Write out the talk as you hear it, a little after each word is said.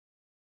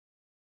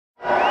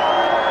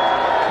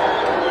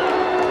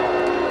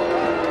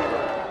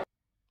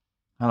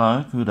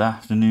Hello, good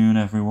afternoon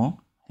everyone.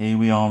 Here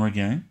we are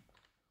again.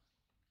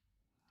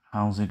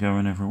 How's it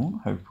going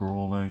everyone? Hope you're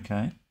all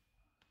okay.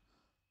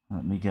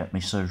 Let me get my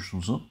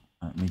socials up.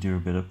 Let me do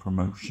a bit of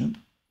promotion.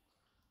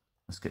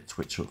 Let's get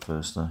Twitch up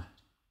first though.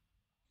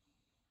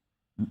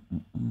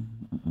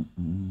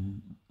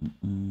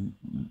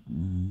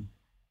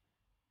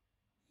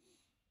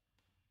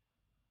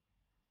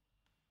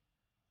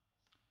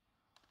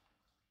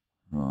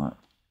 Right,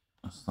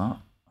 that's that.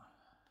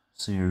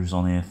 See who's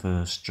on here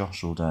first,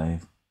 Josh or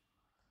Dave.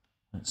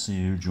 Let's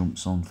see who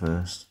jumps on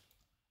first.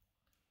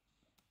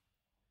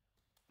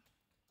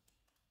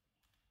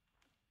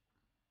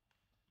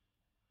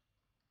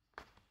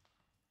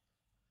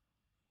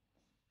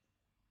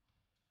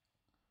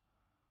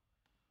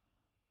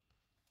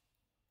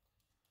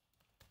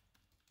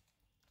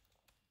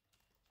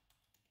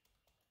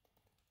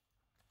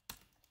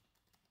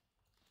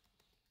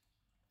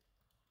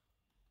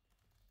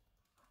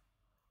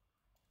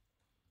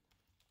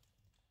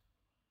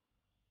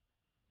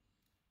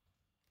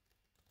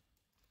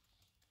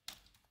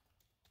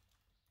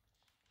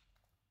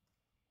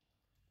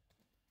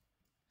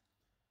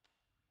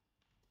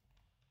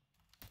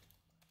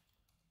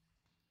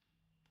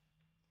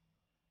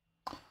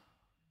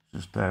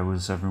 Just bear with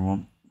us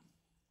everyone.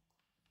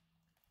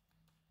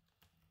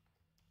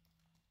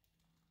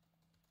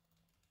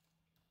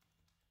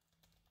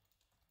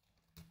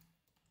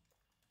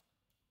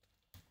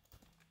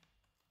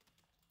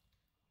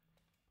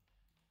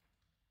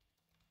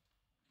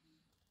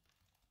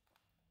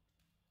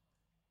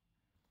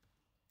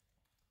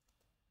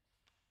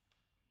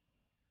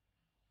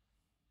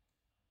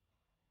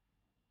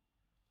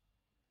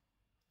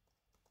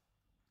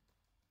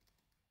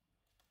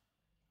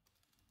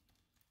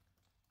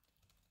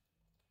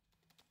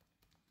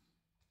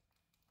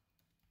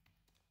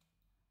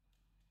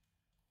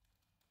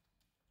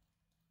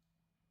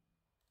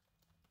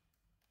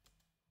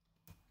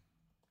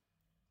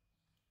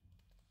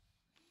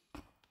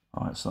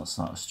 Right, so that's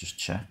that. Let's just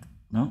check.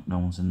 No, no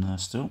one's in there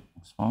still.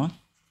 That's fine.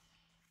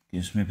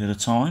 Gives me a bit of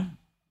time.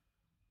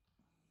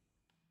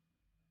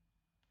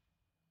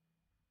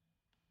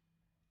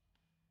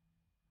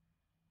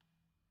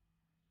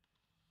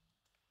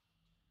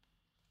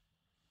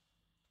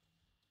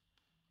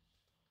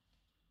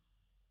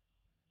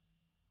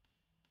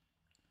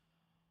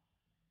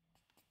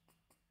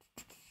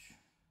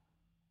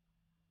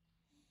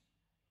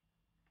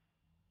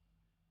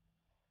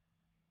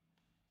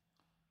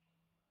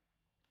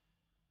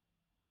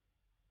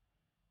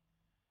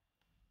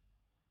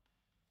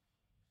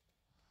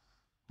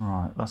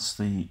 Right, that's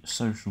the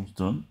socials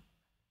done.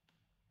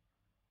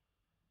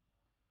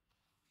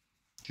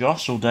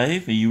 Josh or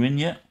Dave, are you in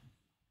yet?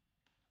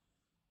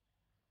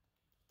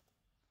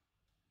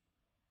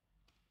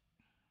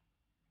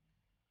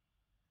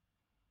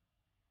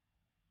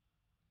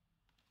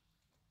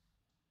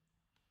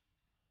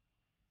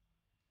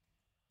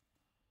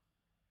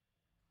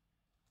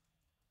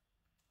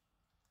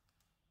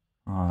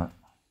 Right.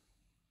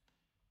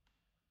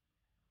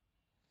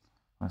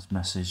 Let's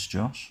message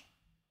Josh.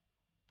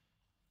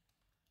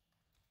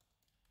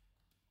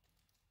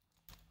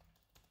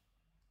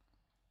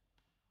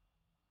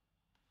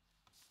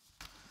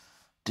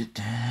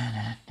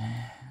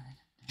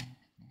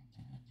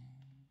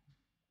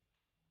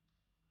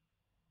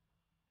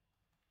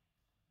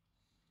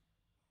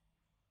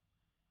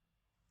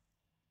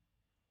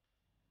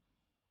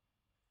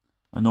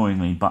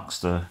 Annoyingly,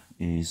 Baxter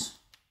is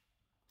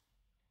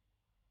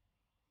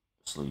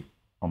asleep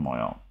on my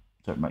arm.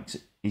 So it makes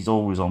it, he's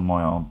always on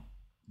my arm.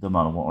 No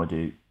matter what I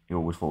do, he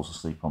always falls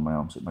asleep on my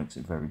arm. So it makes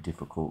it very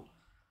difficult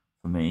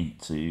for me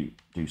to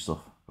do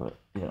stuff. But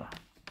yeah,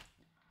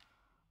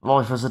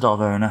 life as a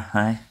dog owner,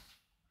 eh?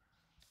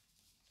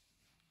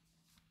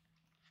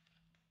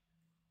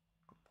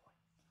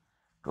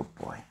 Good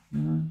boy.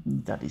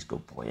 Daddy's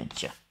good boy,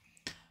 ain't you?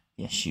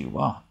 Yes, you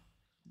are.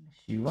 Yes,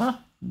 you are.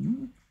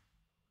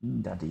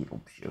 Daddy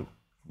loves you.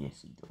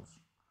 Yes, he does.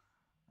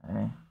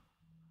 Eh?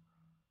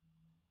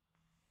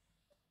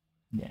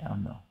 Yeah, I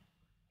know.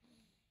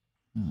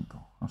 There you go.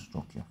 I'll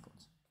stroke your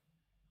foot.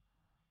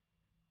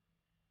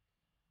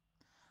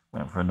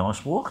 Went for a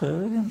nice walk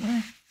earlier, didn't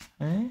we?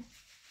 Eh?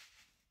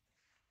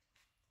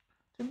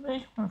 Didn't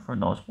we? Went for a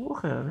nice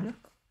walk earlier.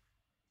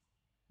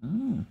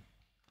 You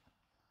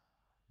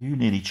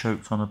nearly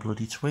choked on a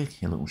bloody twig,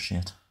 you little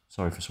shit.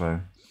 Sorry for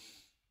swearing.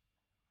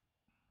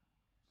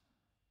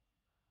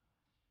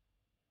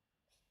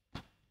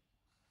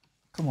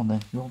 Come on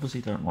then. You obviously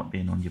don't like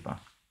being on your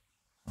back.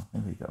 Oh,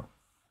 there we go.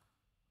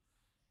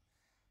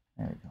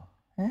 There we go.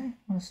 Hey,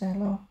 wanna say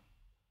hello?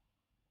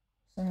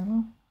 Say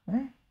hello?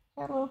 Hey?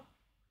 Hello?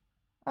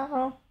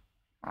 Hello?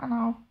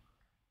 Hello?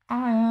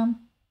 I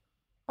am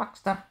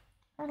Baxter.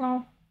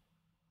 Hello?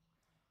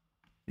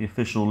 The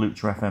official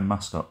Lucha FM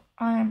mascot.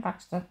 I am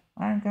Baxter.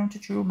 I am going to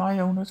chew my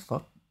owner's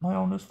foot. My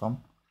owner's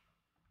thumb.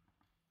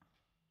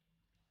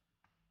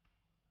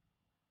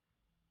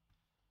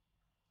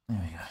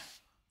 There we go.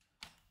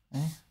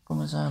 Hey,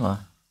 come and say hello.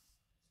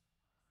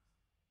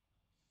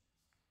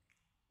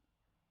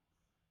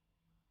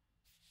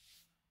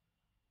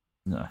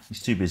 No,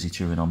 he's too busy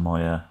chewing on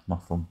my my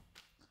thumb.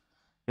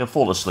 He'll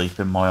fall asleep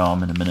in my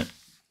arm in a minute.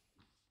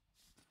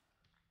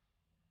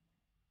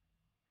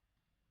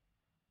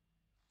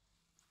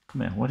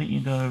 Come here, why don't you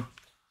go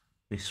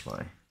this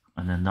way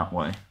and then that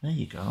way? There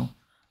you go.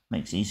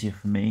 Makes it easier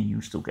for me and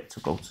you still get to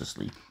go to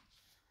sleep.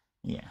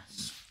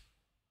 Yes.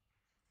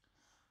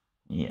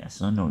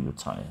 Yes, I know you're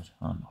tired.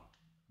 I know.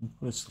 You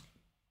go to sleep.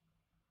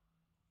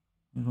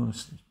 You go to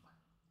sleep.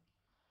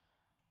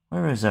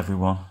 Where is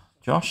everyone?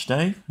 Josh,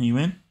 Dave, are you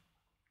in?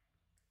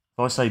 If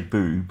I say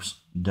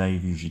boobs,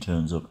 Dave usually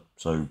turns up.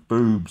 So,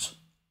 boobs.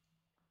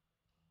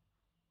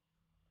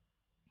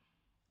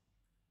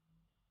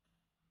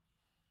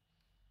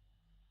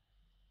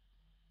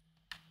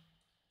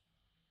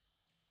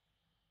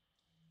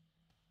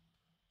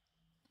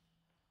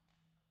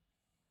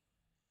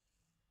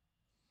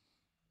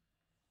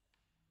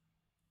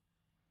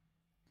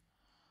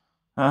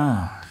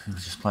 We'll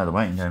just play the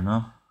waiting game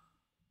now.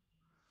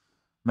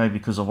 Maybe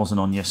because I wasn't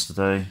on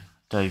yesterday,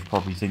 Dave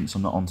probably thinks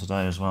I'm not on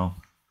today as well.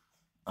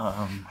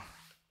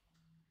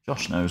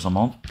 Josh knows I'm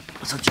on,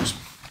 because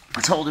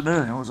I told him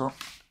earlier I was on.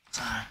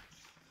 So,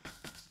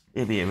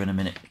 he'll be here in a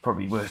minute, he's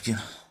probably working.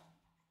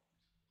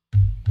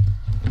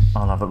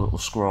 I'll have a little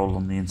scroll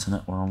on the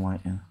internet while I'm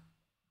waiting.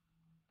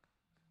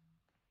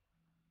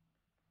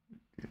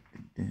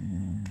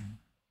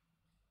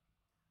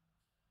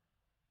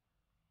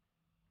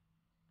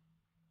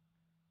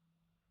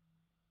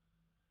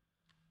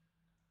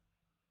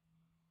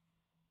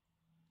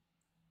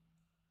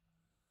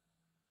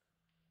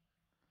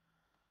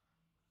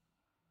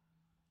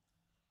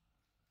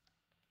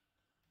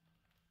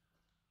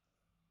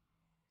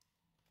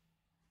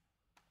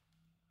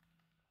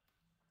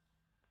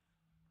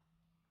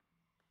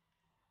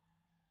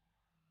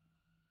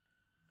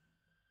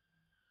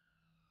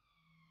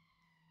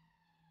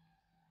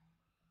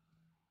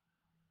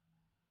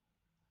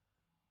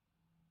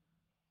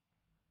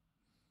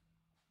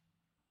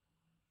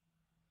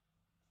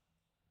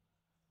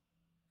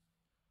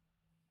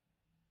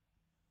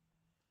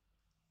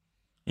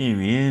 Here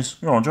he is.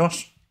 You're on,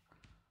 Josh.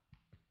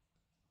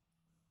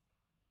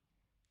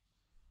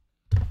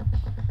 Can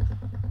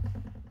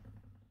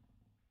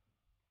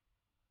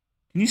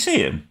you see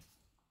him?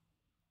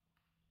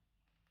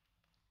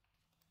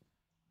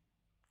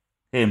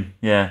 Him,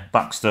 yeah,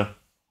 Baxter.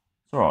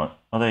 It's alright.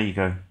 Oh, there you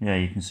go. Yeah,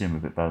 you can see him a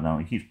bit better now.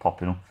 He keeps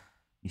popping up.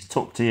 He's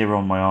tucked here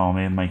on my arm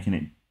here, making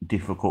it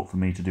difficult for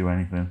me to do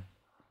anything.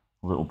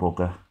 Little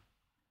bugger.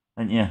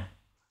 Ain't you?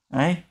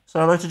 Hey, say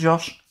hello to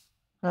Josh.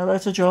 Say hello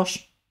to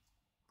Josh.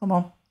 Come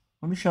on,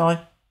 don't be shy.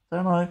 Say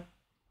hello.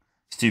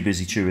 He's too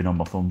busy chewing on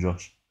my thumb,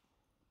 Josh.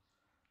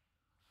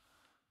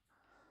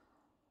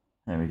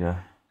 There we go.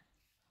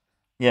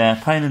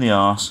 Yeah, pain in the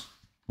arse.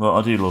 Well,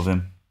 I do love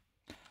him.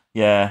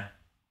 Yeah.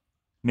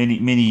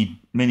 Mini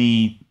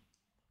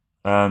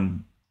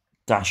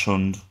dash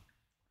hund.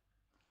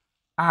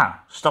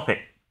 Ah, stop it.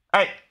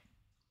 Hey!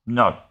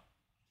 No.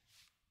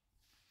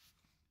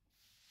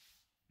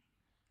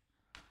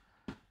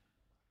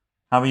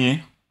 How are you?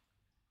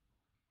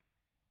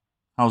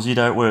 How's your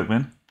day at work,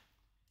 man?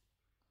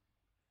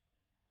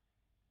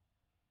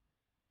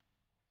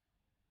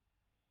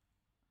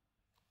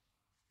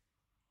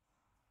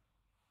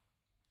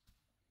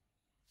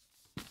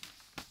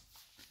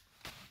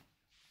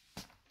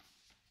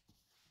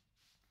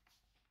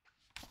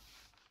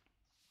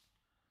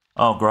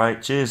 Oh,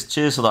 great.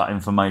 Cheers for that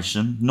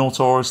information.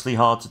 Notoriously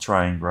hard to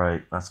train.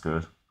 Great. That's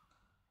good.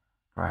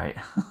 Great.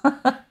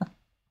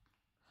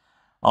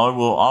 I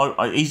will.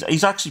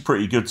 He's actually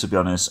pretty good, to be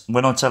honest.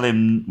 When I tell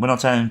him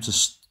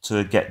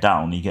to get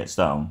down, he gets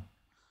down.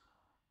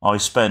 I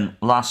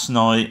spent last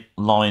night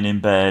lying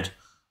in bed.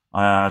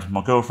 I had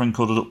my girlfriend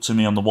cuddled up to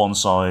me on the one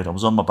side. I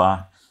was on my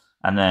back,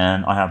 and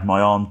then I had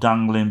my arm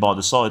dangling by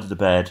the side of the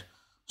bed,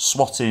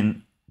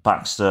 swatting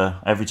Baxter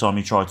every time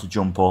he tried to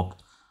jump up.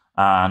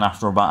 And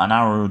after about an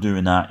hour of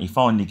doing that, he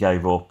finally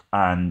gave up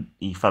and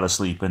he fell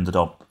asleep in the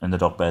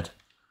dog bed.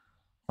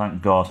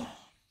 Thank God.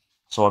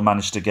 So I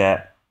managed to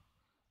get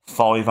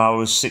 5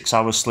 hours, 6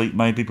 hours sleep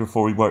maybe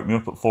before he woke me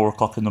up at 4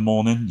 o'clock in the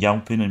morning,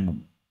 yelping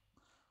and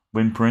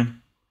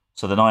whimpering.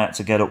 So then I had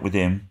to get up with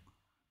him,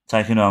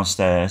 take him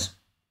downstairs,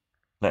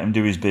 let him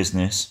do his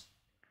business,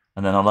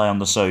 and then I lay on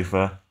the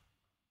sofa,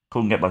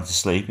 couldn't get back to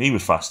sleep. He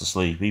was fast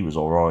asleep, he was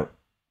alright.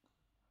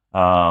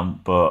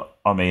 But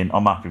I mean,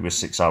 I'm happy with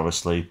 6 hours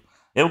sleep.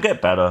 It'll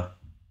get better.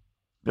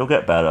 It'll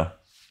get better.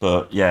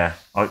 But yeah,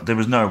 there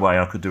was no way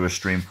I could do a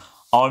stream.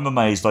 I'm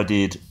amazed I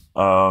did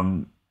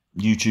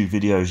YouTube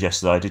videos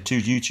yesterday. I did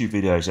 2 YouTube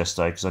videos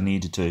yesterday because I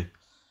needed to,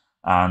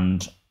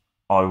 and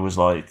I was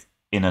like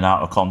in and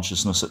out of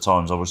consciousness at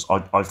times. I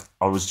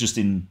was just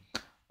in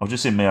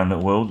my own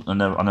little world, and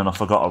then I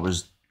forgot I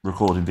was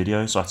recording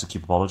videos, so I had to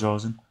keep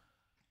apologising.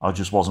 I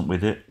just wasn't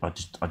with it. I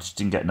just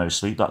didn't get no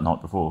sleep that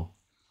night before.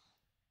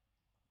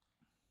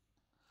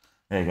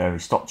 There you go, he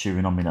stopped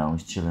chewing on me now,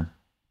 he's chilling.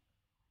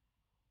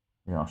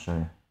 Yeah, I'll show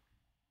you.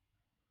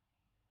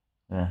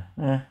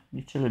 Yeah,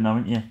 you're chilling now,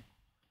 aren't you?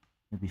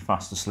 You'll be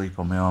fast asleep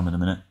on my arm in a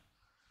minute.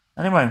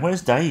 Anyway,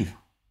 where's Dave?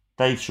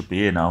 Dave should be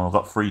here now. I've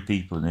got 3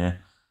 people in here.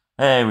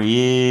 There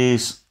he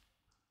is.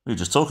 We were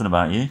just talking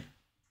about you. Do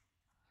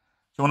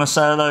you want to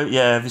say hello?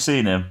 Yeah, have you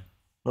seen him?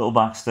 Little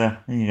Baxter.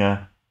 Here you go.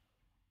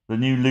 The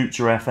new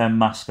Lucha FM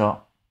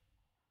mascot.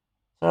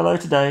 Say hello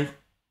to Dave.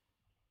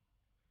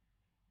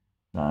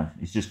 No,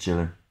 he's just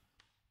chilling.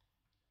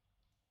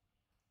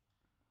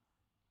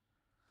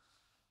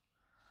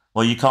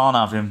 Well, you can't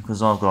have him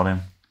because I've got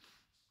him.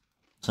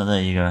 So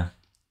there you go.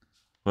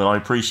 But I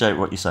appreciate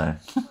what you're saying.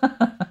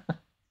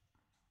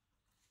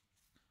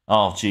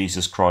 Oh,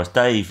 Jesus Christ.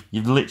 Dave,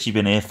 you've literally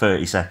been here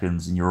 30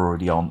 seconds and you're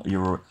already on.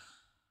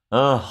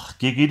 Ugh,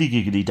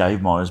 giggity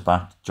Dave Myers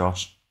back,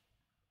 Josh.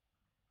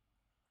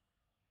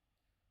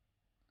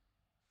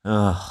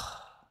 Ugh.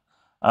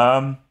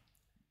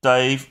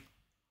 Dave,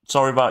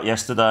 sorry about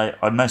yesterday.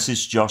 I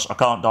messaged Josh. I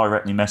can't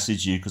directly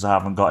message you because I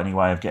haven't got any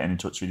way of getting in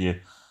touch with you.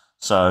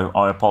 So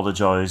I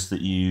apologise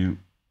that you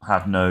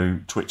had no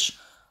Twitch.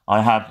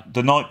 I had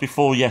the night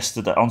before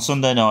yesterday, on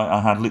Sunday night,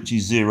 I had literally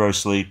 0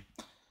 sleep.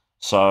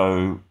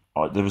 So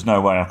there was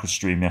no way I could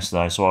stream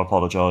yesterday, so I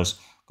apologise.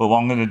 But what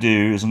I'm going to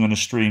do is I'm going to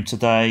stream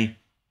today,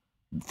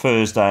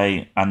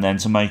 Thursday, and then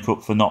to make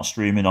up for not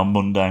streaming on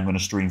Monday, I'm going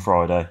to stream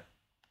Friday.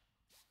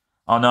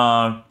 I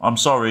know, I'm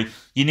sorry.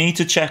 You need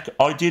to check.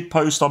 I did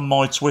post on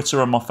my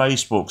Twitter and my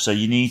Facebook, so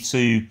you need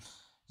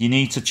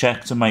to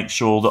check to make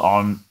sure that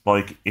I'm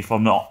like if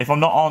I'm not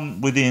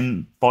on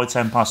within by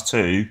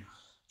 2:10,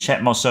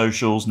 check my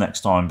socials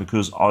next time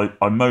because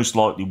I most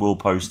likely will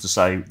post to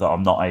say that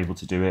I'm not able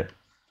to do it.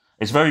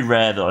 It's very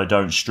rare that I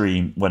don't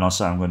stream when I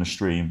say I'm going to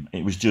stream.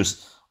 It was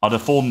just I'd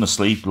have fallen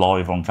asleep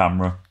live on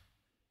camera.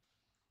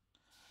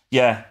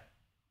 Yeah,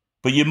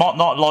 but you might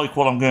not like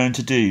what I'm going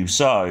to do.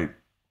 So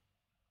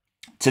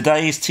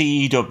today is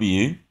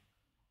TEW.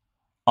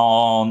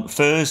 On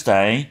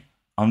Thursday,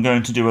 I'm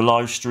going to do a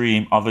live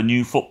stream of a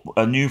new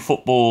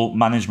football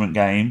management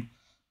game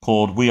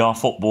called We Are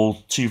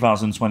Football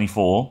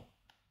 2024.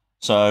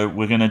 So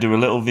we're going to do a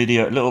little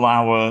video, a little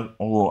hour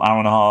or hour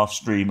and a half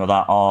stream of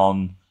that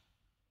on.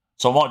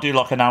 So I might do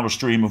like an hour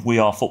stream of We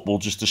Are Football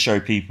just to show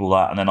people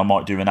that, and then I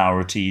might do an hour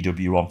of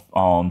TEW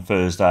on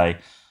Thursday,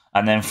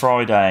 and then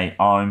Friday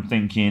I'm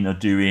thinking of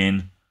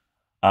doing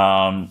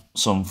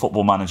some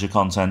Football Manager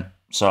content.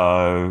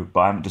 So, but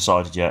I haven't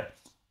decided yet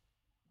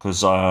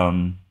because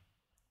I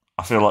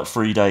feel like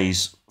 3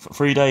 days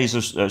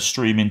of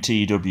streaming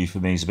TEW for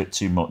me is a bit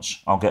too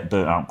much. I'll get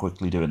burnt out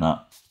quickly doing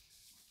that.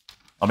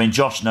 I mean,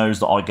 Josh knows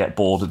that I get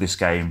bored of this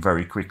game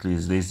very quickly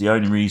as it is. The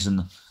only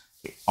reason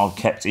I've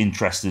kept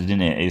interested in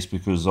it is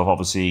because of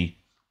obviously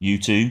you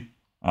two.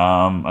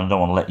 And I don't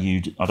want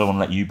to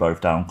let you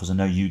both down because I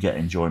know you get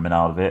enjoyment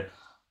out of it.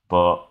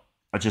 But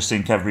I just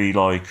think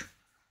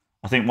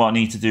I think what I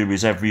need to do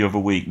is every other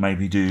week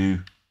maybe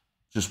do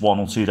just 1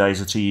 or 2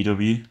 days of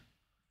TEW.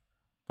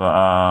 But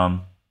I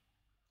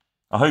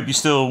hope you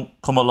still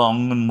come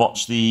along and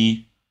watch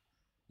the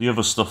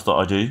other stuff that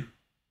I do.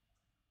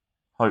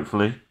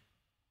 Hopefully.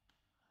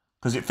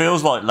 Because it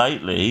feels like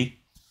lately,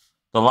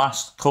 the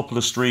last couple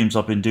of streams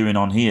I've been doing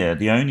on here,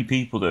 the only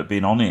people that have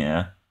been on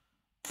here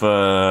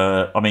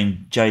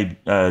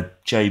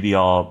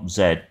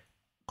JBRZ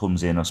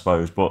comes in, I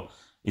suppose, but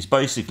it's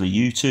basically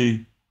you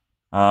two.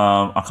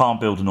 I can't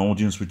build an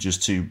audience with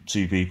just two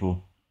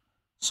people.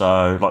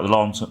 So, like the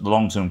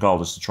long term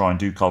goal is to try and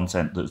do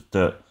content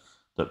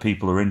that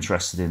people are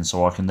interested in,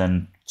 so I can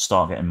then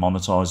start getting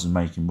monetized and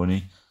making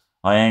money.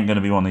 I ain't going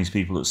to be one of these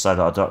people that say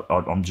that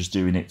I'm just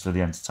doing it for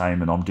the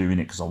entertainment. I'm doing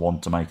it because I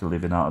want to make a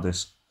living out of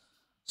this.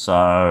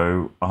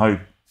 So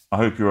I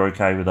hope you're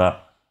okay with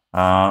that.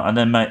 And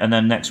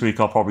then next week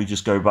I'll probably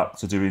just go back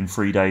to doing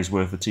 3 days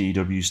worth of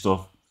TEW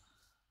stuff.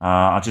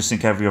 I just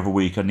think every other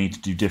week I need to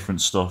do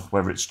different stuff,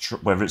 whether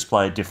it's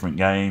play a different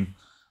game.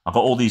 I've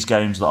got all these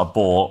games that I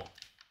bought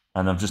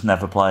and I've just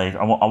never played.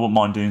 I wouldn't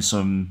mind doing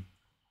some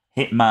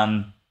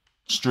Hitman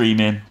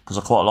streaming because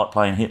I quite like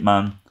playing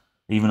Hitman,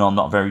 even though I'm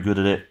not very good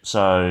at it.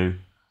 So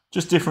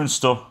just different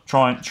stuff.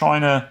 Trying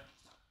to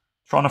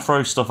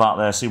throw stuff out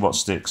there, see what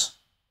sticks.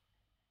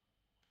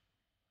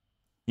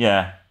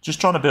 Yeah,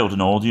 just trying to build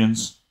an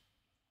audience.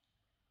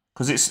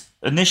 Because it's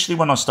initially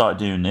when I started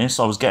doing this,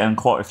 I was getting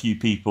quite a few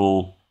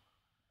people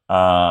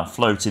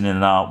floating in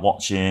and out,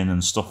 watching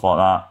and stuff like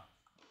that.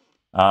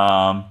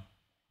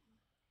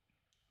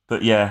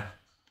 But yeah,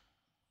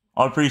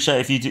 I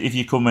appreciate if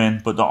you come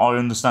in, but I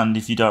understand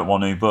if you don't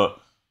want to. But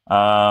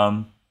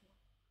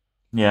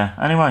yeah.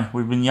 Anyway,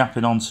 we've been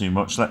yapping on too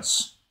much.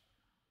 Let's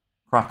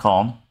crack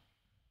on.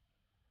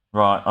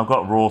 Right, I've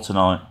got Raw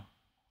tonight.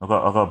 I've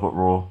got to book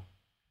Raw.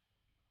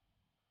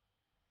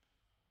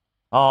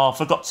 Oh, I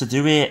forgot to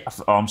do it.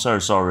 Oh, I'm so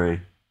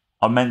sorry.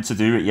 I meant to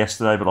do it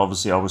yesterday, but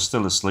obviously I was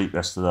still asleep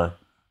yesterday.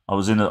 I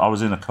was in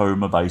a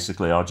coma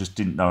basically. I just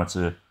didn't know how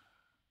to.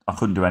 I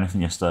couldn't do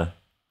anything yesterday.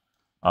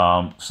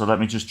 So let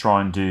me just try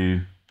and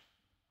do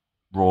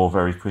Raw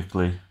very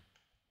quickly.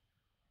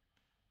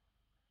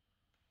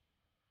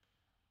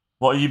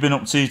 What have you been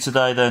up to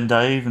today then,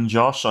 Dave and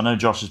Josh? I know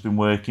Josh has been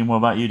working. What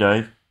about you,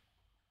 Dave?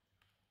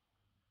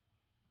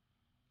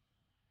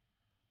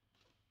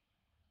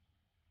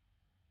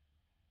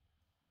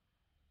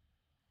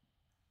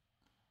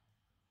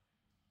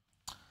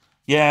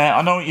 Yeah,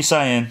 I know what you're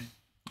saying.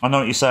 I know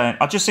what you're saying.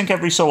 I just think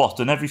every so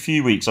often, every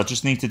few weeks, I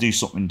just need to do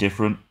something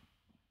different,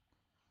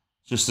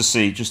 just to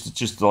see,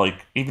 just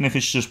like even if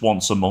it's just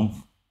once a month,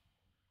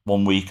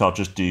 1 week, I'll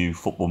just do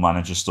Football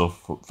Manager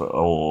stuff,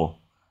 or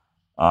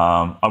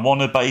I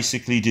want to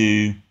basically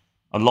do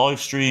a live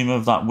stream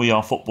of that We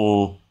Are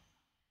Football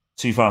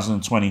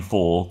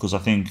 2024 because I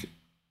think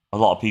a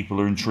lot of people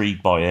are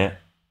intrigued by it.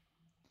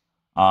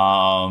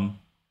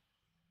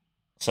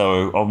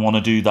 So I want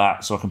to do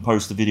that so I can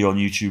post the video on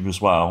YouTube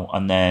as well,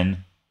 and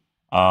then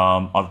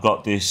I've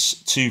got this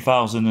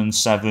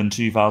 2007,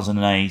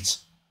 2008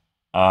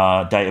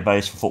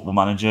 database for Football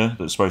Manager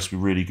that's supposed to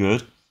be really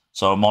good.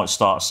 So I might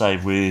start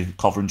save with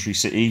Coventry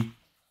City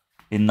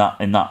in that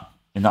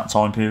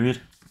time period.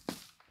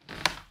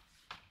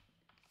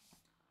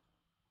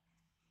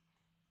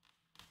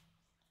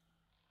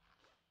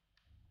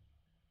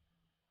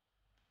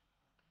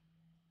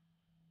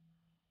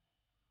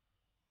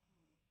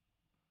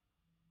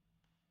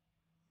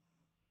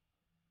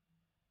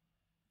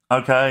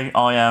 Okay,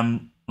 I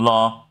am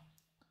La.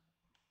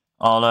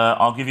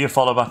 I'll give you a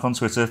follow back on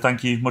Twitter.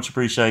 Thank you, much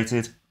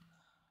appreciated.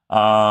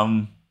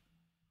 Well,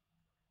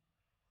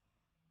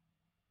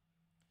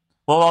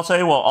 I'll tell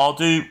you what.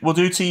 We'll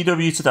do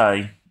TEW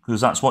today because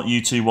that's what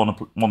you two want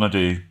to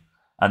do,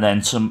 and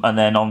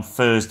then on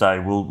Thursday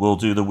we'll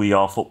do the We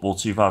Are Football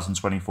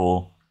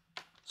 2024.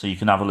 So you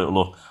can have a little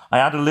look. I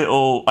had a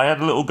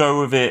little go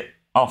with it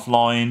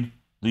offline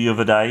the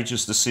other day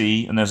just to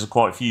see, and there's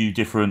quite a few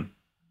different.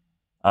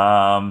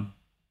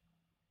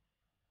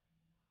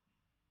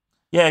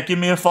 Yeah, give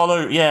me a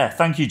follow. Yeah,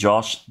 thank you,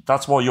 Josh.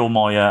 That's why you're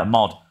my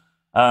mod.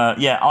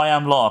 Yeah, I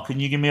am La. Can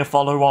you give me a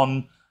follow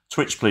on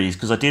Twitch, please?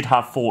 Because I did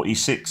have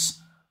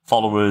 46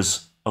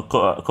 followers a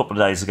couple of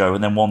days ago,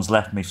 and then one's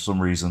left me for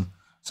some reason.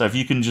 So if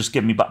you can just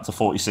get me back to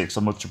 46,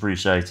 I'm much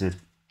appreciated.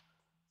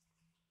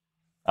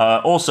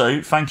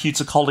 Also, thank you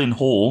to Colin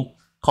Hall.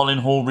 Colin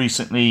Hall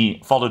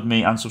recently followed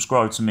me and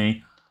subscribed to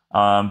me,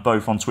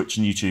 both on Twitch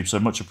and YouTube. So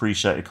much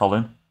appreciated,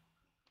 Colin.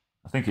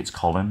 I think it's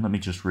Colin. Let me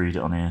just read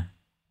it on here.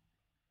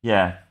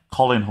 Yeah,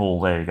 Colin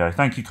Hall. There you go.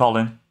 Thank you,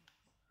 Colin.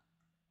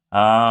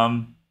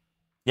 Yeah,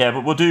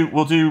 but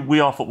we'll do We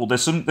Are Football.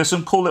 There's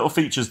some cool little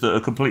features that are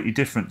completely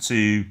different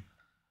to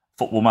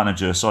Football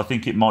Manager. So I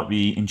think it might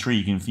be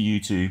intriguing for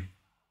you to,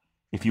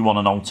 if you want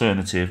an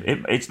alternative.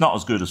 It's not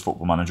as good as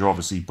Football Manager,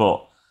 obviously,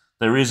 but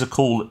there's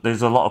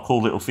a lot of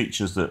cool little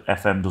features that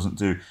FM doesn't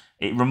do.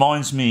 It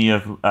reminds me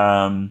of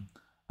a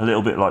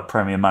little bit like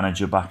Premier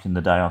Manager back in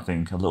the day. I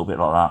think a little bit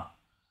like that.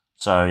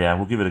 So yeah,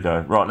 we'll give it a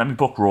go. Right, let me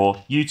book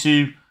Raw. You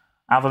two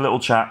have a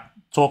little chat,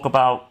 talk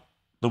about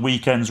the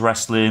weekend's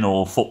wrestling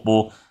or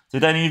football.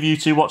 Did any of you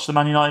two watch the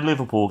Man United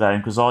Liverpool game?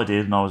 Because I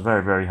did, and I was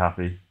very, very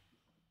happy.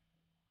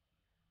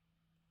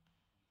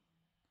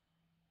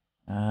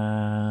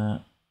 Good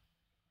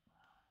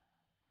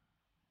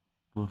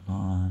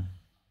line.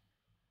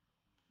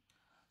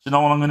 Do you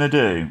know what I'm going to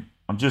do?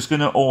 I'm just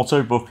going to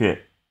auto book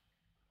it.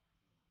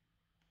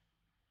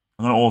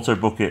 I'm going to auto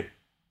book it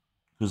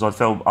because I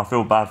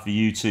feel bad for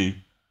you two.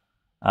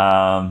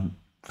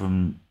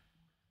 From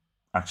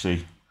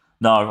actually,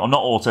 no, I'm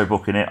not auto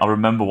booking it. I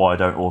remember why I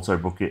don't auto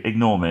book it.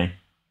 Ignore me.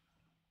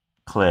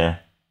 Clear.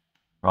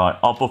 Right,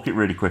 I'll book it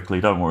really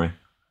quickly. Don't worry.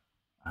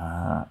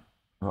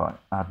 Right,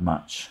 add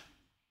match.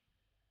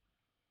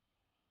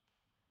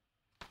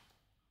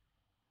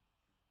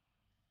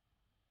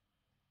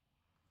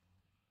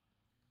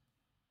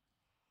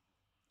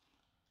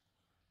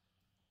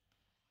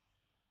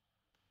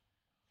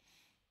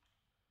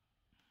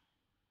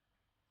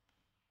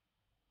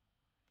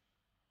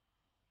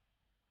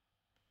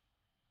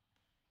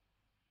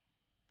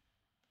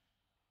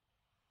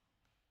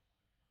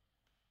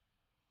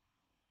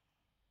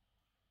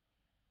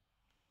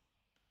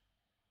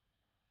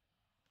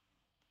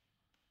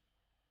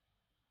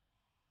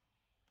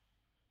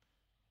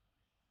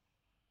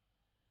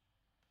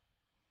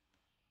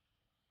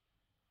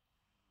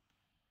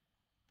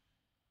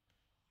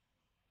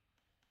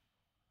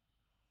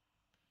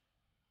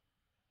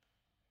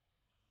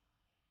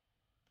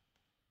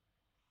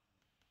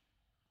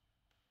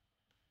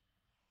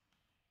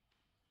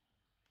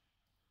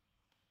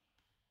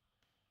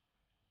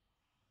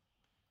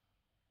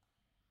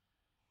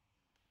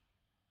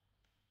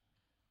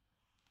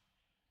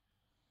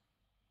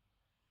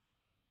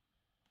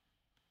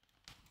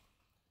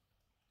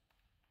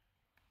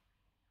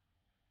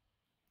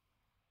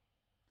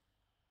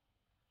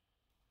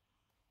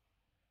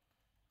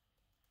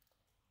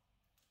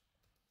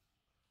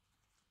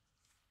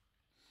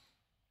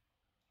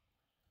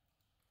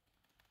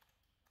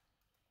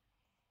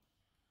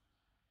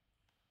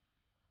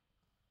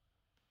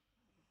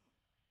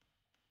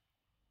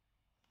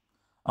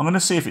 I'm going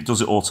to see if it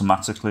does it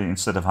automatically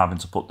instead of having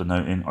to put the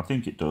note in. I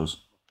think it does.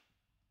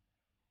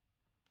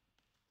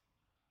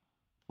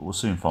 But we'll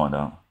soon find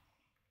out.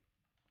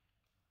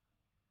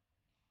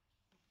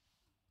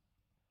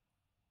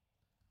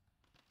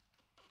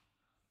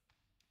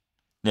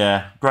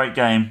 Yeah, great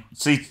game.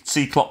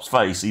 See Klopp's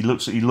face. He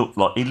literally looked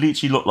like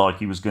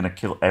he was going to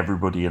kill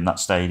everybody in that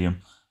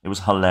stadium. It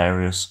was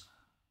hilarious.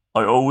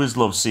 I always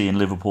love seeing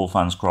Liverpool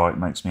fans cry. It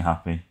makes me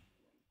happy.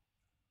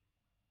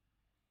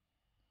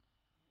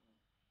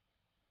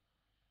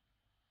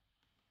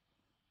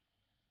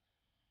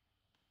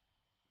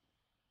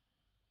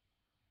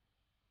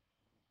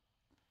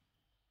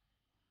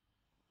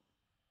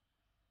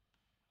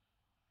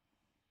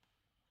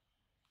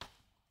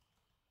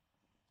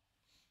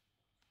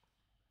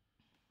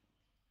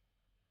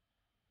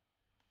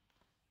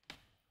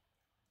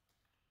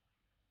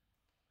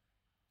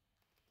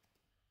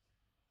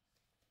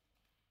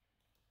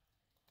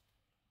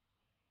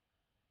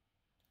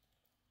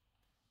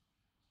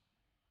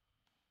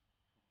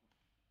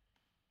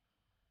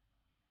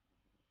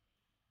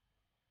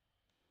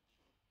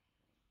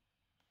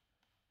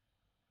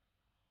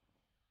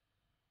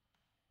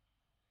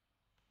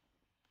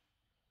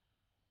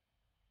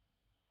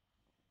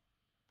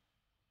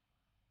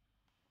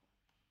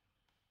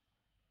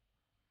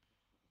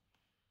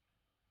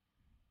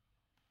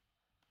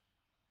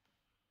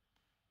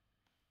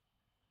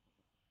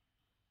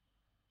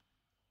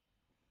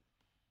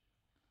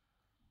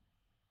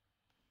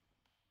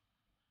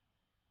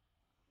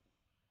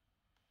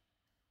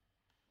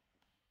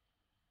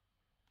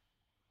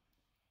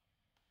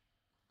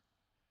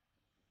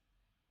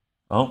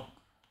 Oh,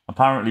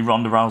 apparently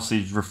Ronda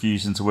Rousey's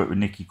refusing to work with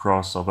Nikki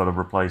Cross. I've got to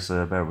replace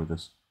her. Bear with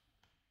us.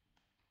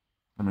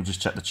 Let me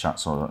just check the chat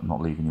so I'm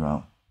not leaving you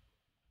out.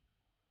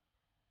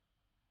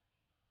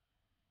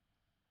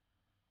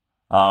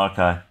 Oh,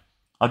 okay.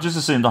 I just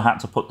assumed I had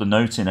to put the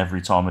note in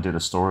every time I did a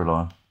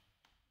storyline.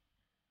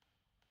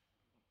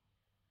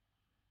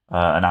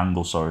 An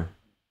angle, sorry.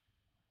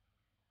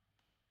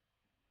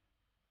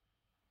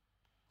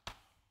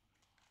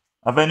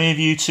 Have any of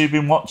you two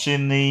been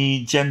watching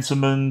the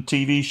Gentleman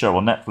TV show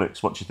on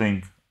Netflix? What do you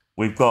think?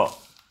 We've got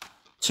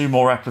 2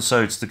 more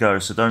episodes to go,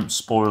 so don't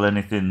spoil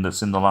anything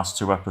that's in the last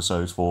 2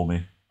 episodes for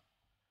me,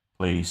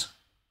 please.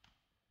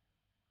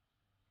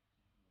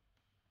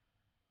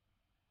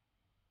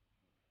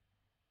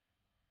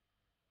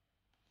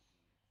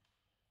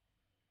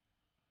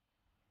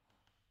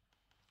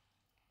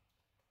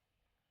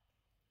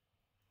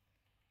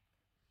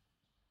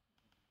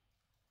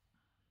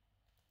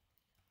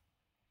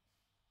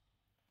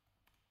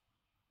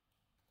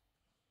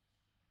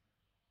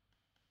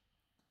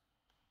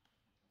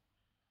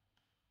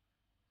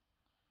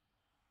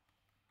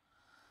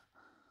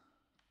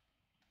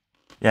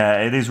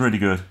 Yeah, it is really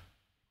good.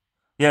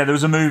 Yeah, there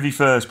was a movie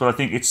first, but I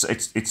think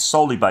it's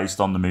solely based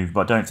on the movie.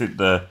 But I don't think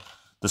the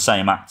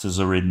same actors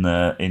are in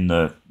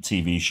the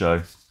TV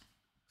show.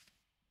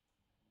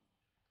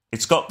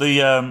 It's got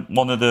the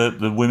one of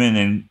the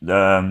women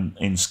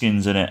in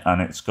Skins in it,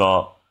 and it's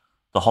got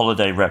the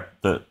holiday rep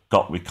that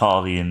got with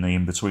Carly in the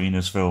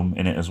Inbetweeners film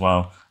in it as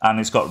well, and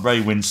it's got Ray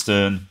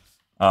Winston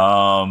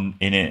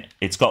in it.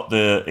 It's got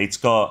the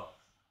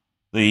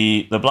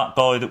black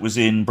guy that was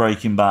in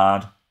Breaking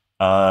Bad,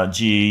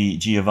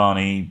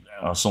 Giovanni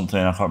or something.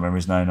 I can't remember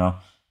his name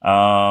now.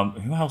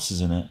 Who else is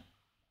in it?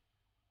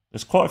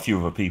 There's quite a few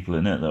other people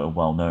in it that are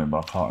well known,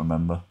 but I can't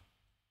remember.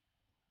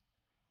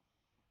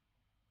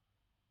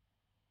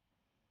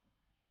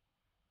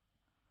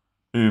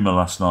 Uma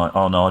last night.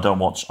 Oh no, I don't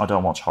watch. I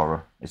don't watch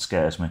horror. It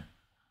scares me.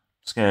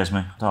 Scares me.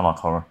 I don't like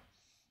horror.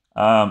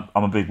 I'm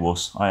a big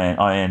wuss.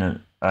 I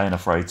ain't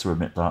afraid to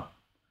admit that.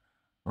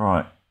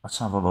 Right. Let's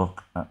have a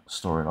look at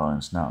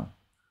storylines now.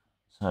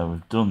 So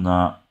we've done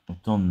that.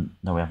 We've done.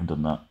 No, we haven't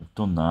done that. We've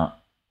done that.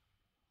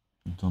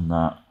 We've done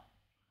that.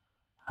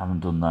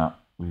 Haven't done that.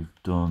 We've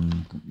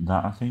done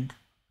that. I think.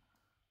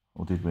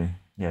 Or did we?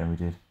 Yeah, we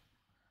did.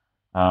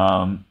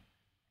 Um.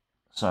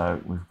 So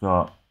we've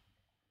got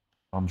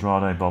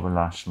Andrade, Bobby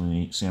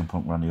Lashley, CM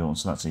Punk, Randy Orton.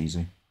 So that's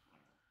easy.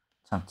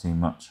 Tag team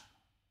match.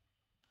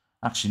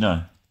 Actually,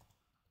 no.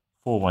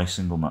 4-way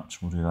single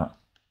match. We'll do that.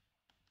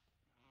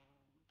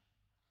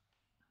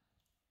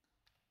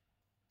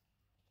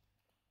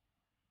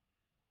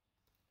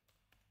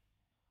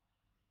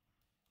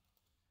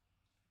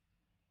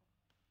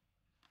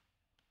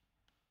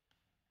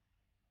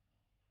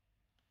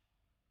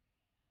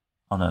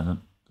 Oh no,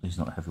 he's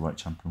not a heavyweight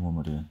champion. What am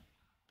I doing?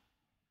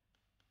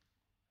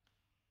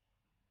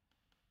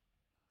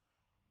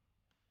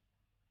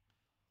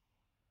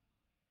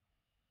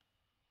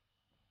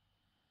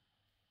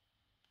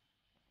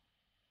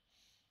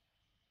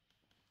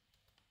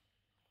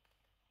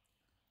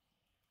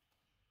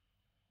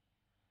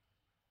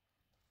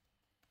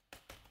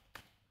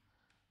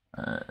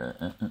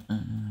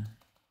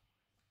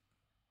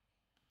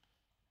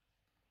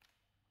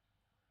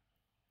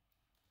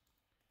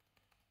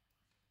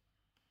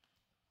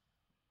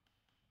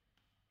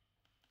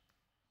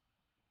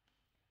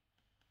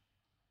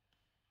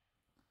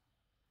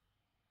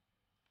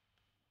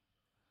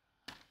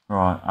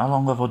 Right, how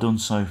long have I done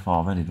so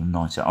far? I've only done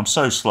 90. I'm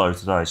so slow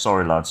today.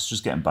 Sorry, lads.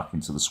 Just getting back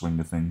into the swing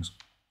of things.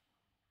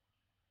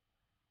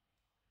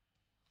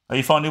 Oh,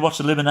 you finally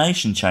watched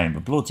Elimination Chamber?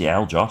 Bloody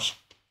hell, Josh.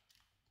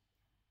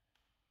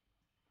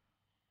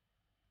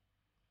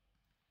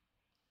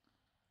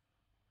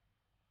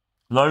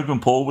 Logan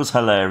Paul was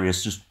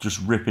hilarious,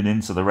 just ripping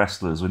into the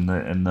wrestlers in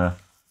the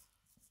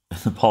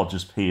the pod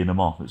just peeing them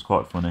off. It's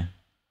quite funny.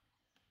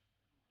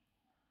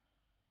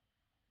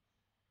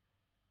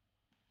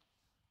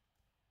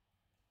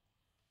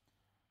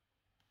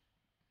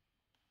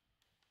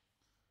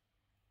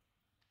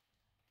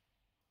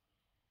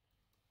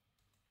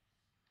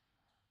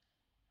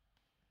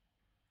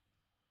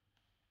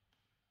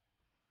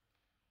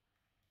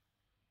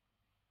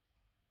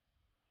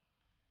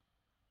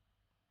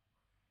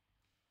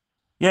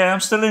 Yeah,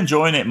 I'm still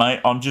enjoying it, mate.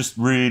 I'm just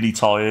really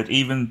tired.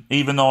 Even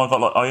though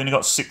I only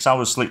got 6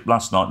 hours sleep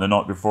last night. The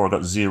night before I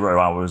got 0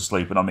 hours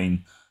sleep, and I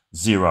mean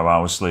 0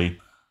 hours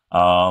sleep.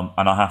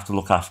 And I have to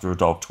look after a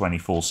dog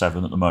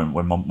 24/7 at the moment.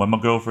 When my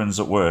girlfriend's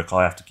at work,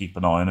 I have to keep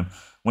an eye on him.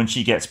 When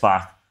she gets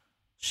back,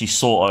 she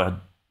sort of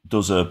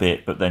does her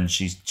bit, but then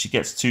she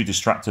gets too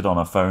distracted on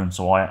her phone.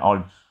 So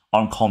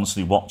I'm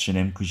constantly watching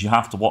him because you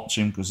have to watch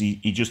him because he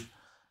just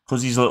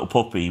because he's a little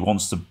puppy. He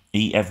wants to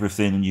eat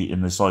everything,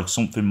 and there's like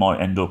something might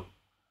end up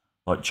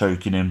like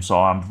choking him. So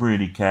I'm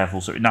really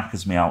careful. So it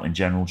knackers me out in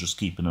general, just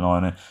keeping an eye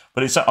on it.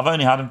 But I've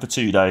only had him for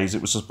 2 days.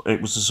 It was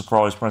a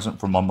surprise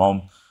present from my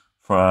mom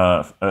for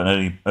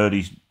an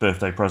early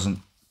birthday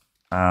present.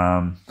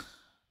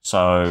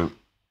 So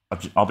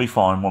I'll be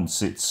fine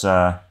once it's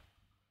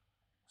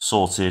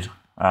sorted.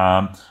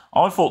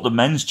 I thought the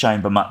men's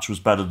chamber match was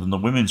better than the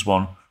women's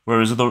one,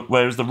 whereas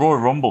the Royal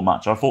Rumble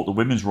match, I thought the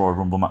women's Royal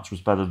Rumble match was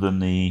better than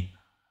the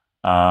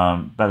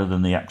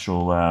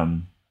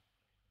actual.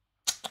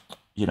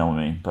 You know what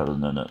I mean? Better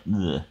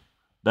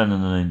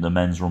than the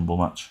men's Rumble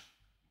match.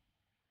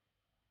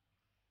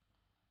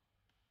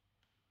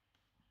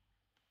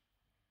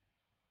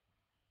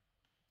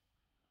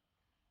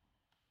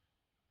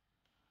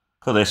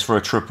 Look at this for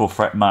a triple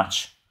threat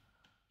match.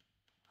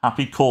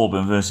 Happy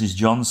Corbin versus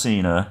John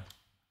Cena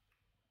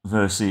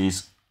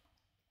versus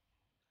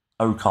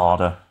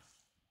Okada.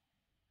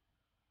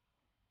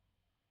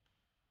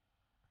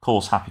 Of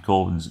course, Happy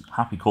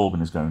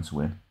Corbin is going to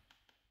win.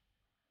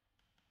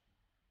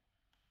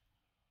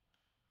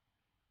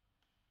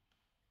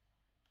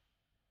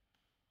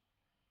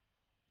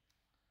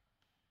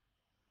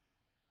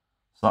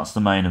 So that's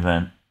the main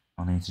event.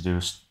 I need to do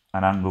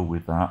an angle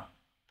with that.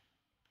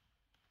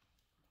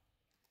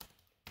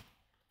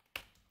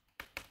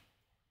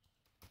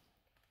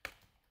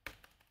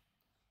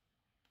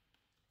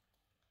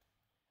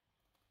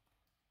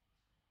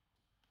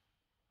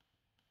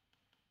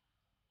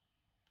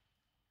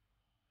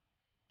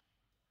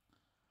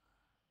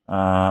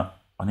 I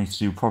need to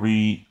do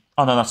probably.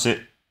 Oh no, that's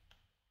it.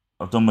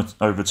 I've done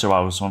over 2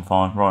 hours, so I'm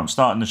fine. Right, I'm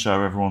starting the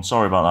show, everyone.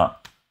 Sorry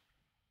about that.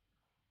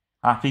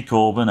 Happy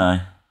Corbin,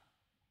 eh?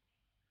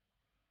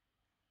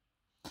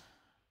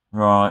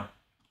 Right.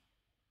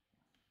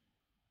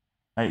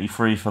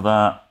 83 for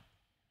that.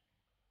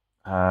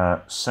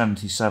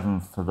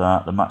 77 for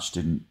that. The match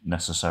didn't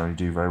necessarily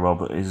do very well,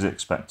 but is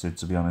expected,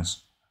 to be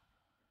honest.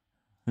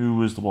 Who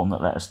was the one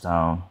that let us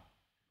down?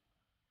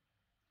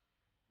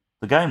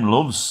 The game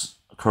loves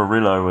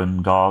Carrillo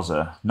and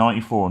Garza.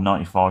 94 and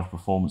 95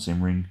 performance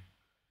in ring.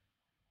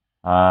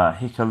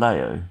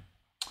 Hikaleo.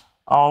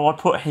 Oh, I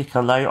put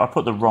Hikaleo. I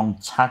put the wrong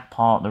tag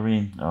partner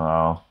in.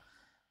 Oh,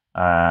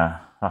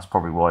 that's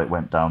probably why it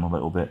went down a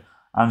little bit.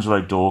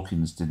 Angelo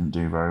Dawkins didn't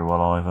do very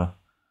well either.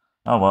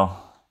 Oh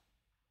well.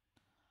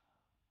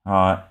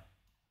 Alright.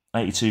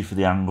 82 for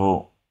the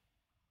angle.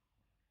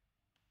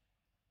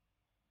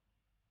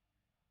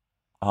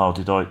 Oh,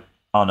 did I?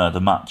 Oh no,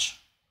 the match.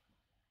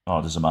 Oh,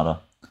 it doesn't matter.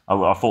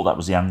 I thought that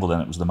was the angle,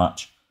 then it was the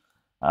match.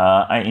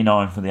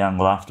 89 for the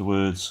angle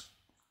afterwards.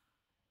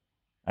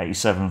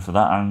 87 for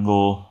that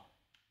angle.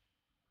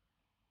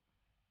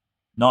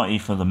 90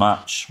 for the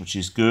match, which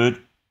is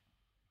good.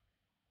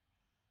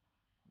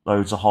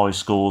 Loads of high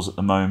scores at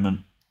the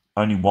moment.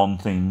 Only one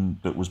thing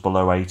that was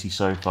below 80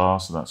 so far,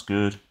 so that's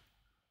good.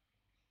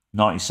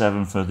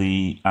 97 for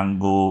the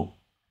angle.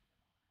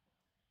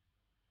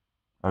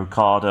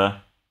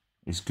 Okada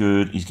is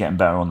good. He's getting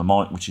better on the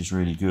mic, which is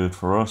really good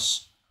for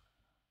us.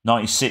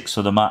 96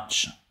 for the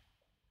match.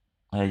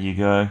 There you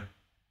go.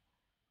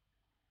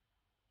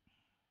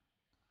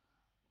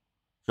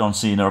 John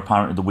Cena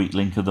apparently the weak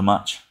link of the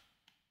match,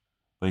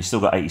 but he's still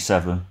got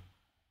 87.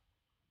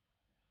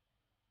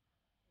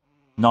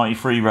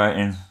 93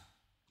 rating.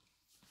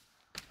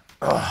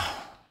 Ugh.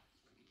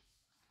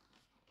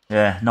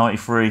 Yeah,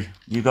 93.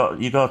 You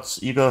got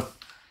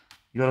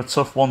a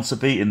tough one to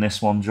beat in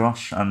this one,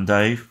 Josh and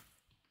Dave.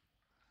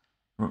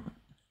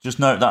 Just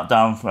note that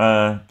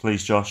down,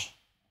 please, Josh,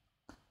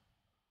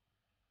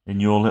 in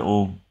your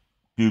little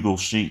Google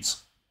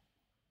sheets.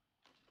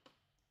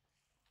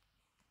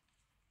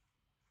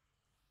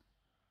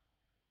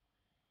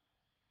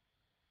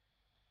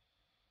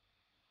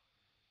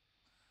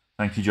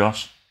 Thank you,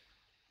 Josh.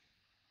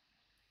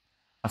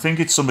 I think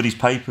it's somebody's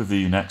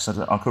pay-per-view next.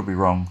 I could be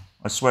wrong.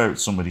 I swear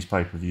it's somebody's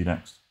pay-per-view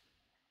next.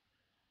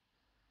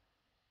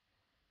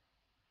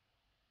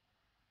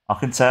 I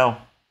can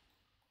tell.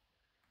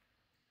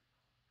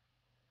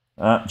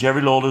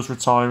 Jerry Lawler's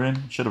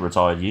retiring. Should have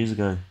retired years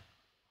ago.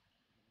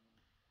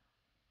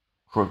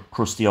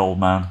 Crusty old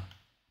man.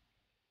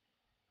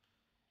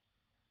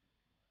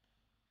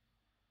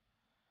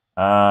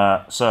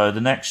 So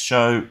the next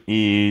show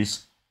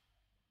is,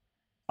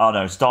 oh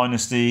no, it's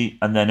Dynasty,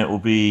 and then it will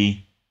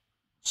be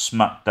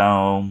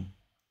SmackDown.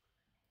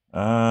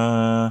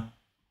 Oh,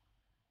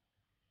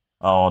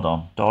 hold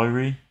on,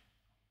 Diary?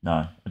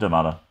 No, it don't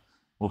matter.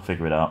 We'll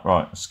figure it out.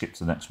 Right, let's skip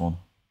to the next one.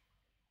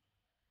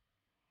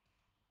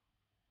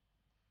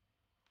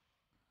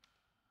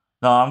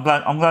 No, I'm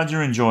glad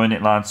you're enjoying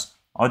it, lads.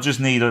 I just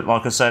need,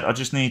 like I said, I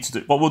just need to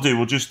do. What we'll do,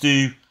 we'll just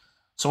do.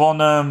 So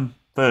on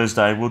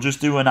Thursday, we'll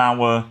just do an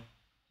hour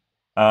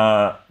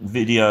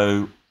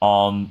video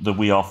on the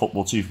We Are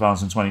Football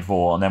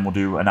 2024, and then we'll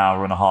do an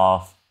hour and a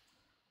half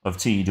of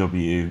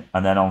TEW,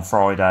 and then on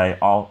Friday,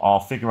 I'll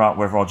figure out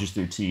whether I'll just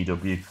do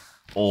TEW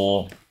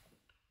or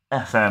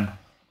FM.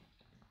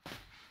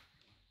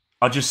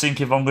 I just think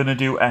if I'm going to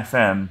do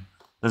FM,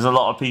 there's a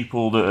lot of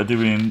people that are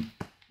doing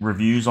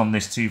reviews on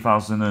this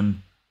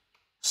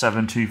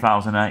 2007,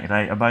 2008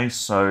 database,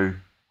 so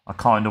I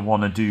kind of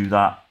want to do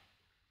that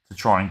to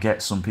try and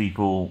get some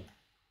people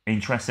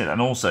interested,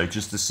 and also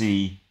just to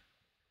see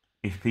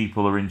if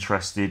people are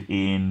interested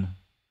in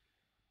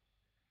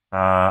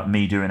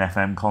me doing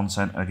FM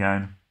content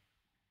again.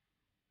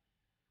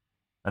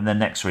 And then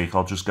next week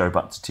I'll just go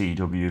back to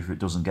TEW if it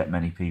doesn't get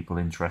many people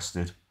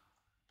interested.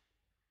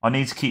 I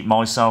need to keep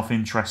myself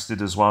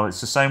interested as well.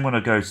 It's the same when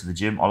I go to the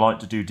gym. I like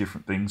to do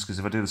different things, because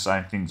if I do the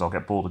same things, I'll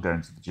get bored of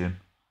going to the gym.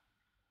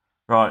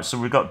 Right, so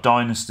we've got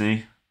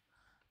Dynasty.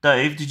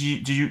 Dave, did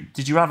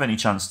you have any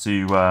chance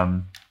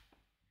to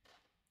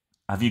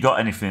have you got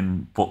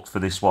anything booked for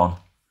this one,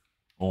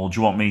 or do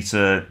you want me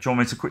to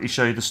quickly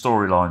show you the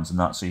storylines and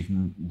that so you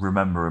can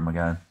remember them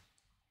again?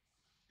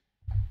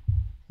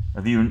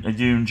 Did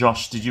you and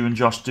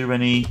Josh do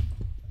any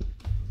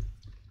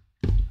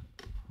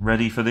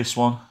ready for this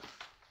one?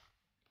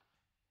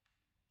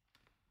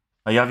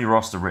 Oh, you have your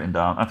roster written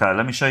down. Okay,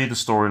 let me show you the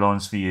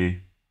storylines for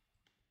you.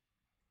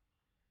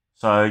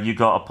 So you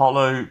got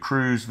Apollo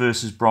Crews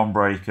versus Bron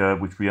Breakker,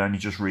 which we only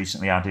just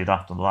recently added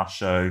after the last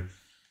show.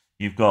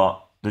 You've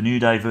got the New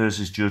Day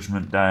versus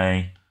Judgment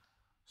Day.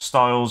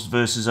 Styles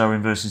versus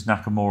Owen versus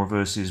Nakamura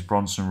versus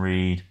Bronson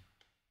Reed.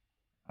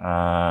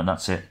 And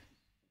that's it.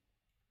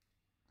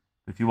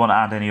 If you want to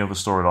add any other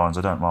storylines,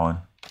 I don't mind.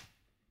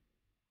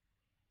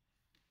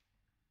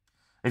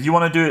 If you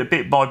want to do it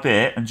bit by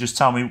bit and just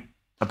tell me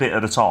a bit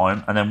at a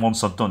time, and then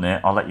once I've done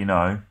it, I'll let you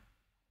know.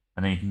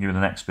 And then you can give me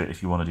the next bit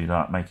if you want to do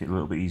that. Make it a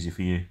little bit easier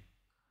for you.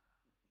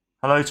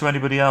 Hello to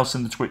anybody else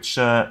in the Twitch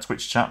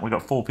chat. We've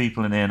got 4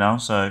 people in here now,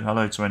 so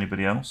hello to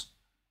anybody else.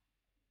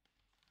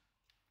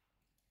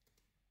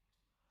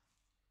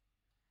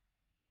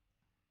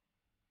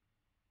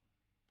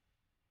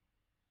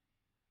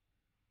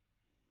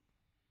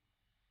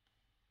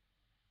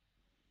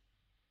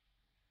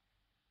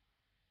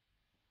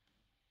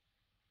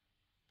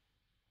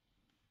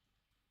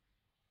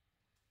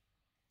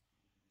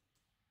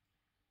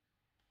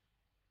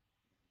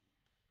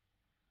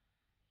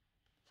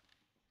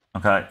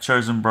 Okay,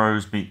 Chosen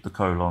Bros beat the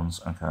Colons.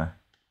 Okay.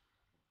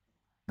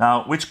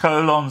 Now, which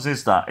Colons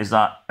is that? Is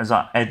that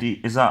Eddie?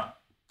 Is that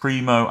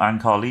Primo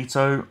and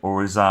Carlito,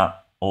 or is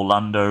that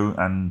Orlando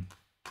and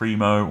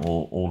Primo,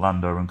 or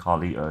Orlando and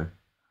Carlito?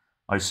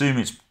 I assume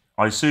it's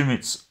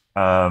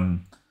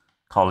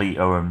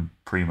Carlito and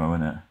Primo,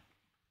 isn't it?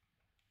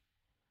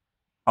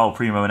 Oh,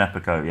 Primo and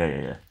Epico.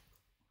 Yeah.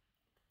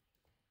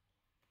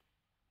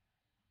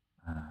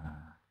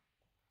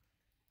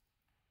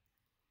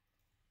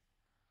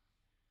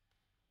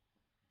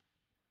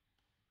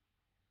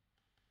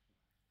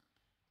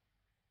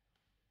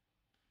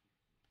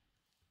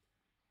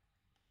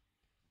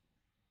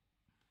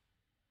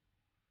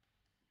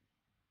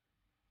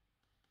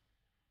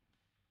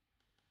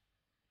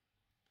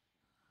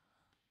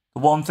 The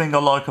one thing I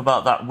like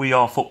about that We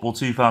Are Football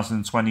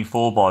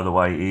 2024, by the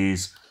way,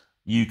 is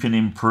you can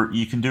improve.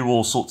 You can do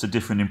all sorts of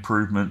different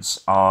improvements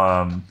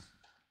in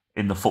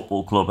the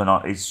football club, and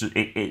it's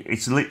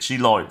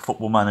literally like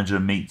Football Manager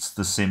meets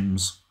The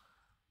Sims.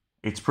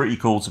 It's pretty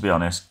cool, to be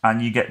honest,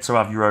 and you get to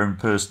have your own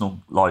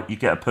personal, like, you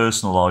get a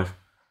personal life.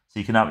 So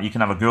you can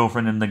have a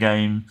girlfriend in the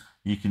game.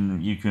 You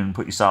can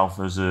put yourself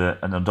as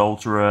an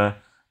adulterer.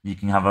 You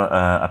can have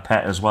a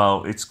pet as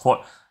well.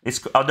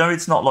 I know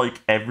it's not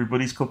like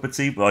everybody's cup of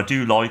tea, but I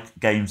do like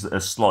games that are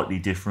slightly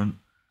different.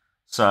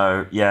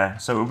 So yeah,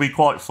 so it'll be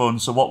quite fun.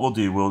 So what we'll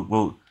do,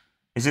 we'll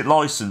is it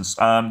licensed?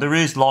 There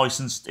is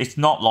licensed. It's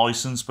not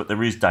licensed, but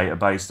there is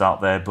database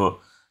out there. But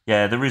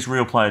yeah, there is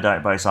Real Player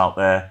database out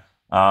there.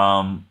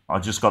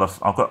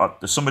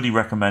 Somebody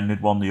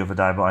recommended one the other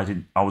day, but I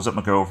didn't. I was at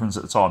my girlfriend's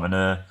at the time, and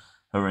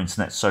her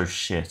internet's so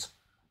shit.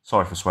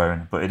 Sorry for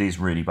swearing, but it is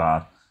really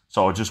bad.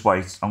 So I'll just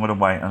wait. I'm going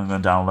to wait, and I'm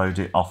going to download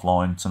it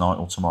offline tonight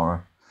or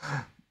tomorrow.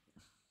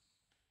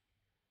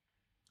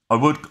 I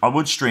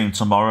would stream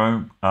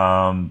tomorrow,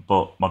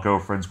 but my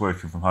girlfriend's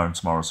working from home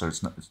tomorrow, so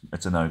it's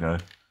a no-go.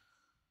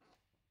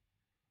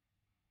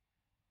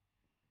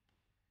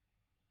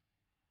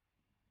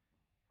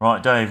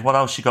 Right, Dave, what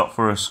else you got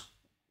for us?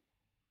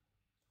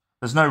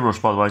 There's no rush,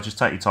 by the way. Just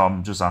take your time.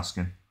 I'm just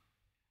asking.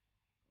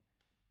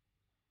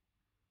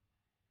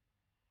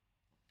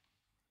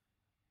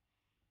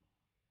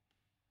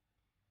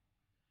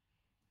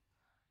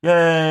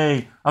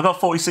 Yay! I got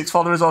 46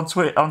 followers on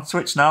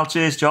Twitch now.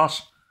 Cheers,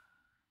 Josh.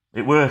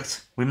 It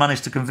worked. We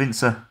managed to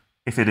convince her.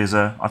 If it is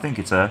her, I think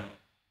it's her.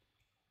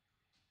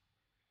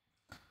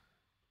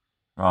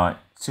 Right,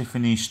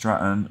 Tiffany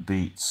Stratton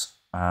beats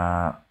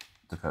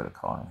Dakota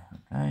Kai.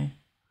 Okay.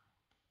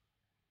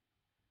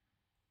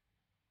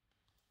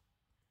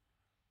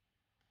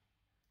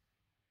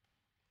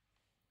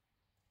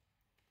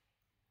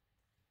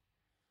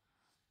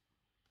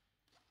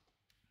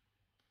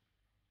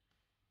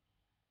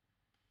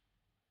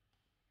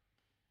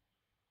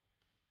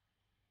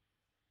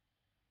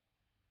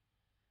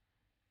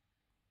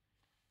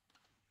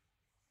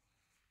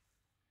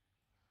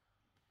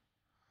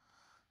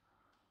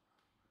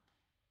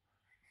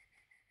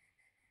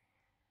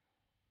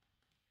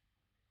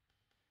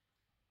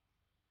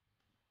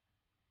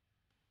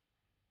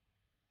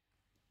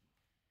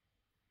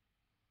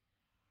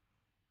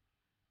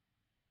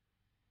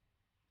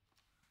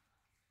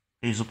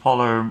 Is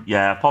Apollo?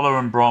 Yeah, Apollo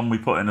and Bron. We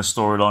put in a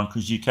storyline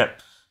because you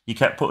kept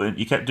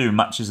doing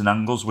matches and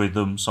angles with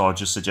them. So I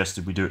just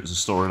suggested we do it as a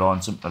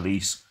storyline to at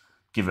least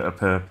give it a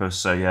purpose.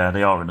 So yeah,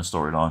 they are in a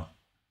storyline.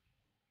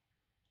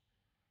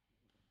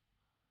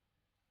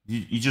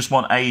 You just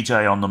want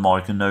AJ on the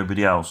mic and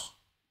nobody else.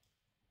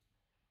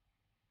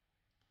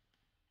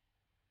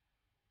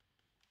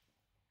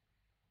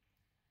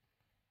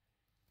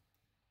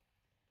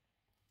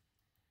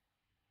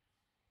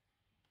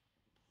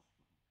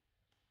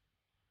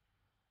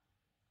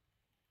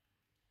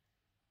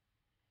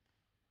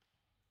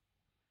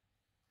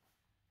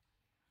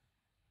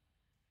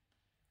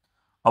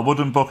 I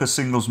wouldn't book a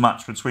singles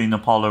match between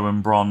Apollo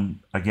and Bron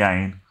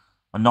again.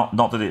 And not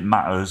that it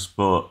matters,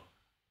 but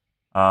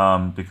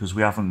because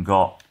we haven't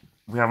got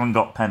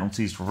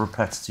penalties for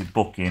repetitive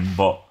booking,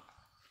 but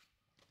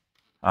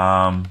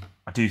I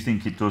do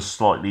think it does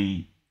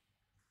slightly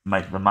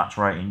make the match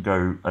rating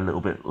go a little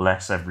bit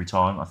less every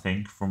time, I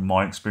think, from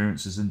my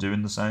experiences in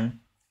doing the same.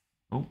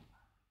 Oh,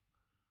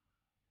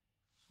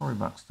 sorry,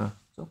 Baxter.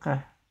 It's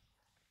okay.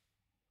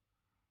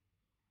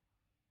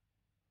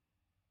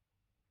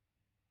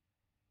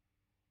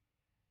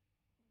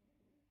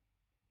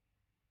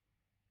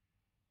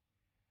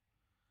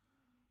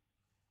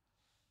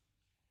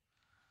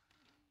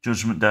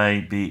 Judgment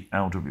Day beat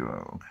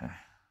LWO. Okay.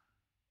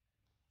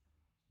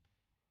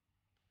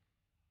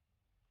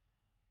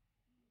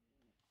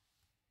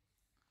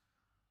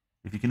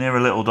 If you can hear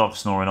a little dog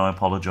snoring, I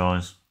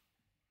apologise.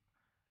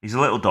 He's a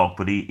little dog,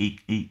 but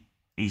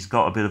he's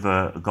got a bit of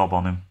a gob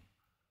on him.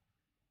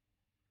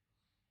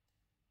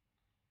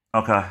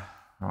 Okay.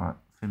 Right.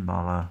 Finn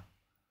Balor,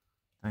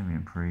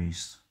 Damian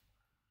Priest,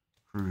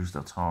 Cruz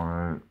Del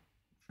Toro,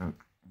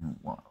 Joke.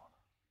 What?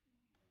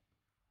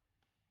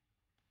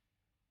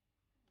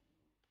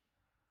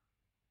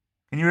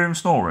 Can you hear him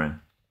snoring?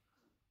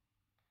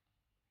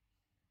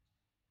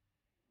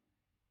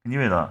 Can you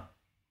hear that?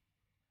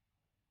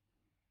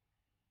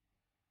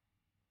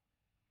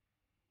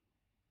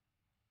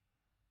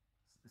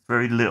 It's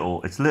very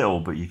little. It's little,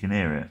 but you can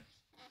hear it.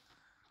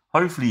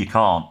 Hopefully you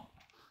can't.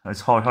 I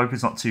hope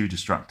it's not too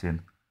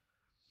distracting.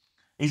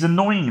 He's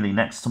annoyingly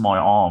next to my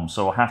arm,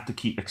 so I have to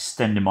keep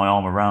extending my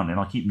arm around him.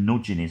 I keep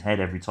nudging his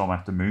head every time I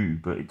have to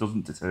move, but it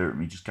doesn't deter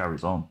him. He just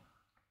carries on.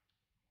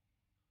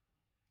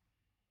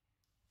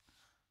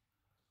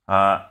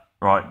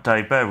 Right,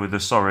 Dave, bear with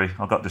us. Sorry,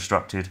 I got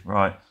distracted.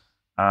 Right.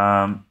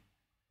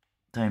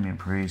 Damian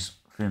Priest,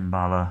 Finn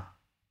Balor.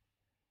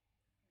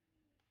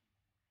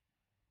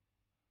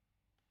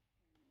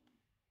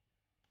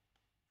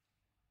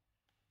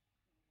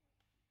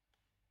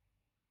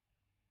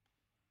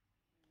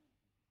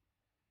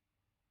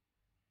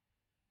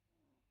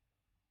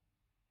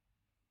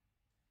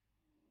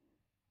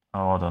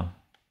 Oh, hold on.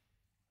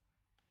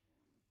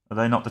 Are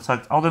they not the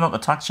tag? Oh, they're not the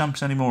tag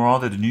champs anymore, are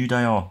they? The New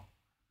Day are.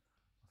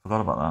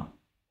 Forgot about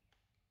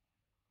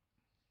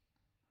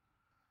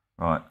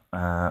that.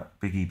 Right.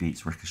 Big E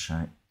beats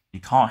Ricochet. You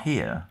can't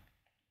hear.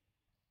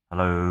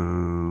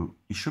 Hello.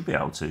 You should be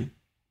able to.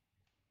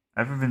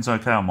 Everything's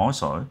okay on my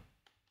side.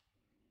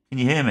 Can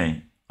you hear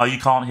me? Oh, you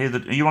can't hear the.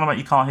 You want to make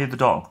you can't hear the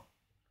dog?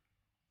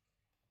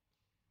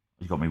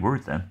 You got me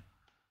worried then.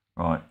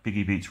 Right.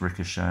 Biggie beats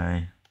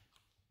Ricochet.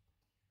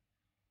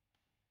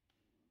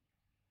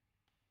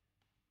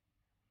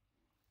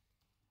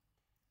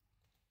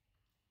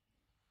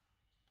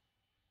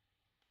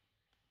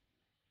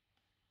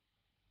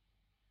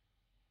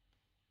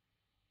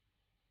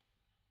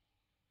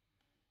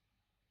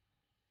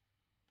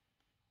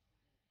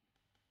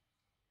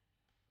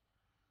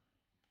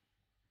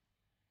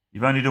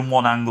 You've only done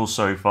one angle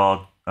so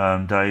far,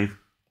 Dave.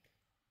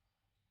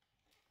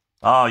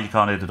 Oh, you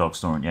can't hear the dog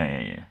snoring.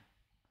 Yeah.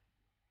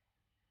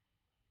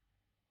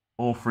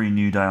 All three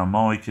New Day on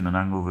mic in an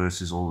angle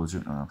versus all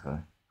the. Okay.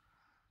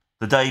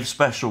 The Dave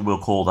special, we'll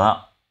call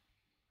that.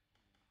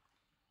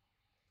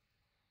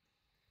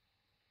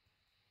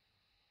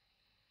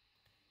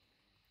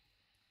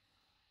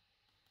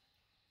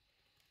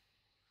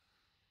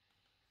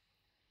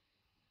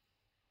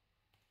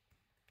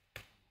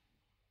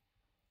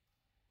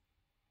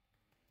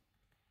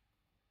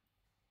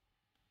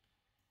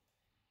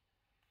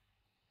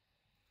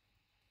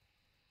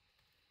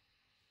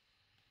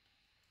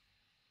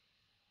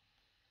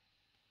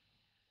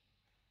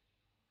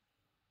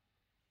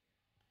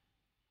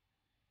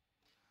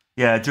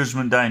 Yeah,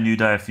 Judgment Day and New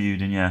Day are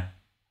feuding, yeah.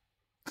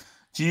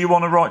 Do you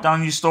want to write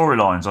down your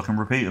storylines? I can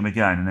repeat them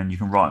again, and then you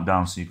can write them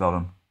down so you've got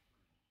them.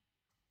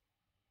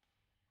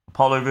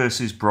 Apollo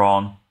versus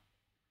Braun.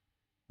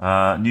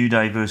 New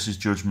Day versus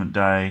Judgment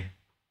Day.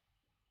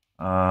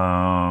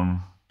 I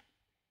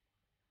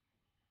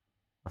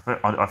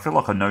feel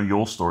like I know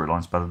your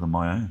storylines better than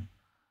my own.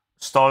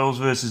 Styles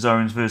versus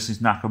Owens versus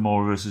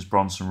Nakamura versus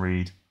Bronson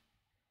Reed.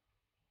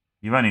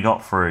 You've only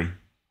got 3.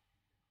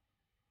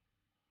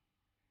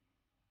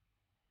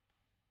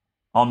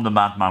 I'm the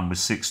madman with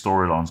 6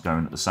 storylines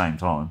going at the same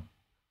time.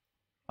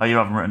 Oh, you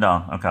haven't written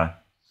down? Okay.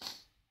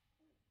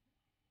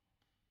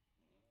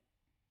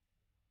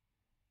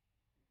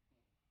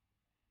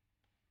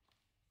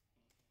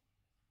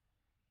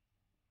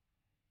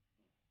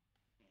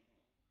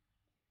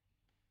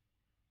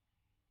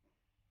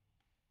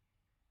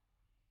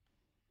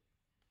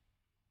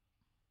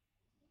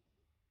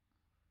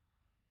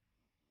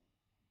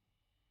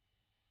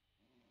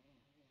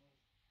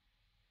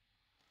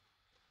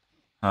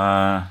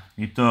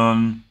 You've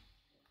done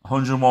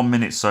 101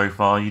 minutes so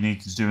far. You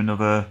need to do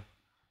another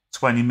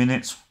 20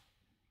 minutes.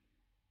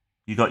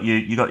 You got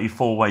your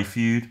 4-way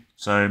feud.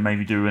 So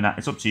maybe do an.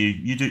 It's up to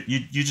you.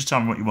 You just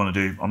tell me what you want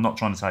to do. I'm not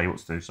trying to tell you what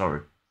to do.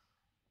 Sorry.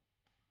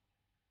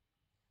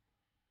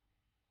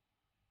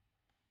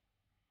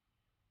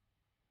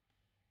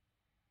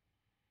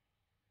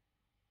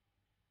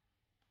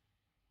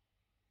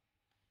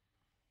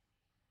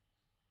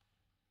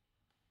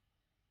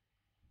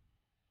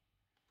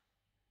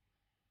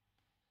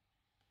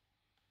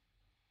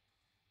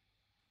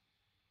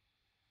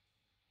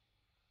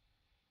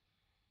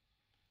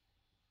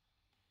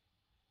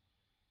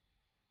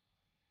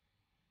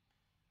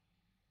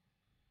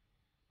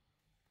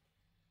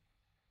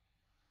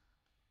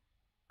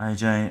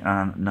 AJ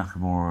and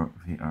Nakamura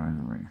are in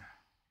the ring.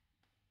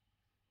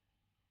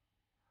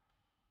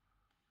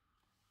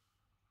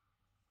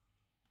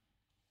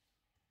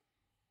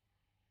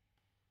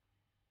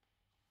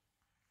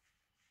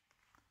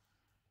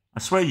 I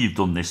swear you've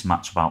done this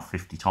match about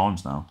 50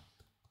 times now.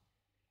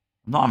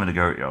 I'm not having a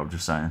go at you, I'm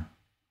just saying.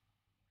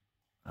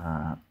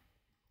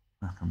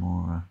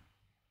 Nakamura.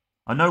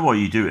 I know why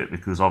you do it,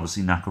 because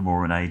obviously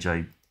Nakamura and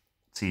AJ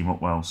team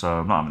up well, so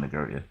I'm not having a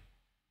go at you.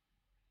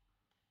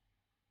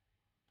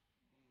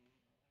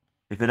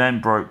 If it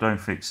ain't broke, don't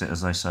fix it,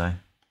 as they say.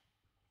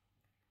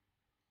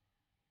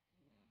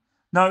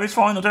 No, it's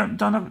fine. I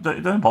don't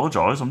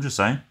apologise. I'm just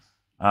saying.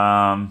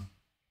 Do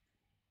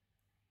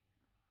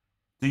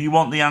you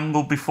want the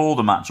angle before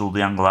the match or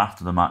the angle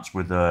after the match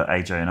with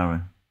AJ and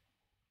Owen?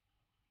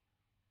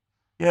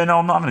 Yeah, no,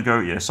 I'm not having a go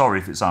at you. Sorry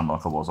if it sounded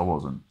like I was. I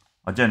wasn't.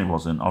 I genuinely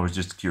wasn't. I was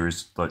just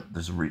curious. Like,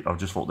 I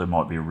just thought there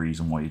might be a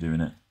reason why you're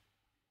doing it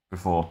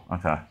before.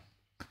 Okay.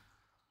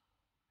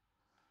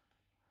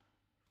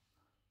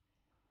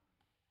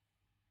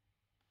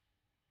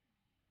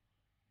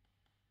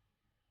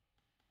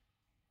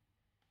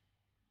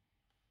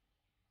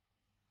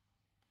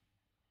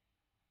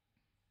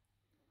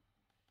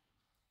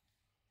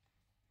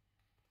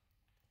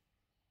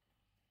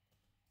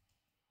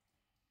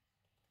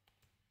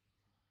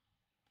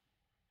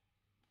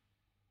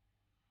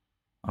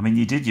 I mean,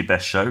 you did your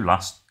best show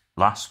last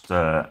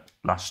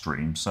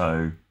stream,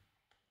 so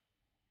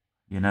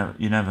you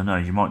never know.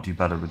 You might do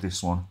better with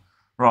this one.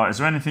 Right, is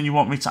there anything you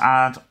want me to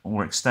add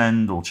or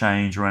extend or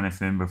change or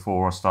anything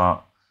before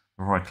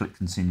I click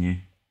continue?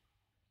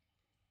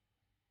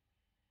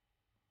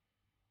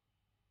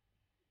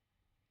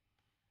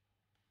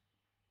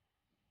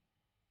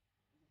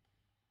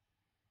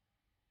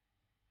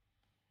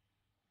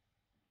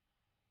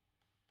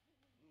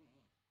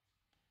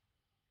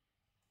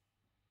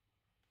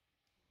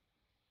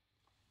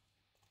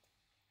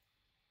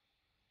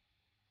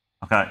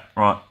 Okay,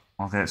 right,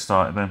 I'll get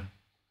started then.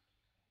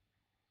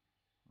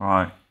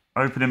 Right,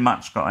 opening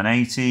match got an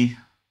 80.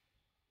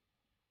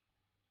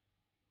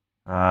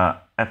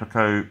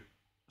 Epico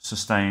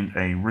sustained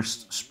a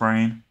wrist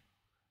sprain.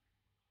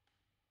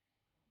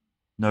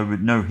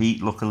 No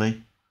heat,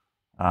 luckily.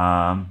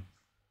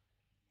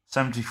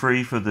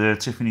 73 for the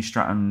Tiffany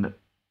Stratton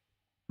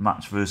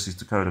match versus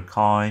Dakota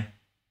Kai.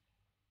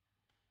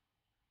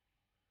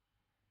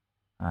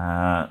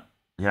 The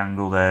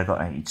angle there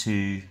got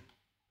 82.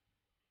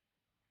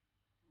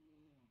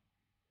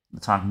 The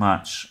tag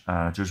match,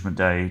 Judgment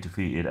Day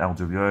defeated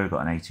LWO,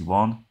 got an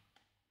 81.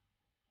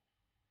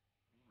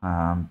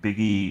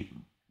 Biggie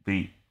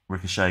beat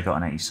Ricochet, got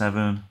an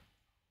 87.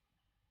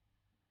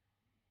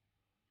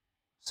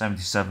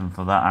 77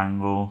 for that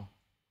angle.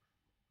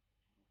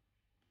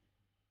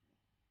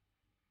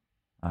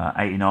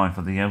 89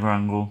 for the other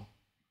angle.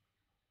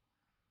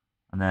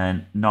 And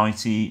then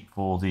 90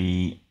 for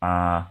the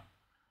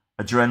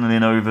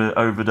adrenaline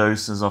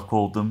overdose, as I've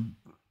called them,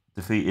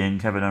 defeating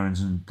Kevin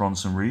Owens and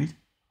Bronson Reed.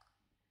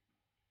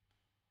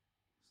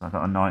 So I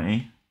got a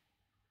 90.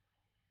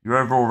 Your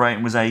overall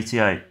rating was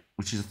 88,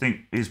 which is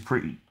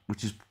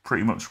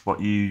pretty much what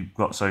you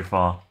got so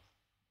far.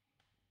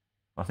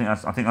 I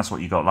think that's what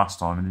you got last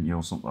time, didn't you,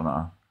 or something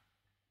like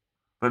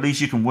that? But at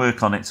least you can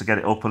work on it to get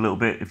it up a little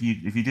bit. If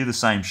you do the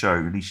same show,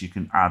 at least you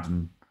can add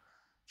and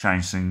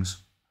change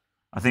things.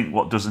 I think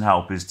what doesn't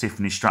help is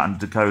Tiffany Stratton and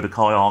Dakota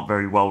Kai aren't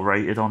very well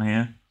rated on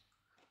here.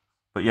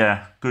 But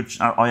yeah, good.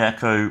 I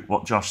echo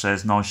what Josh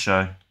says. Nice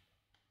show.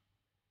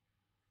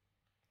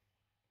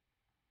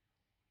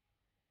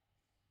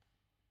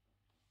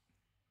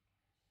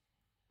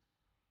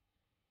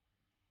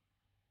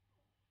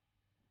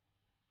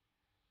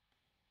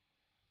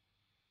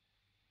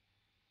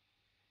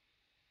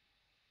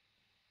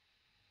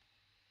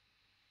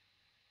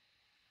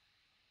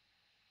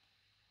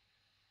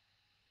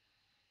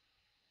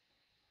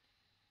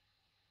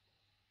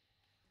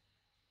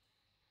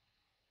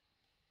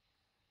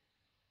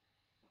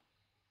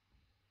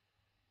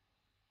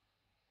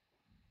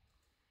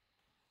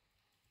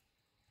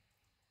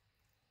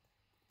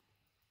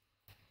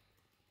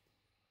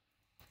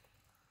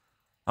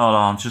 Hold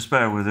on, just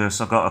bear with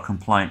us. I got a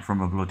complaint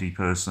from a bloody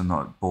person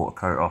that bought a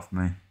coat off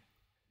me.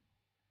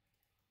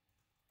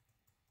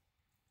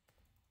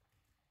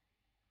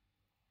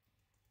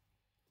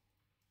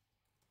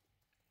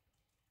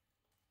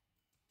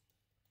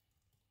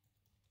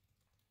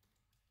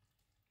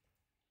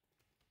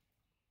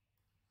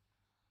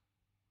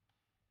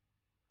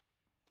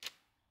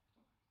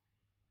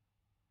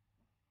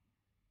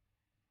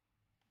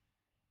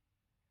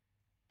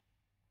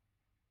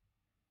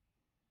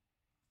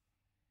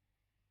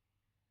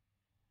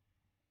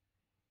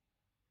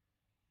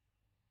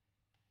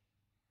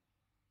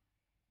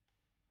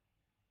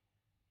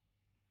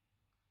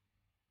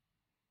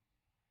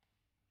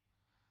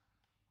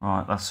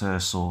 Right, that's her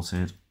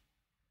sorted.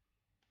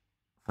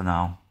 For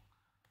now.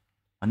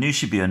 I knew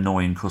she'd be an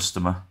annoying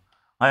customer.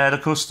 I had a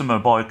customer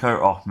buy a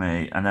coat off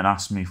me and then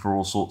ask me for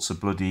all sorts of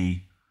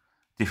bloody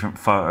different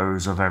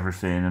photos of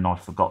everything, and I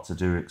forgot to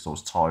do it because I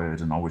was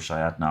tired, and I wish I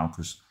had now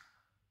because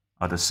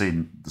I'd have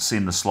seen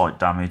the slight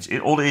damage.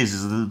 All it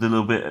is the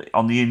little bit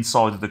on the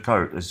inside of the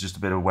coat. There's just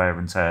a bit of wear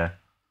and tear,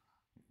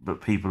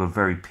 but people are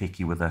very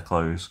picky with their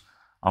clothes.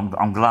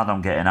 I'm glad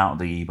I'm getting out of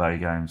the eBay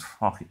games.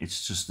 Fuck it,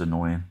 it's just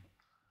annoying.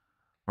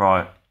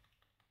 Right,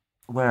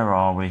 where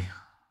are we?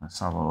 Let's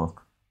have a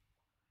look.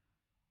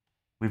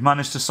 We've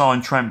managed to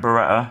sign Trent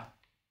Beretta.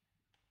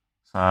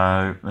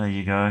 So, there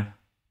you go.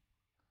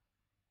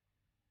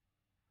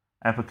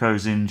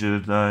 Epico's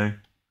injured, though.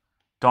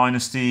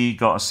 Dynasty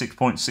got a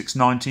 6.69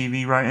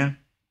 TV rating.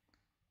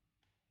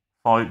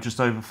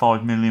 Just over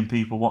 5 million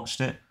people watched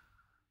it.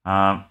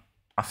 I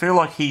feel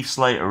like Heath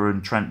Slater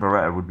and Trent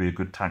Beretta would be a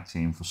good tag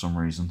team for some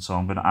reason, so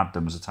I'm going to add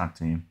them as a tag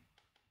team.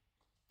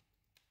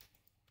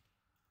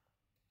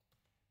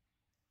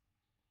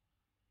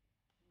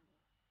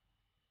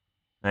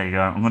 There you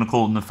go. I'm going to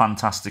call them the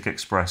Fantastic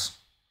Express.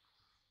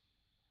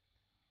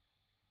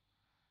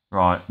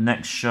 Right,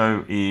 next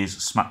show is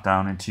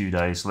SmackDown in 2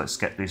 days. So let's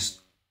get this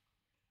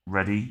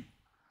ready.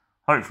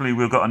 Hopefully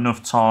we've got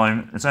enough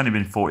time. It's only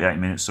been 48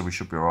 minutes, so we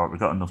should be alright. We've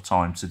got enough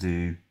time to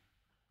do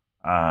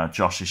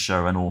Josh's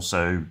show and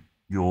also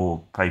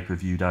your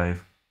pay-per-view,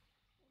 Dave.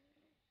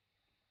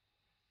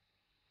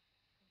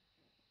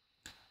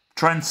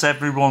 Trent's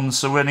everyone,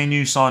 so any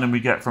new signing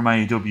we get from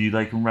AEW,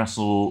 they can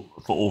wrestle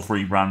for all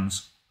three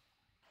brands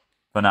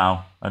for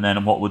now. And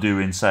then what we'll do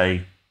in,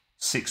 say,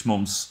 6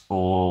 months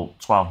or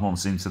 12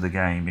 months into the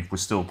game, if we're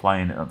still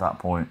playing it at that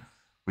point,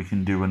 we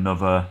can do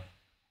another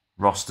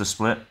roster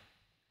split.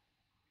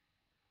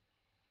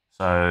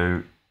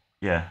 So,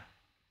 yeah.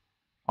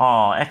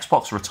 Oh,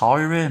 Xbox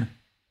retiring.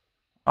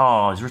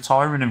 Oh, he's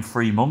retiring in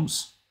 3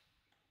 months.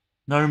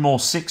 No more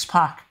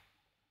 6-pack.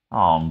 Oh,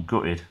 I'm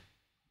gutted.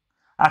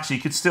 Actually,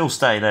 he could still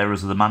stay there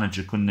as the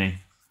manager, couldn't he?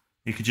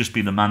 He could just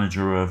be the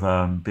manager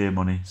of Beer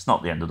Money. It's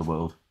not the end of the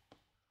world.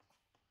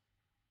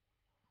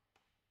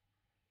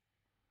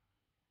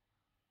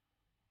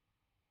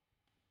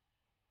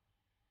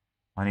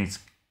 I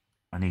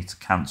need to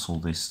cancel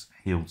this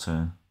heel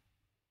turn.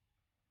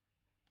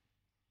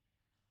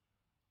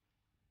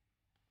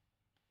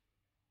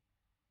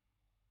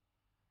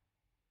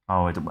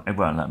 Oh, it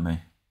won't let me.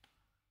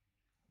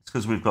 It's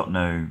because we've got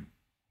no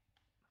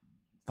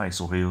face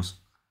or heels.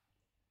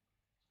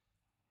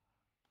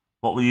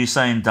 What were you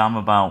saying, damn,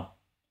 about,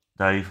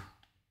 Dave?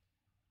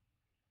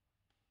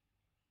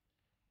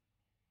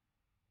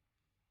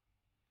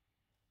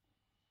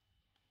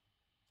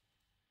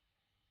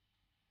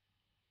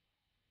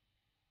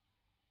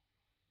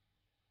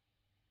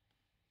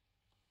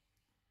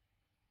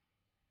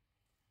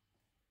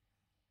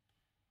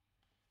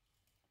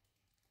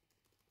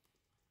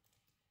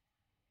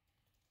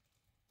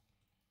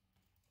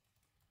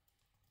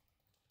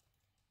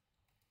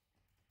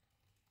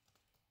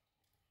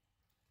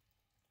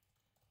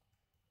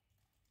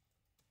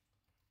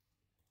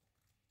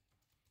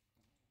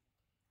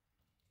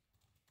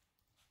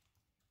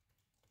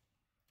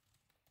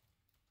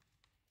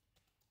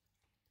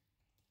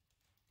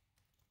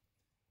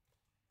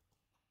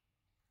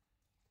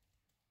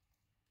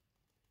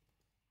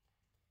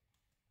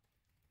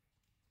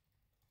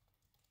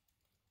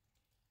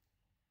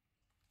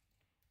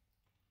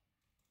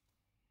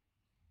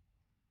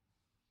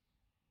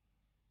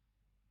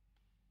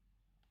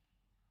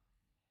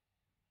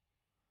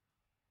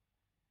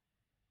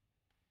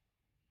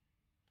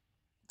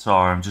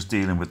 Sorry, I'm just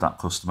dealing with that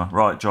customer.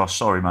 Right, Josh,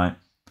 sorry, mate.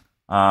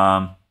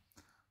 Right,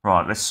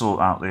 let's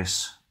sort out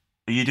this.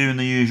 Are you doing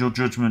the usual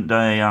Judgment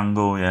Day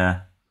angle?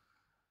 Yeah.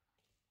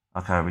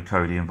 Okay, with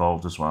Cody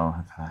involved as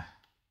well. Okay.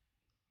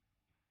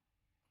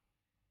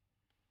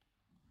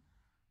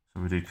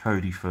 So we do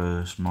Cody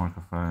first,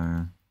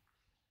 microphone.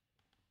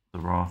 The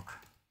Rock,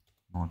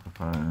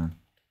 microphone.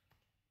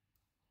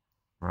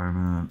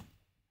 Roman,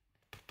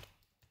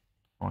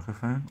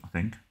 microphone, I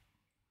think.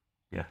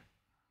 Yeah.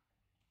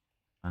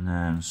 And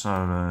then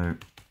Solo,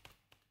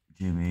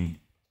 Jimmy.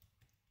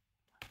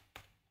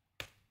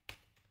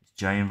 Is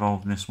Jay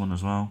involved in this one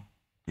as well?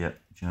 Yep,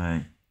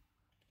 Jay.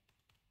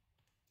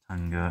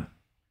 Tanga.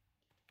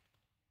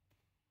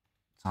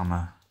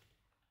 Tama.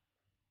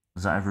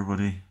 Is that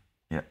everybody?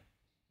 Yep,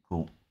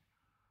 cool.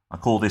 I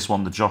call this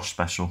one the Josh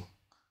special.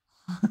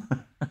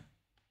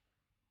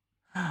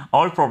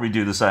 I'd probably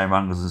do the same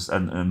angles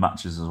and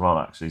matches as well,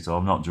 actually, so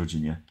I'm not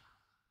judging you.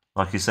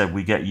 Like you said,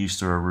 we get used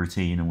to a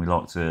routine and we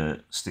like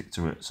to stick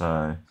to it,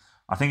 so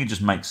I think it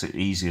just makes it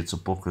easier to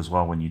book as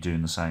well when you're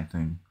doing the same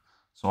thing.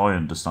 So I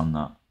understand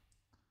that.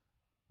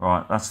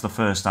 Right, that's the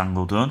first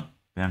angle done.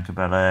 Bianca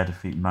Belair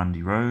defeating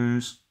Mandy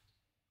Rose.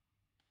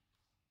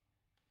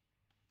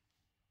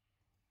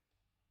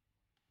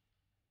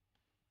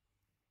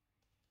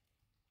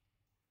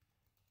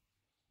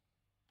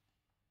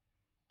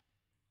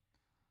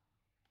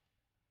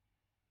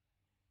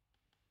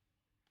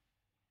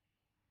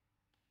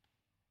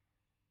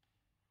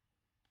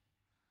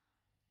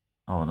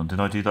 Oh, hold on, did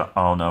I do that?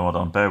 Oh no, hold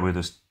on, bear with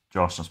us,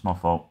 Josh, that's my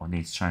fault. I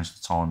need to change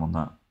the time on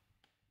that.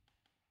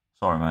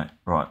 Sorry, mate.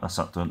 Right, that's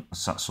that done.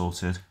 That's that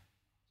sorted.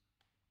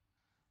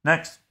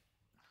 Next.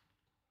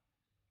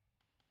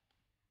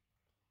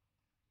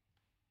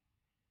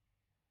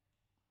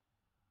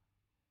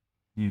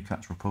 New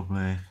Catch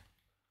Republic.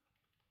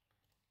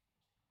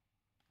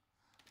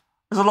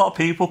 There's a lot of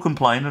people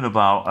complaining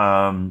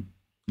about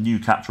New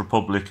Catch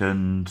Republic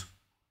and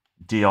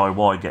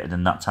DIY getting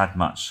in that tag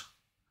match.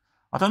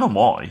 I don't know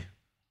why.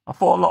 I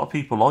thought a lot of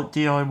people like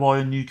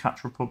DIY and New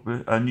Catch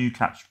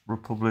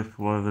Republic,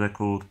 whatever they're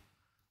called.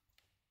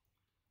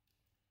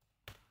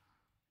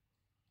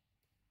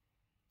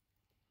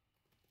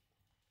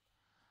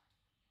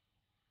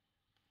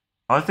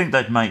 I think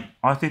they'd make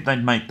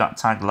that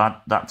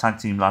tag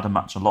team ladder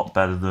match a lot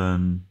better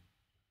than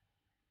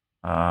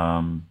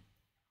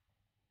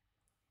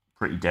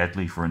Pretty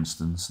Deadly, for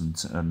instance,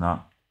 and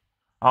that.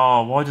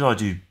 Oh, why did I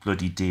do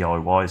bloody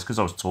DIY? It's because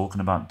I was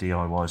talking about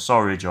DIY.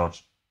 Sorry,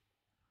 Josh.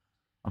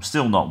 I'm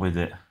still not with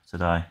it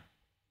today.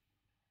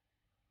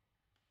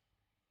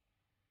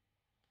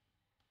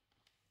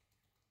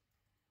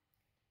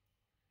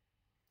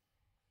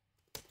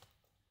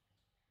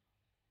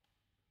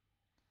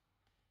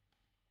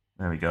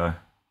 There we go.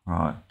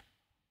 Right.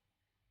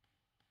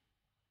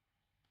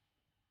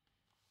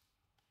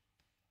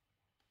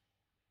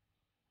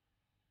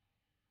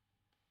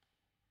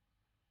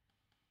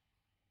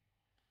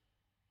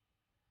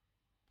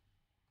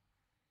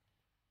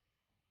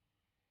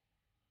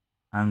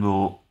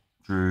 Angle,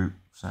 Drew,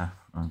 Seth.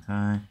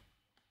 Okay.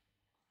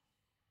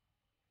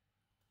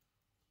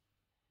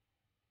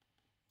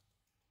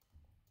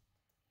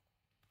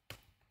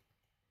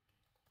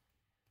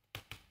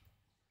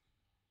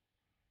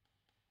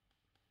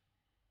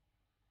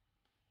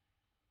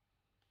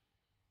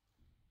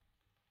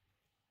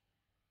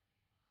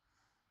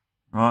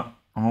 Right.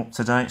 I'm up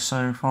to date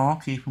so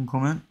far. Keep them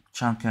coming.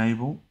 Chad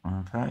Gable.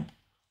 Okay.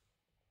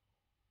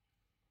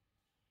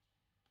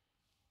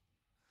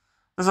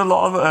 There's a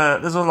lot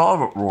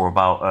of uproar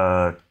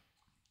about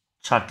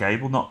Chad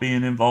Gable not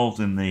being involved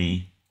in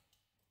the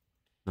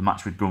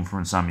match with Gunther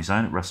and Sami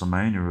Zayn at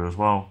WrestleMania as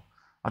well.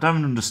 I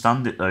don't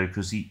understand it though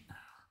because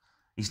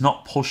he's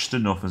not pushed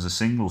enough as a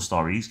single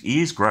star.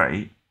 He is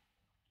great,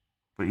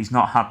 but he's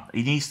not had.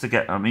 He needs to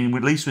get. I mean,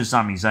 at least with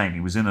Sami Zayn, he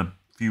was in a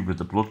feud with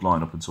the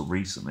Bloodline up until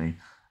recently,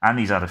 and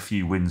he's had a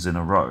few wins in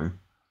a row.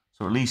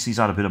 So at least he's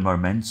had a bit of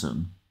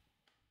momentum,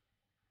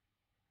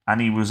 and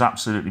he was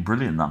absolutely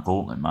brilliant in that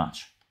Gauntlet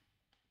match.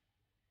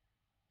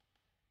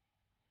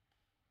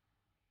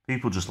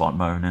 People just like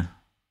moaning.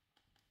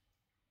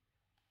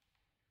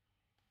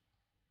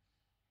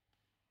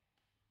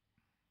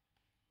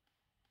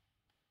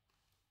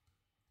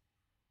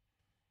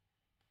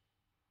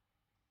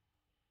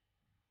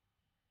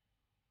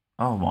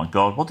 Oh my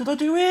god, what did I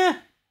do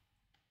here?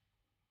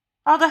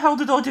 How the hell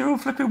did I do a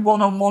flipping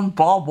one-on-one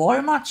barbed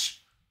wire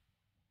match?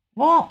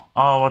 What?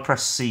 Oh, I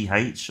pressed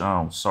CH.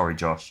 Oh, sorry,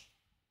 Josh.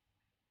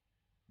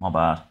 My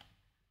bad.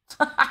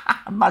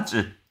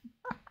 Imagine.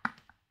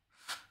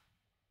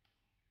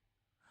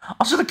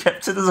 I should have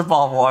kept it as a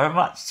barbed wire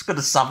match. It's could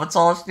have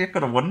sabotaged you.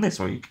 Could have won this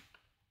week.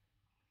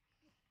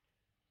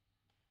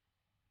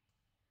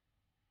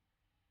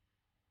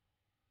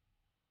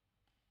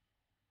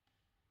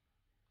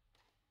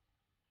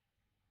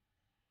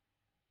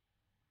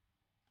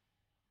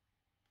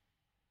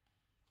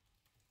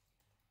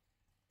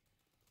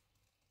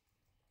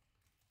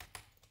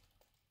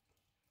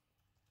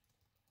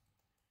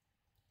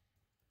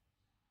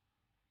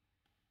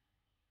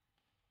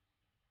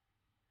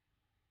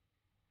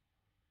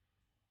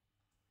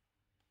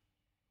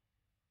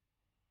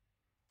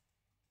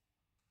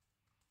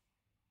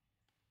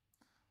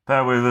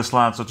 Bear with us,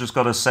 lads. I've just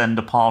got to send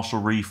a partial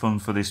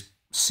refund for this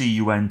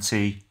CUNT.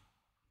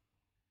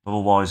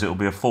 Otherwise, it'll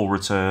be a full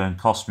return.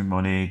 Cost me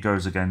money.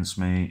 Goes against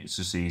me. It's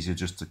just easier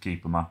just to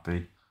keep them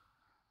happy.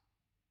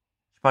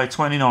 She paid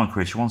 29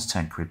 quid. She wants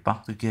 10 quid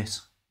back to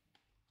get.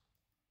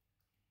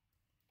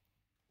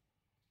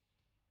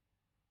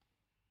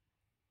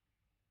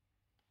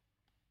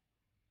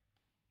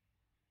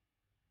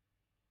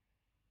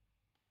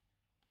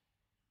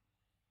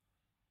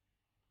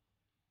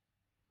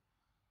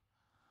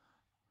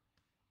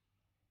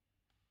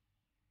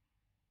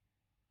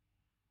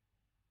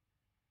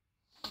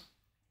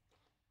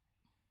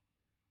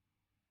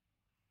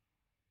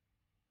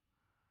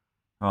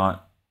 Right,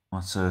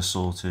 that's her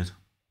sorted.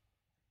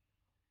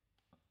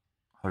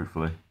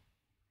 Hopefully.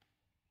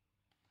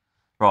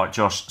 Right,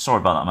 Josh, sorry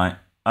about that, mate.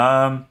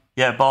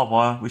 Yeah, barbed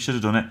wire, we should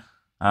have done it.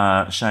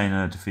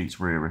 Shayna defeats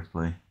Rhea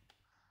Ripley.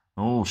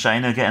 Oh,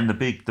 Shayna getting the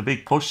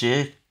big push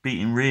here,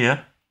 beating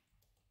Rhea.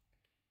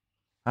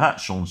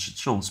 Sean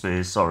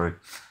Spears, sorry.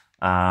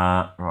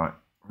 Right,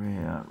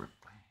 Rhea Ripley.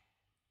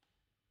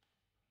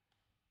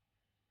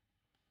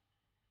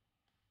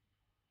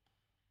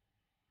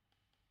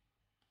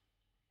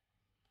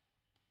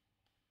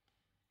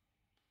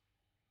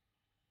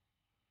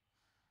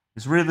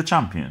 Is Rhea the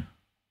champion?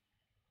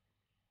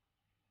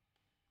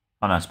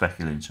 Oh no, it's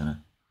Becky Lynch, isn't it?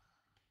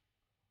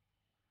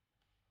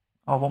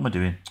 Oh, what am I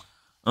doing?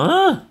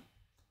 I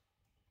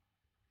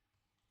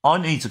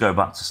need to go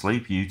back to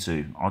sleep, you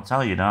two. I'll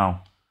tell you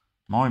now.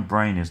 My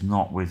brain is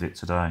not with it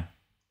today.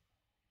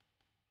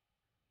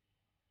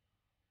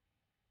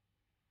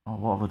 Oh,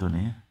 what have I done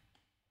here?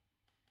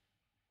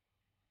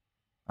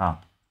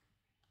 Ah.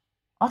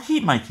 I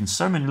keep making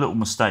so many little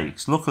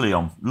mistakes. Luckily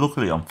I'm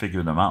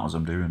figuring them out as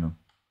I'm doing them.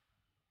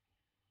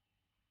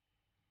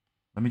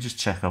 Let me just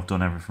check I've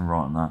done everything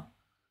right on that.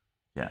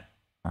 Yeah,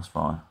 that's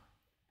fine.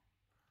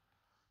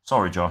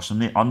 Sorry, Josh.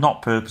 I'm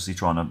not purposely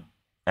trying to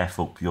F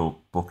up your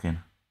booking.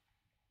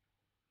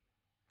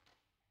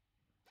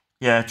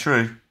 Yeah,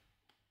 true.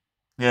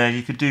 Yeah,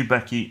 you could do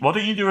Becky. Why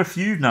don't you do a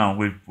feud now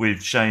with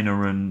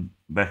Shayna and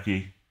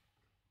Becky?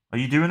 Are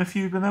you doing a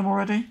feud with them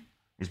already?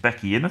 Is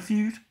Becky in a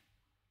feud?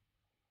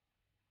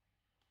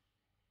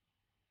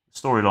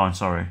 Storyline,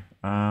 sorry.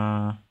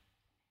 Are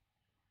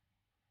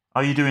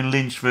you doing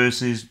Lynch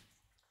versus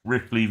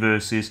Ripley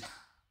versus?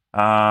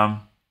 Do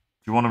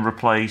you want to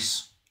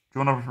replace? Do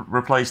you want to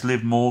replace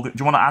Liv Morgan?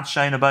 Do you want to add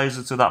Shayna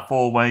Baszler to that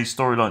four-way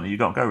storyline that you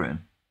got going,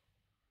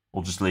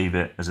 or just leave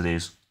it as it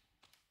is?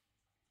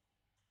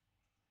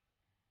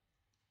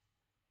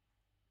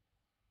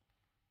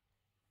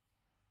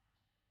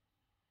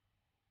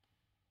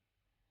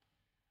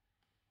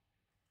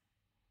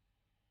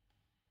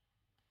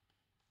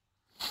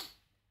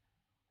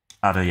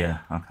 Add a yeah,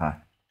 okay.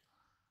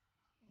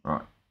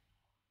 Right.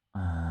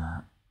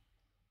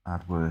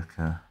 Add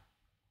worker.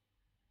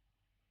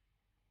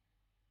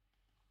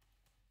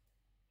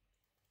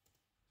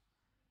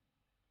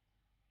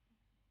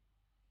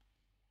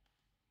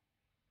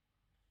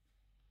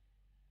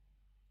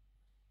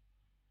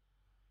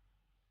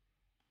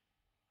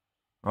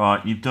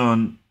 Right, you've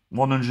done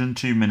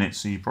 102 minutes,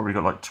 so you've probably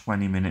got like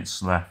 20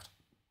 minutes left.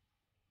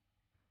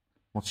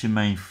 What's your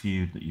main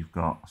feud that you've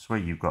got? I swear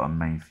you've got a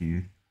main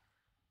feud.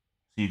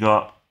 So you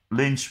got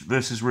Lynch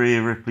versus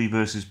Rhea Ripley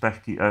versus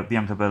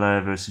Bianca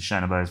Belair versus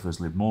Shayna Baszler versus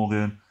Liv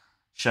Morgan.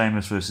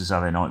 Sheamus versus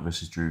LA Knight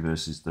versus Drew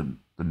versus the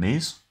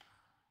Miz.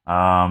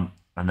 And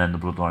then the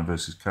Bloodline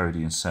versus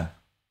Cody and Seth.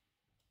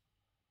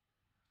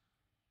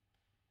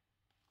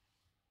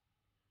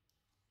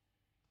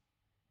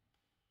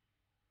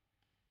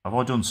 Have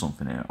I done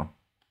something here? Oh,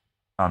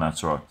 no,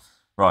 it's alright.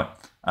 Right.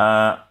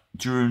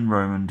 Drew and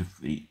Roman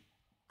defeat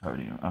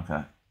Cody.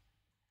 Okay.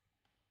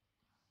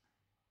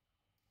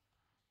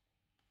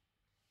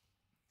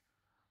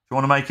 Do you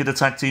want to make it a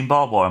tag team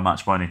barbed wire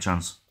match by any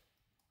chance?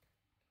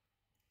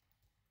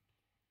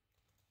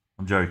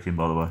 I'm joking,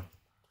 by the way.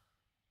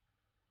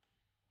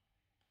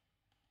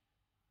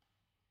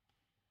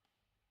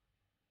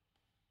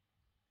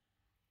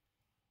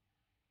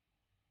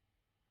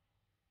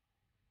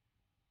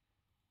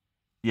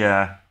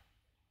 Yeah.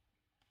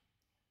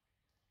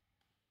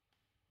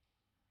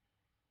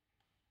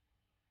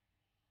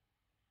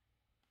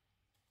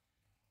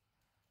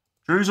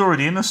 Drew's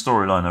already in the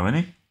storyline, though,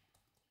 isn't he?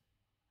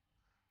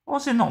 Why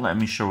is it not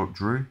letting me show up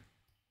Drew?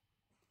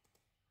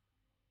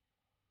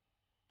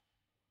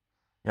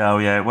 Yeah, oh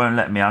yeah, it won't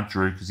let me add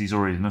Drew because he's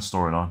already in the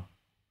storyline.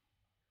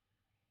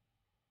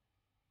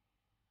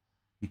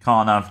 You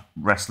can't have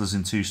wrestlers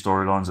in two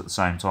storylines at the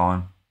same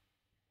time.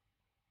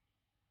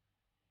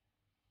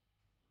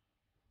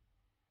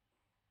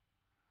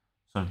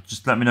 So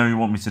just let me know what you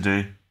want me to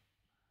do. Do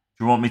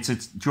you want me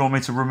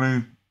to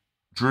remove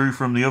Drew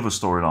from the other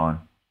storyline?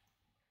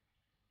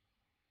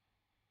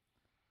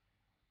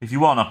 If you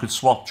want, I could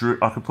swap Drew.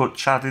 I could put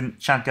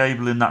Chad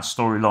Gable in that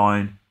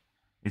storyline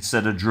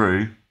instead of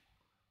Drew,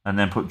 and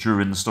then put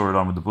Drew in the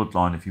storyline with the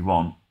Bloodline if you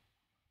want.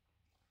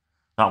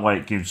 That way,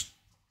 it gives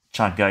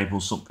Chad Gable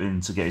something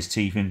to get his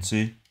teeth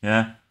into.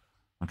 Yeah.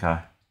 Okay.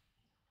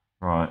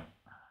 Right.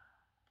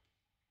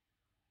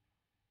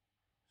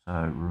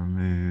 So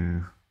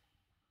remove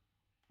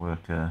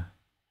worker.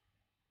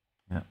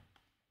 Yep.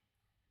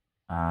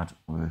 Add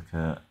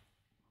worker.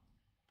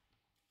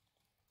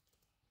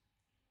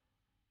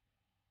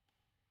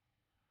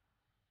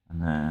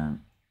 And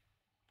then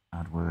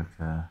add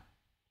worker.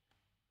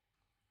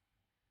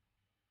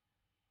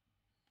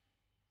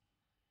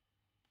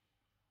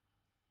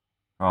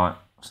 Right,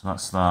 so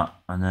that's that.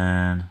 And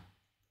then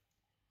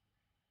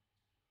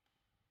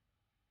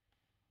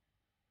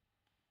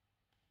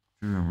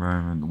Drew and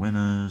Roman, the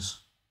winners.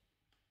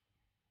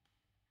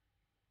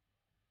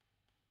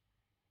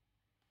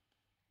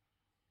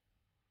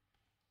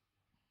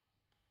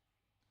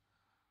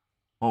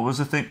 What was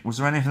the thing? Was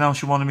there anything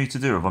else you wanted me to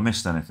do? Have I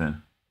missed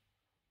anything?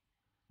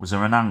 Was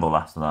there an angle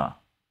after that?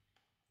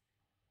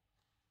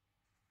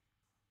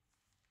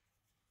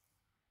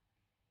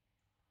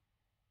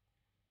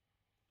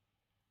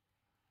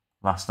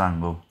 Last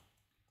angle.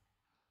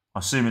 I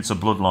assume it's a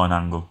bloodline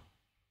angle.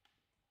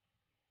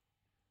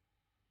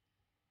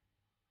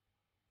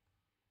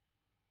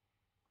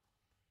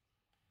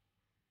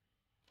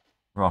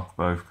 Rock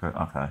both.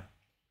 Okay.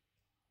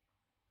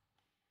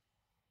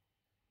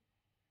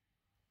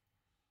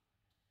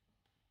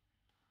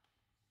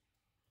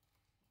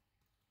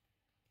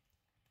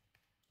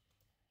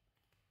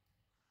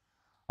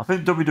 I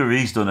think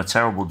WWE's done a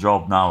terrible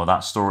job now of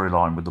that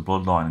storyline with the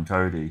bloodline and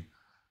Cody.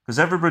 Because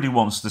everybody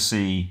wants to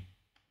see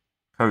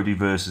Cody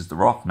versus The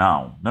Rock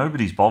now.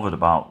 Nobody's bothered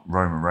about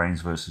Roman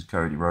Reigns versus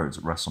Cody Rhodes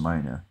at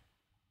WrestleMania.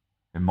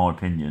 In my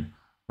opinion.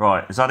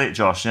 Right, is that it,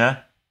 Josh, yeah?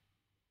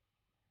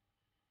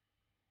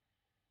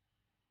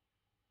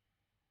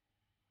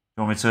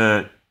 You want me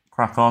to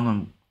crack on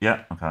and...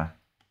 Yeah, okay.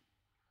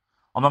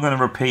 I'm not going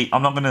to repeat...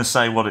 I'm not going to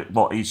say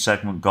what each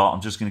segment got.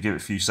 I'm just going to give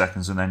it a few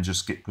seconds and then just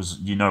skip... Because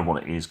you know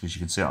what it is, because you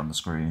can see it on the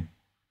screen.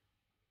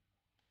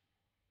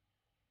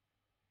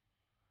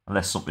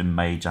 Unless something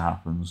major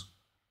happens.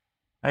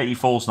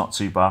 84's not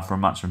too bad for a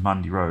match with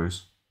Mandy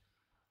Rose.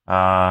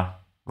 Lack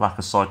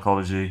of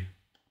psychology.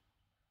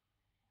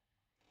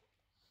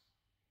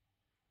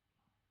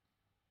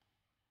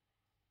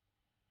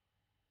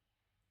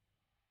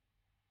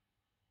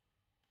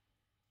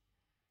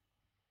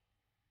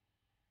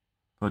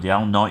 Bloody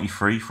hell,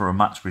 93 for a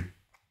match with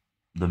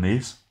The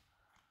Miz.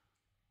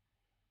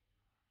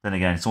 Then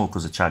again, it's all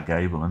because of Chad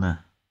Gable, isn't it?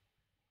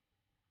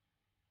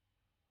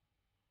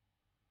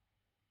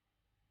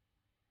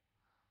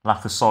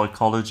 Lack of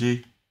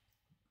psychology.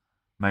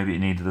 Maybe it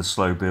needed a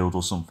slow build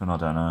or something, I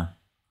don't know.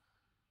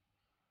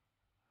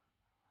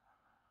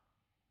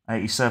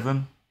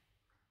 87.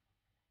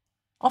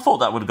 I thought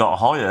that would have got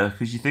higher,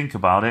 because you think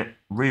about it.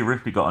 Rhea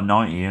Ripley got a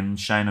 90 and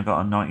Shayna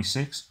got a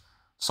 96.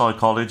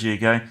 Psychology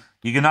again.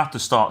 You're going to have to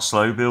start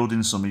slow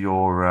building some of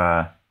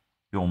your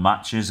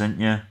matches, ain't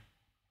you?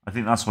 I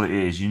think that's what it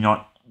is.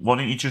 Why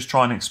don't you just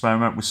try and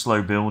experiment with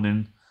slow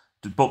building?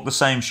 Book the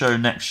same show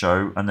next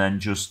show and then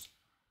just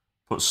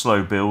put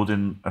slow build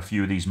in a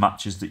few of these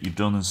matches that you've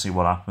done and see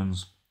what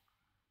happens.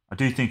 I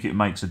do think it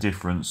makes a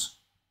difference.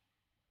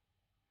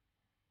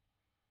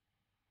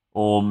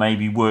 Or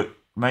maybe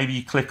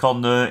you click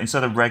on the,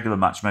 instead of regular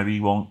match, maybe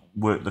you won't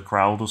work the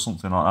crowd or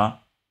something like that.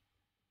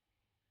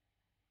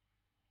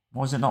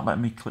 Why is it not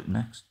letting me click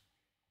next?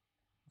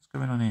 What's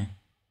going on here?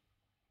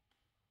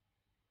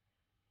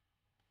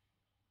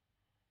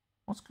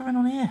 What's going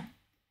on here?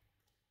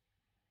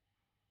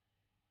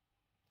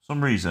 For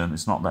some reason,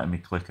 it's not letting me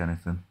click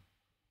anything.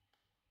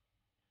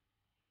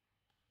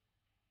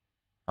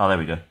 Oh, there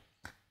we go.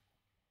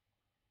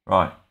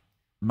 Right.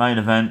 Main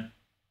event,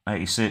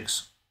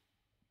 86.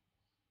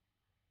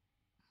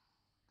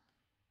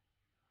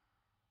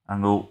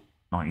 Angle,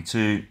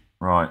 92.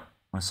 Right.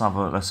 Let's have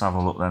a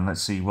look then.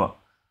 Let's see what...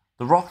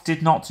 The Rock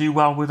did not do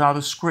well without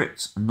a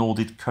script, nor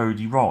did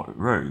Cody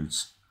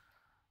Rhodes.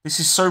 This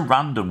is so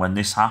random when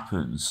this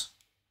happens.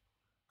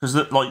 Because,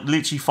 like,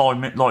 literally 5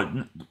 minutes... Like,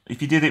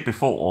 if you did it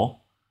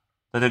before,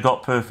 they'd have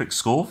got perfect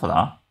score for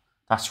that.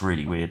 That's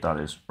really weird, that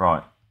is.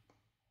 Right.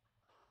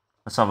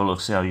 Let's have a look,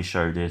 see how your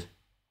show did.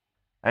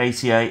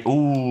 88.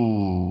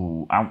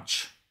 Ooh,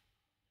 ouch.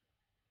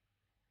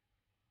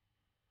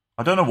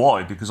 I don't know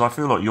why, because I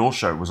feel like your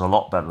show was a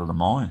lot better than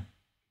mine.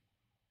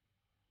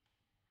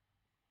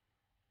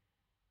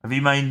 Have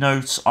you made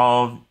notes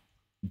of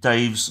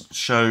Dave's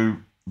show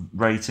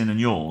rating and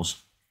yours?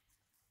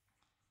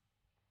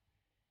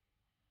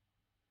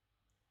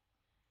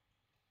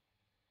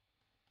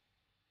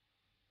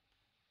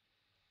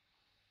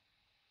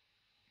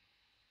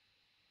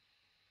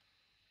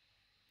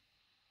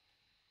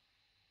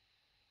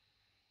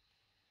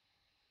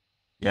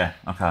 Yeah,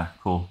 okay,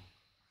 cool.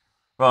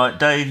 Right,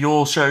 Dave,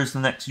 your show's the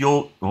next...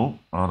 oh, hold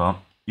on.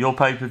 Your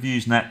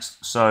pay-per-view's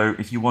next, so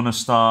if you want to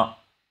start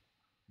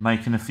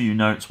making a few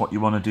notes what you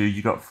want to do,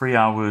 you got 3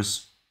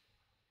 hours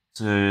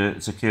to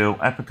kill.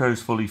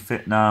 Epico's fully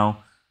fit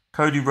now.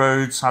 Cody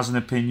Rhodes has an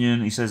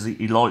opinion. He says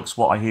he likes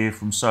what I hear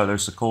from Solo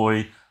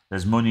Sikoa.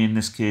 There's money in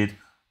this kid's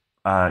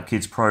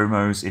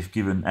promos if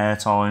given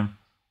airtime.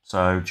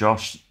 So,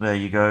 Josh, there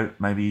you go.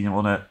 Maybe you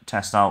want to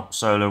test out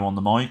Solo on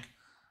the mic.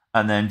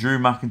 And then Drew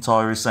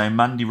McIntyre is saying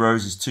Mandy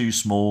Rose is too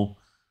small,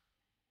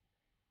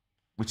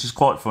 which is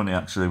quite funny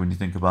actually when you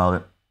think about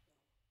it.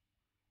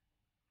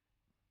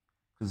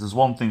 Because there's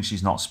one thing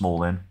she's not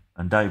small in,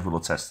 and Dave will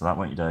attest to that,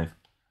 won't you, Dave?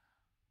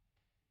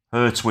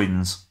 Her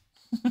twins.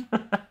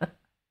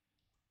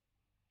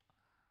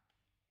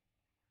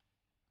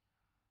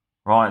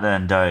 Right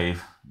then,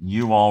 Dave,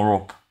 you are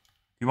up.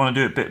 If you want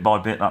to do it bit by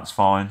bit, that's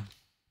fine.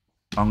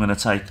 I'm going to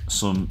take a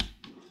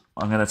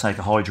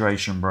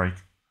hydration break.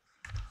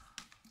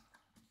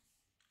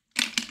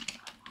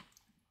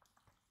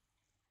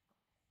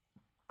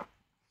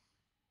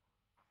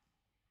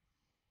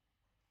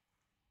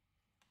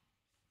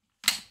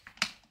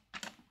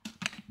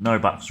 No,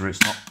 Baxter,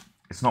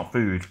 it's not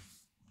food.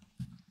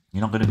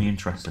 You're not going to be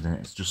interested in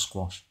it. It's just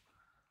squash.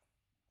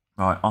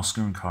 Right,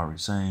 Oscar and Kairi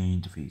Sane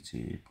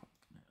defeated.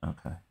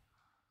 Okay.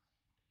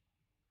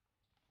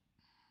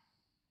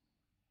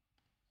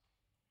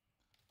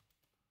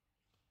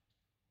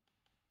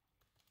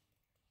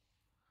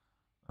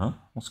 Huh?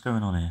 What's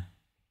going on here?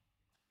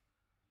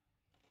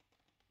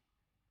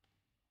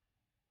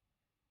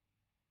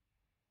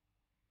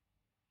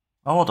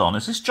 Oh, hold on.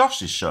 Is this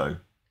Josh's show?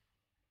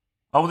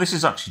 Oh, this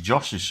is actually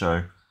Josh's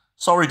show.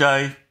 Sorry,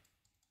 Dave.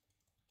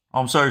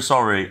 I'm so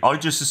sorry. I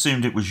just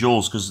assumed it was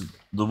yours because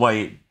the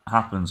way it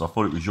happens, I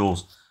thought it was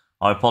yours.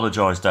 I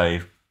apologise,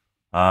 Dave.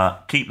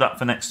 Keep that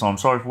for next time.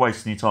 Sorry for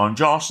wasting your time.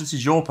 Josh, this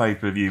is your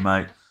pay-per-view,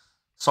 mate.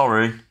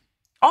 Sorry.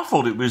 I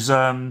thought it was...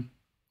 Oh,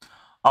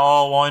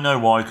 I know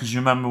why, because you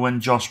remember when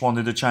Josh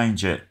wanted to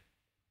change it.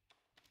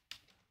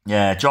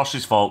 Yeah,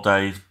 Josh's fault,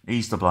 Dave.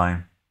 He's to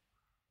blame.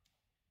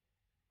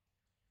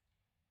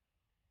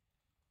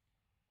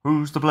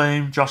 Who's to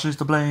blame? Josh is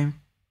to blame.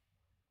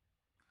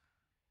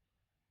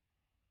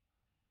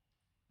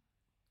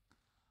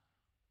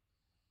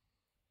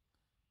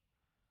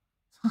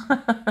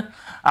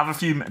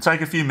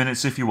 Take a few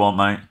minutes if you want,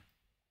 mate.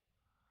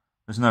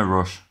 There's no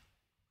rush.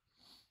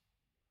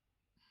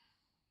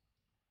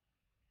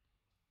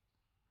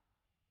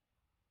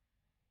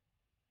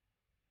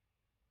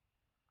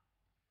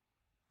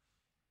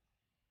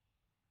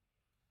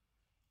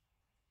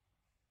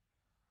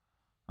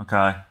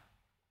 Okay.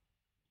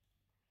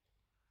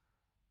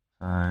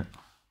 So...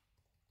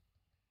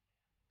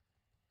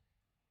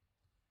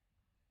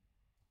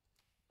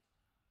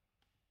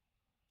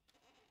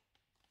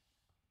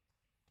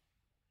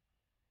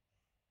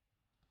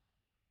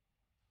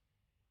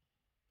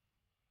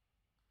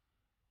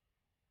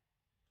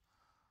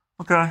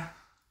 Okay.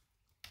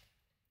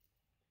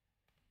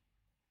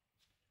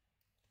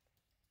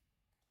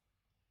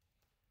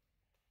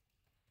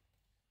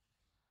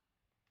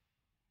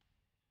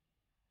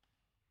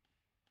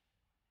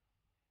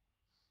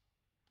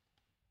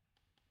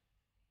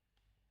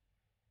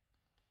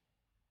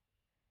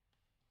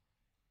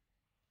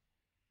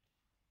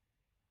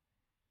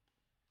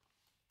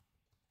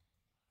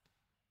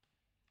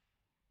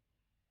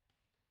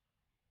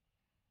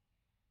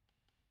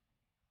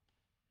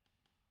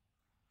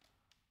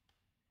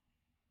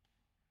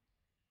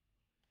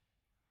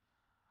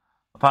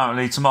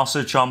 Apparently,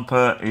 Tommaso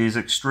Ciampa is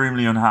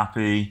extremely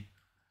unhappy.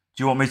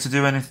 Do you want me to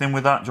do anything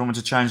with that? Do you want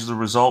me to change the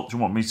result? Do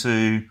you want me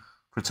to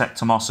protect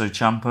Tommaso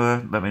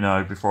Ciampa? Let me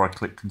know before I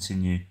click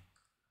continue.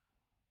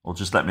 Or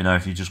just let me know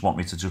if you just want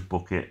me to just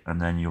book it and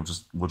then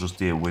we'll just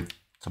deal with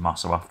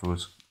Tommaso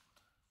afterwards.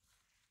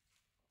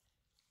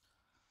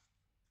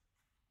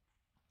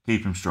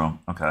 Keep him strong.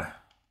 Okay.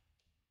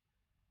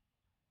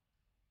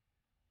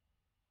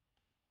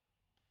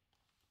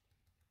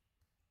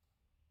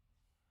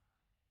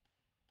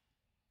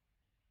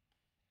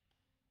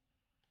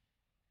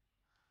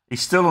 He's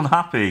still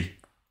unhappy.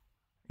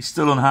 He's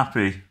still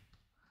unhappy.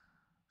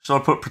 Should I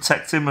put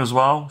protect him as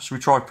well? Should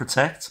we try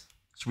protect?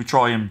 Should we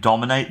try him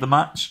dominate the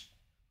match?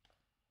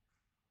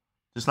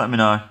 Just let me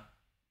know.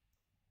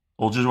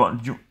 Or just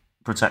want you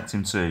protect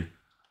him too.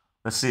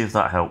 Let's see if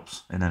that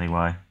helps in any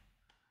way.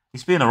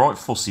 He's being a right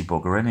fussy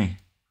bugger, isn't he?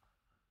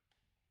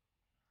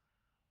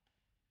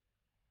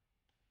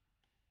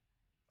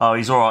 Oh,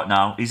 he's alright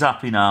now. He's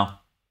happy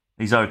now.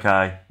 He's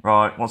okay.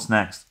 Right, what's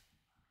next?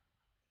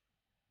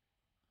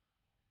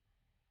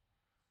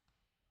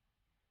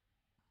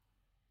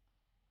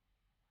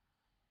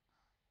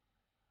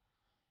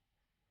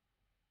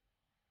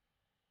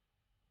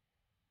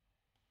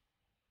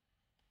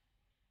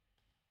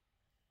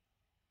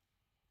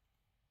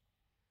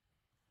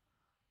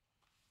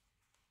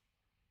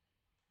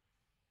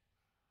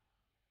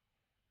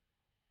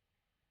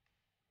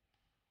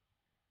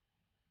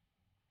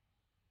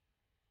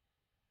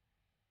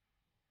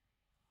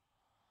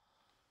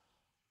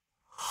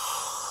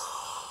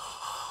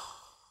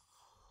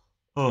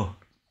 Oh,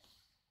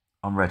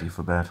 I'm ready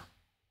for bed.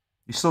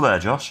 You still there,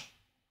 Josh?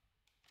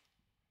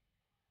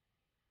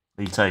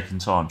 Are you taking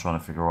time trying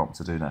to figure out what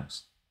to do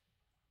next?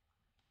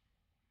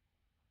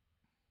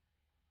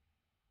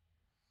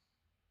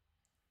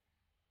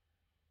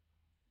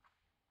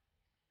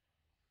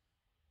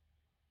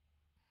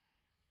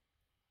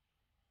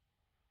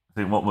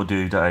 I think what we'll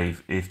do,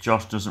 Dave, if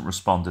Josh doesn't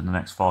respond in the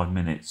next 5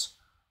 minutes,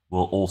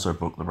 we'll also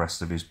book the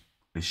rest of his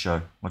His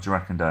show. What do you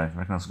reckon, Dave? I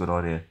reckon that's a good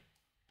idea.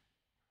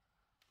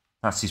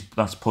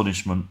 That's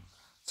punishment.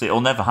 See,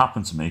 it'll never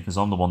happen to me because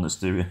I'm the one that's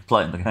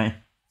playing the game.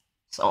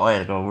 So I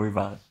ain't got to worry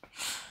about it.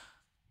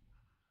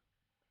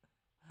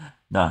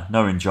 Nah,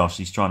 knowing Josh,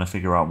 he's trying to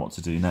figure out what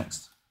to do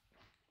next.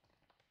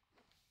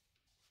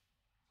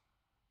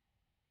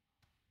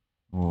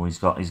 Oh, he's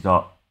got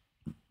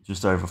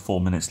just over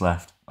 4 minutes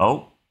left.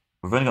 Oh,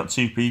 we've only got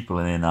 2 people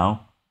in here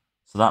now.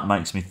 So that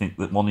makes me think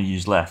that one of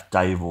you's left,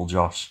 Dave or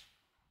Josh.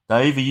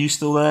 Dave, are you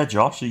still there?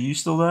 Josh, are you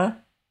still there?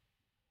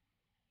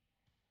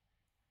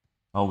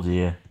 Oh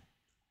dear.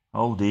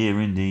 Oh dear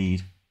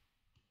indeed.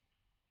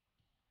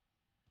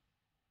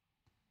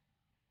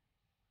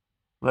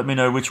 Let me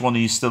know which one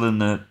of you still on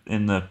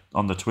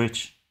the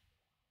Twitch.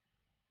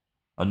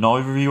 Are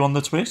neither of you on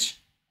the Twitch?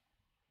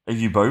 Have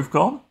you both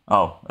gone?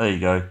 Oh, there you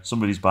go.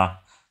 Somebody's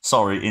back.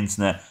 Sorry,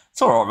 internet.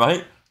 It's alright,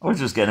 mate. I was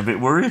just getting a bit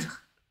worried.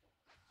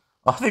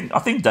 I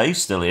think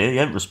Dave's still here. He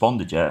hasn't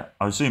responded yet.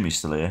 I assume he's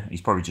still here.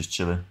 He's probably just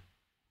chilling.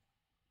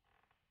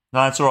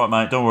 No, it's alright,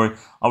 mate. Don't worry.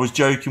 I was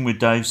joking with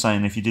Dave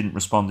saying if you didn't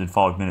respond in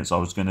 5 minutes, I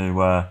was going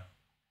to.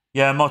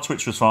 Yeah, my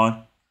Twitch was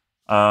fine.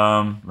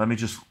 Let me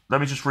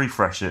just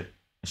refresh it.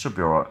 It should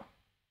be alright.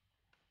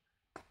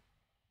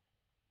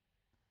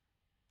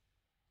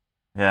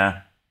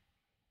 Yeah.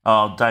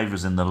 Oh, Dave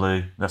was in the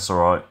loo. That's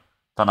alright.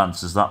 That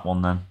answers that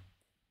one then.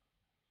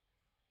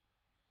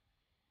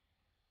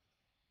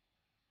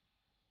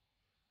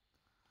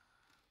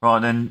 Right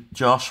then,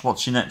 Josh,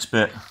 what's your next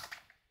bit?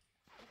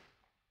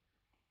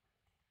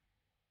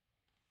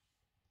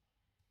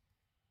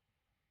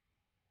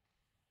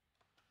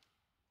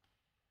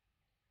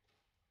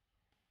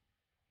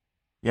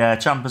 Yeah,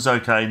 Champa's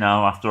okay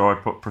now after I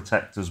put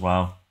Protect as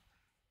well.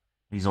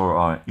 He's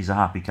alright. He's a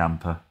happy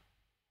camper.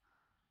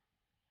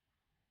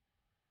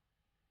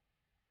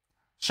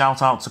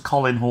 Shout out to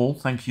Colin Hall.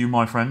 Thank you,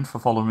 my friend, for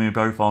following me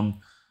both on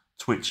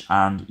Twitch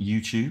and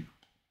YouTube.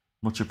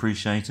 Much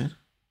appreciated.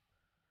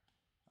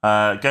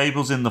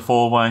 Gable's in the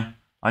 4-way.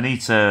 I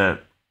need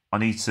to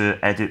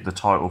edit the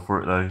title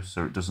for it though,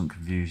 so it doesn't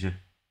confuse you.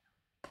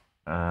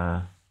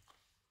 It's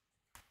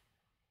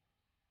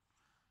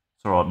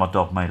alright, my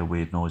dog made a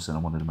weird noise and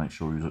I wanted to make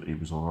sure he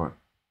was alright.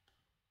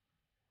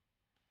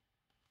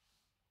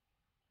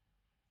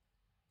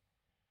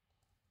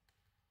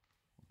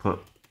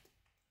 Put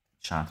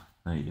Chad.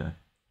 There you go.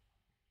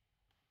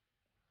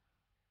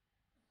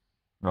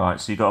 Right,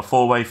 so you got a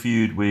 4-way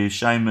feud with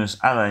Sheamus,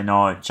 LA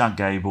Knight, Chad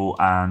Gable,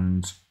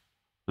 and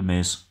The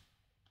Miz.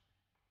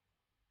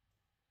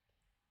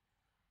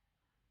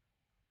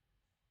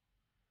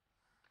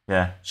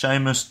 Yeah,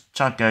 Sheamus,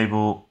 Chad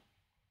Gable,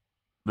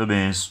 The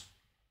Miz,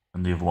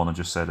 and the other one I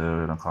just said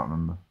earlier, I can't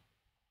remember.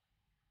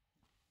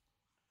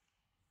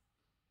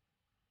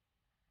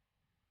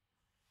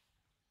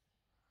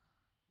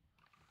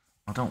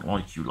 I don't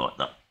like you like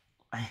that.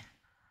 Hey,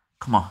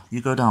 come on,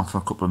 you go down for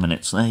a couple of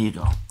minutes. There you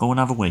go. Go and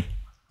have a wee.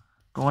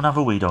 Go and have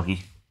a wee,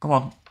 doggy. Come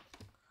on.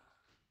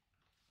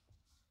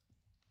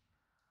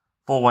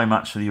 4-way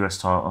match for the US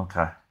title.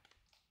 Okay. I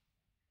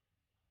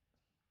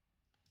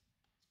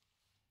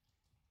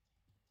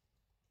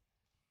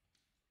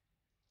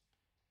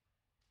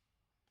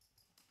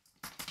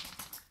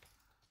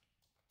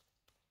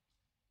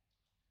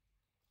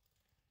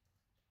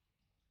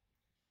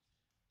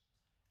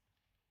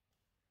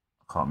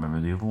can't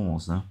remember the other one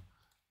was now.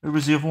 Who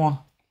was the other one?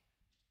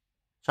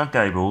 Chad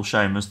Gable,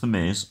 Sheamus, The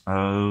Miz.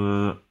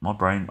 My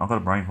brain. I've got a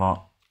brain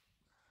fart.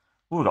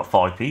 Oh, we've got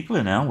 5 people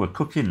in now. We're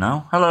cooking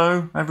now.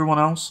 Hello, everyone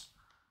else.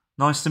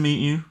 Nice to meet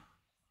you.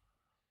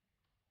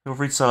 Feel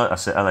free to sell it.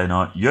 That's it, LA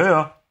Knight.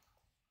 Yeah!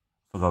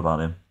 Forgot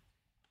about him.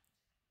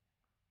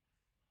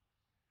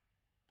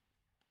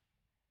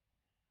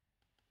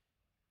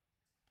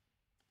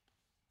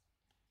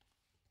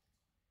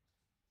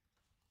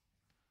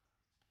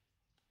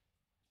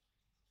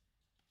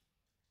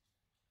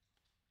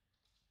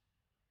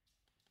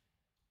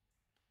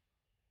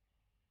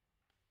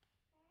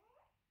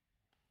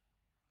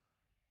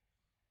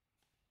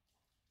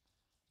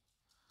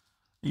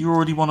 You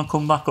already want to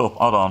come back up?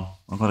 Hold on.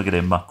 I'm going to get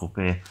him back up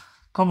here.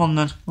 Come on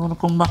then. You want to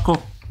come back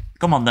up?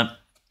 Come on then.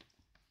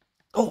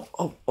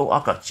 Oh,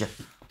 I got you.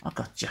 I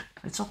got you.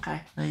 It's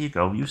okay. There you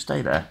go. You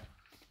stay there.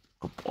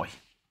 Good boy.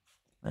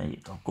 There you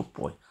go. Good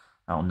boy.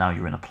 Oh, now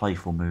you're in a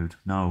playful mood.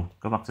 No,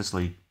 go back to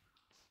sleep.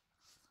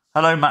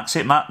 Hello, Max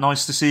Hit Matt.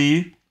 Nice to see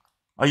you.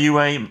 Are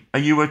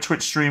you a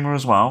Twitch streamer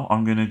as well?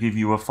 I'm going to give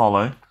you a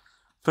follow.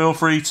 Feel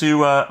free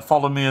to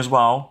follow me as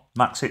well,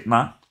 Max Hit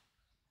Matt.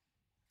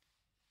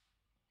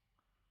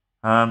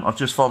 I've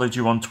just followed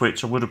you on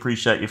Twitch. I would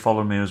appreciate you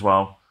following me as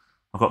well.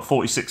 I've got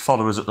 46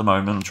 followers at the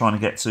moment. I'm trying to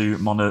get to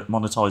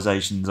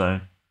monetization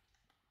zone.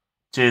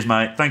 Cheers,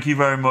 mate. Thank you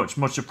very much.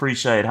 Much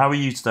appreciated. How are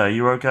you today?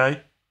 You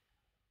okay?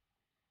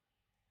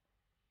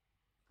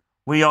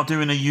 We are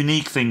doing a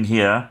unique thing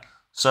here.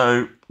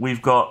 So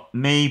we've got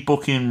me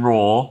booking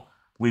Raw.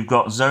 We've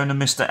got Zona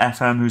Mr.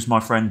 FM, who's my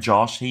friend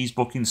Josh. He's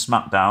booking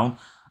SmackDown.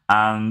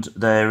 And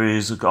there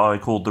is a guy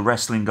called The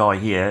Wrestling Guy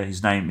here.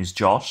 His name is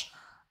Josh.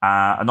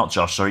 Not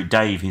Josh, sorry,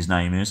 Dave, his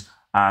name is.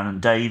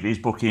 and Dave is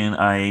booking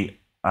a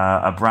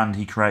brand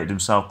he created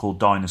himself called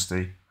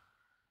Dynasty.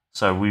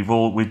 So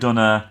we've done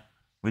a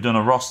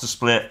roster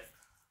split,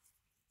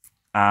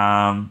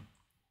 and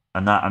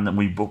then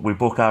we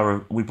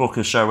book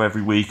a show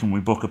every week, and we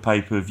book a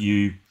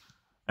pay-per-view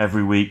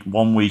every week.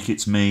 One week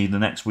it's me, the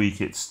next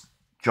week it's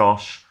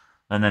Josh,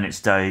 and then it's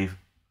Dave.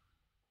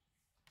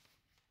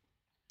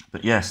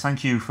 But yes,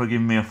 thank you for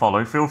giving me a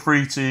follow. Feel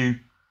free to,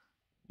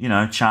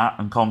 chat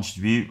and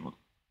contribute.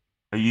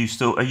 Are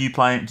you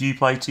playing? Do you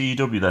play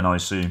TEW then? I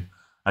assume,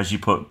 as you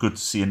put, good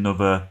to see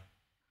another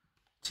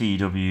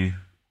TEW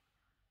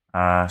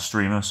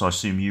streamer. So I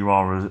assume you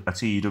are a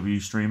TEW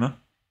streamer.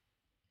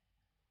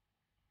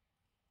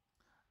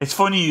 It's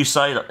funny you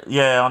say that.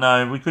 Yeah, I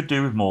know. We could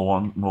do with more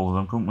of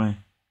them, couldn't we?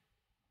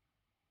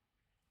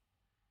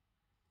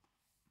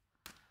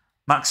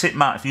 Max Hit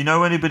Matt, if you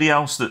know anybody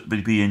else that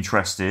would be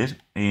interested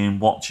in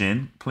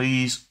watching,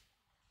 please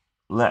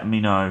let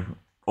me know,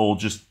 or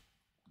just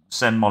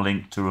send my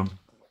link to them.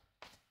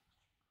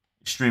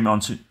 Stream it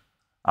onto.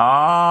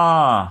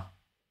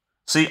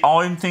 See,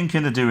 I'm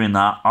thinking of doing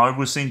that. I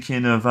was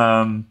thinking of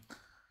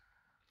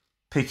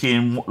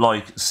picking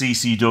like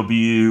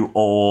CCW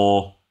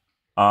or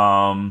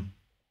I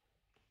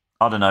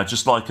don't know,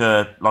 just like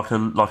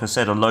I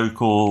said, a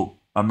local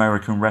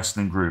American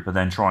wrestling group, and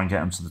then try and get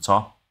them to the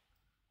top.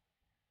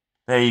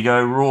 There you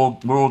go.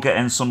 We're all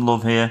getting some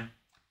love here,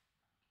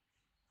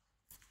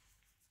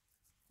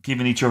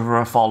 giving each other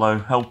a follow,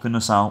 helping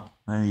us out.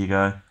 There you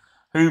go.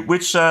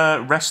 Which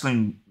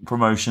wrestling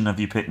promotion have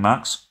you picked,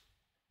 Max?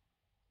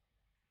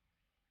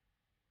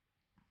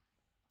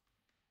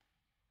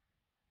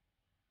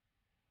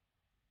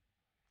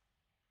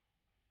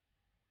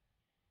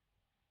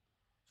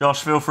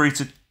 Josh, feel free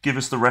to give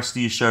us the rest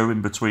of your show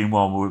in between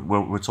while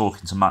we're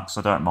talking to Max.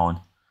 I don't mind.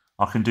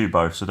 I can do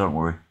both, so don't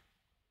worry.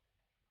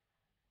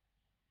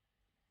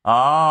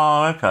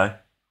 Okay.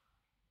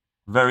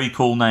 Very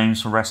cool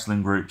names for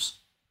wrestling groups.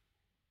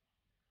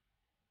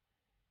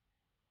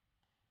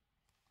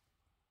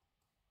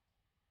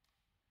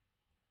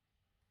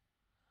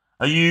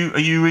 Are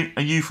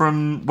you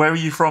from, where are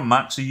you from,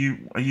 Max? Are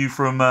you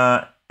from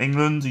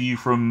England? Are you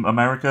from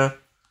America?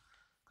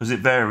 Because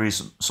it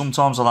varies.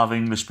 Sometimes I'll have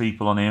English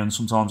people on here, and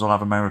sometimes I'll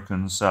have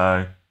Americans.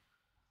 So,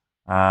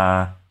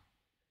 oh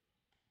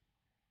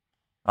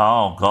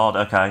God,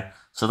 okay.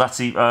 So that's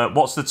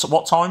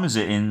what time is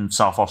it in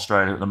South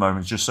Australia at the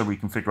moment? Just so we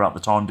can figure out the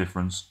time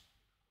difference.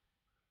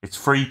 It's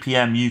 3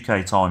 p.m.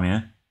 UK time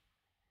here.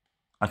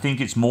 I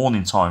think it's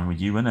morning time with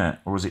you, isn't it?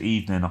 Or is it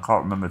evening? I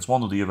can't remember. It's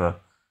one or the other.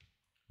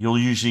 You'll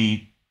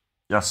usually,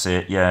 that's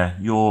it, yeah.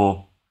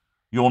 You're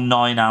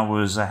 9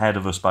 hours ahead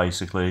of us,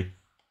 basically.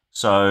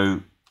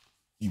 So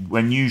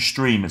when you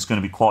stream, it's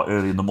going to be quite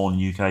early in the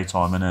morning UK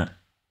time, isn't it?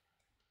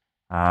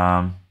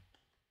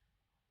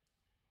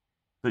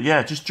 But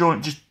yeah, just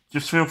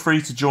feel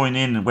free to join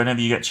in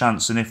whenever you get a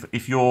chance. And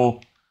if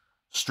you're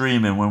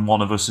streaming when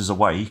one of us is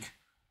awake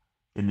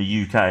in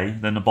the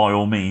UK, then by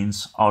all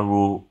means, I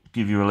will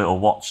give you a little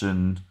watch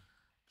and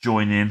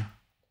join in.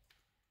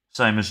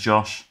 Same as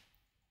Josh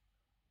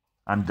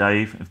and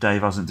Dave, if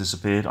Dave hasn't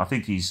disappeared. I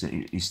think he's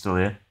still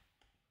here.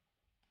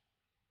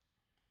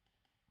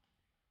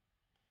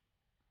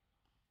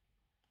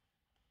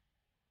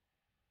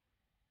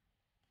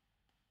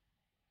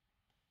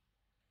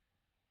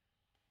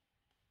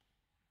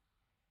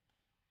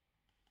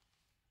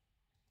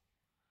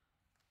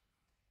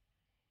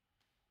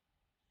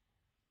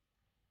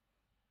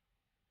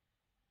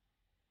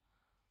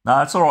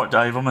 No, it's all right,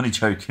 Dave. I'm only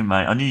joking,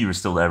 mate. I knew you were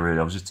still there, really.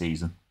 I was just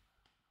teasing.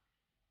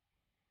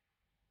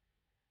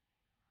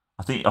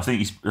 I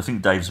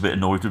think Dave's a bit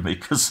annoyed with me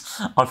because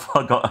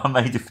I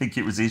made him think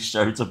it was his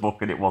show to book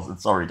and it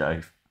wasn't. Sorry,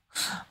 Dave.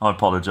 I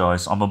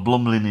apologise. I'm a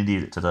blumling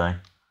idiot today.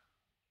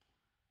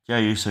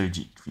 Jey Uso,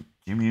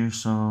 Jimmy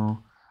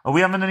Uso. Are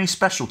we having any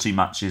specialty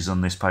matches on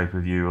this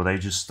pay-per-view, or are they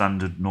just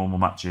standard normal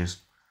matches?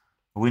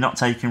 Are we not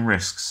taking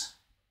risks?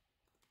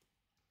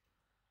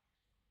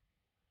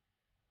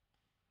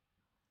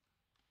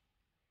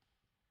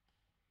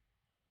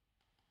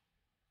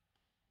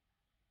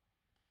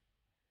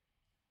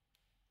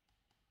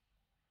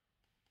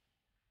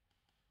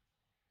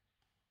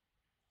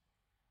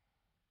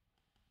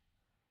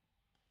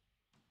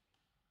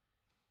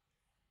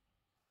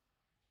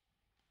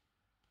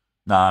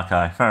 Nah,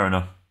 okay, fair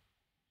enough.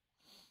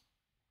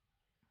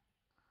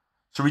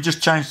 Should we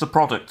just change the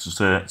product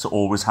to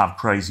always have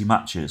crazy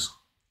matches?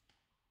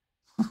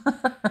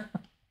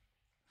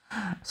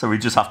 So we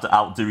just have to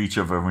outdo each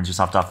other and we just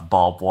have to have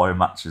barbed wire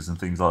matches and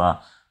things like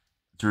that.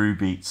 Drew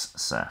beats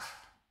Seth.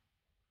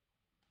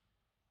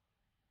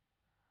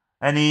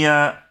 Any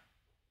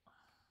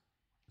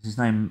his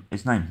name's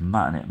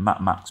Matt, isn't it?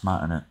 Max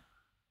Matt, isn't it?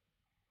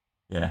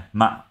 Yeah,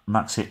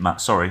 Max Hit Matt.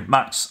 Sorry,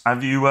 Max.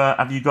 Have you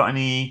got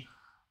any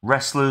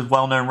wrestlers,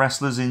 well-known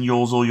wrestlers in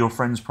yours or your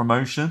friend's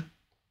promotion?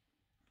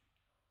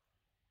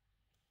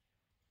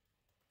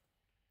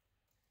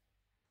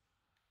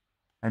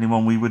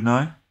 Anyone we would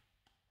know?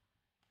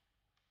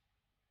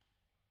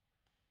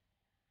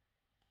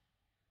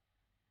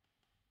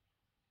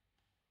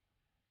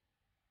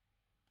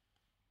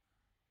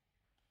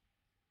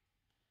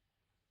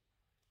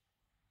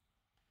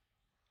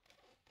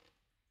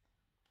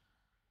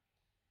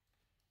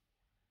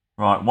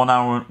 Right, 1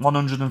 hour,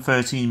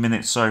 113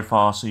 minutes so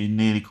far, so you're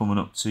nearly coming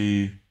up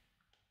to...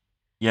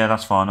 Yeah,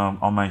 that's fine.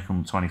 I'll make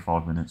them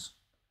 25 minutes.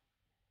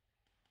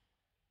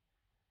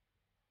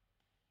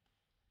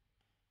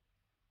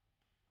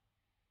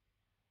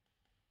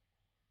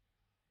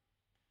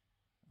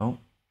 Oh,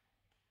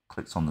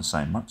 clicked on the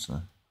same match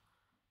there.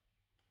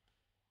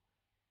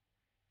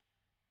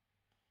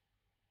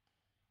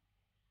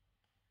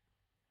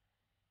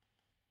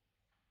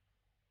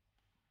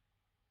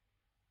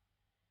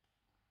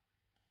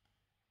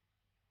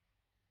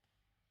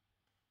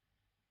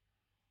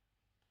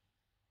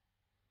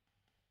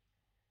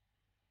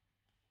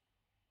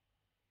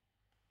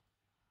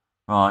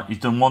 Right, you've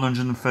done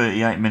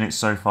 138 minutes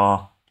so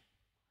far.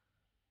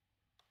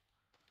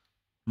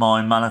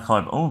 Mine,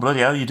 Malachi. Oh, bloody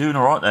hell, you're doing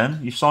alright then.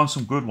 You've signed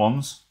some good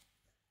ones.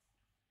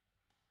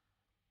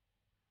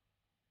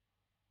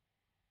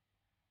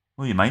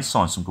 Well, your mates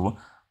signed some good ones.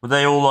 Were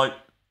they all like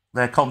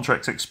their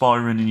contracts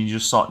expiring and you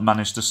just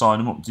managed to sign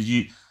them up? Do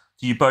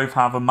you both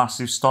have a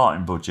massive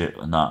starting budget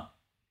and that?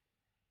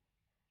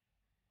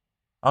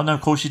 Oh, no,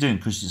 of course you didn't,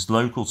 because it's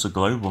local to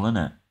global, isn't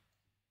it?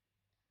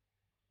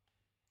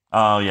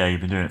 Oh, yeah,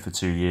 you've been doing it for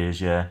 2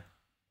 years, yeah.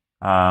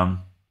 I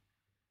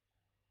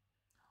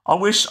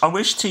wish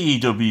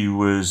TEW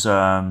was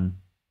I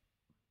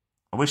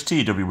wish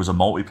TEW was a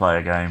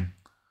multiplayer game.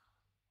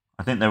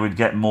 I think they would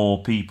get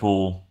more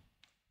people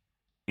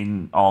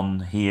in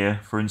on here,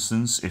 for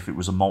instance, if it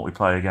was a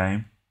multiplayer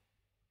game.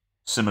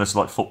 Similar to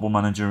like Football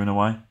Manager in a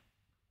way.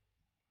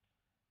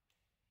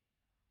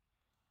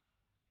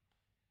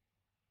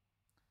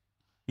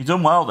 You've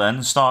done well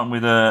then, starting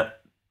with a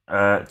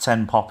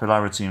 10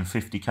 popularity and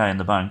 50k in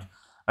the bank.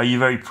 Are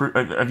you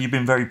have you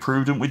been very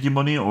prudent with your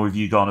money, or have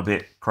you gone a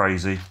bit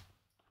crazy?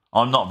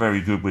 I'm not very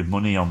good with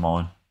money on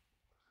mine.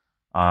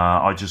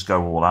 I just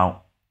go all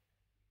out.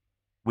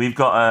 We've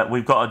got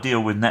a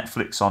deal with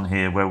Netflix on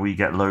here where we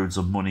get loads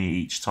of money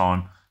each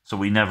time, so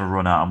we never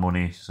run out of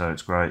money. So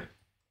it's great.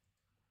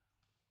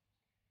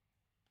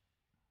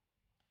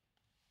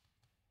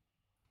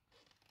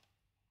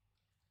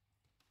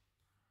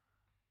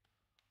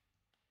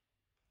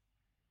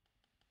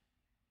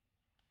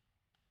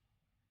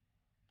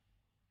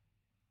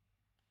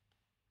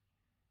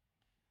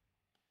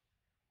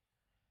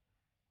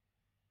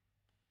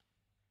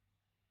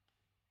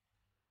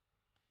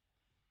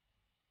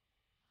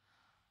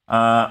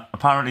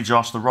 Apparently,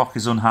 Josh, The Rock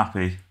is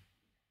unhappy.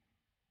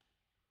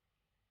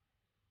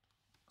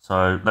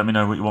 So let me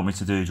know what you want me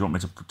to do. Do you want me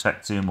to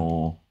protect him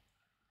or...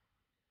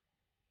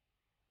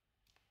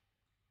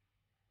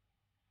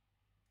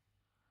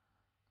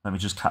 Let me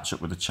just catch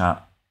up with the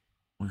chat.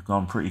 We've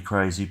gone pretty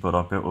crazy, but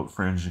I've built up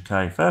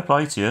 300k. Fair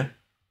play to you.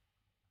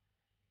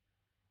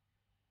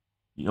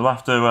 You'll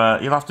have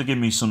to give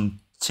me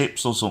some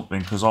tips or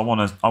something, because I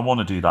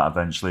wanna do that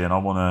eventually, and I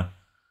wanna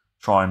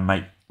try and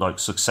make like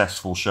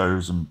successful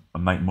shows and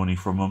make money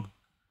from them.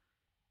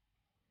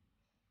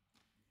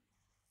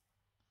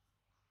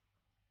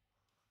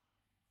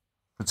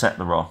 Protect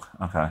the Rock.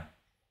 Okay.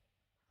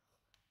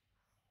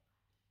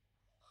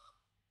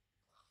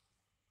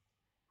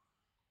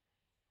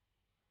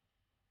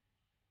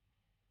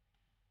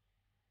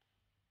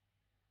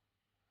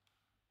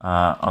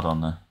 Hold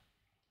on there.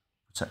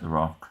 Protect the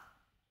Rock.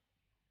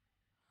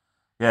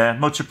 Yeah,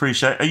 much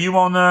appreciated. Are you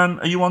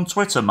on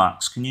Twitter,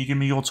 Max? Can you give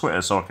me your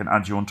Twitter so I can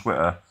add you on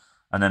Twitter?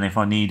 And then if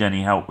I need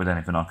any help with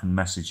anything, I can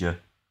message you.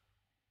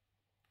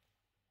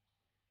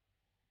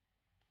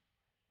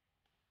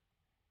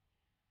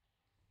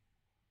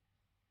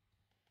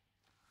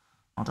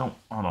 Hold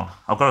on.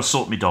 I've got to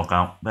sort my dog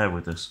out. Bear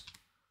with us.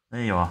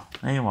 There you are.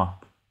 There you are.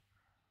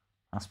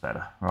 That's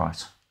better.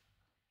 Right.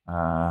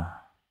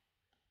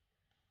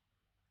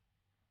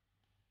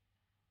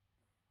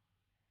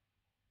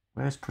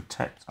 Where's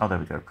protect? Oh, there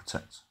we go.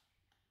 Protect.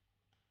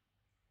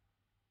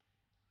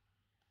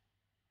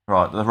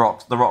 Right. The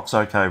Rock's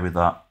okay with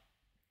that.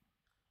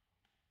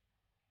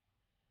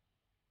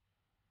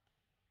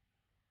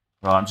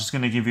 Right. I'm just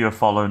going to give you a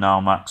follow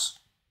now, Max.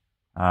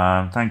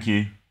 Thank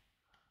you.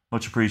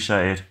 Much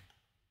appreciated.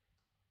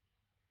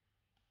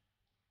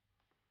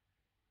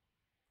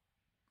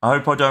 I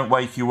hope I don't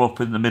wake you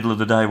up in the middle of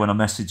the day when I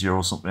message you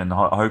or something.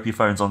 I hope your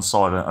phone's on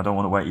silent. I don't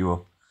want to wake you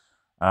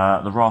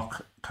up. The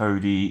Rock,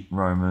 Cody,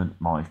 Roman,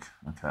 Mike.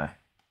 Okay.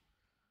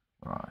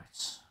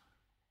 Right.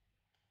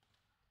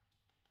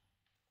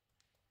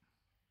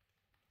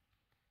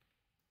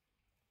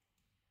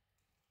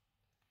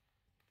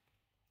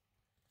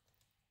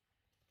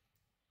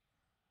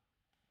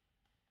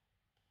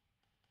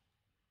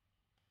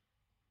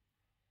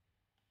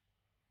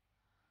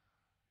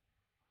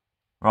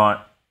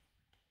 Right.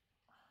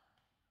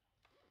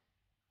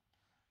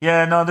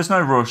 Yeah, no, there's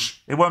no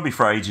rush. It won't be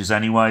for ages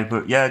anyway,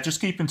 but yeah,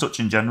 just keep in touch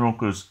in general,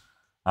 because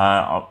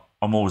I'm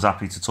always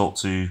happy to talk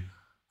to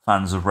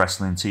fans of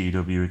wrestling,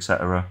 TEW,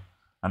 etc.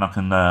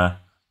 And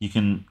you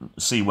can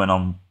see when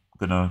I'm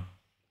gonna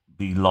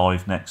be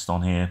live next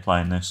on here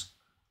playing this.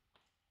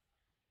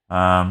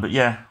 But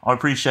yeah, I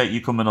appreciate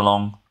you coming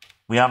along.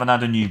 We haven't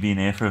had a newbie in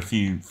here for a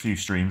few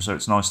streams, so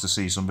it's nice to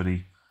see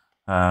somebody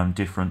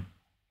different.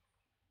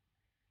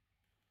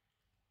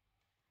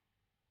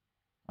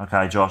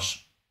 Okay,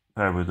 Josh,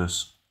 bear with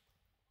us.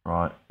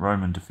 Right,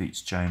 Roman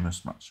defeats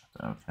Jameis. Match.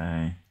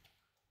 Okay.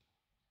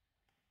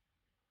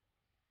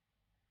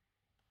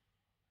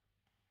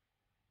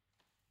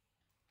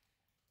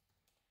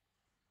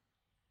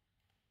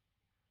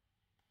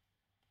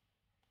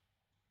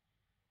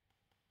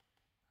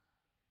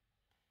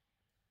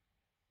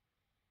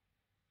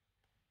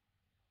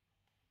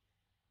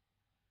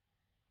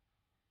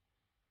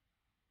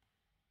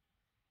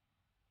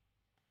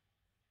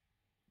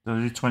 Did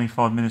I do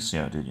 25 minutes?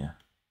 Yeah, I did, yeah.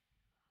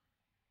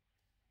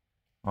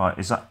 Right,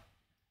 is that...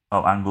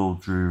 Oh, Angle,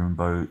 Drew, and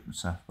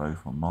Seth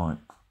both on mic.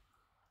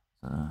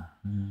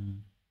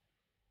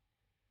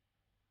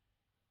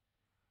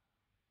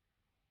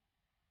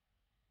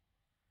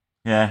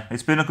 Yeah,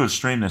 it's been a good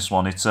stream, this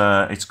one. It's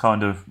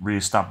kind of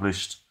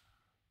re-established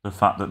the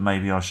fact that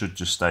maybe I should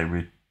just stay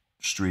with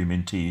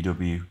streaming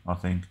TEW, I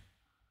think.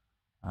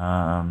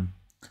 Right.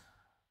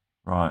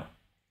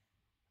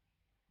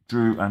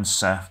 Drew and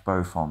Seth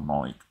both on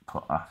mic.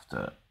 Put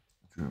after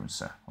Drew and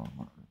Seth on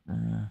mic.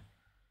 Yeah.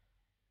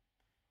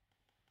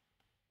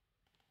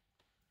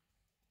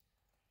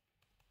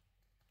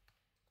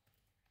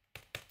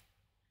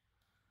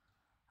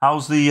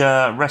 How's the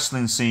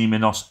wrestling scene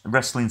in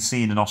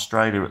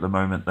Australia at the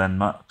moment, then,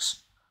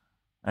 Max?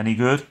 Any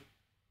good?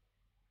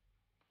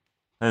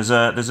 There's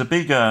a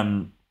big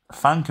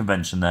fan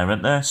convention there,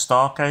 isn't there?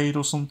 Starcade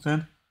or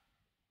something.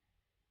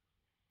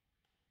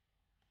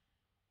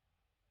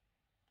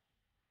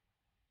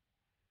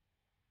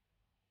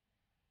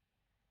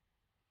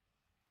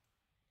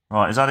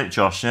 Right, is that it,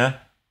 Josh? Yeah.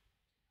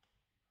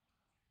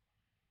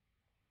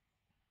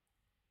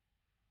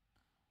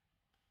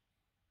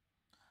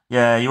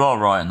 Yeah, you are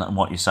right in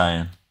what you're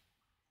saying.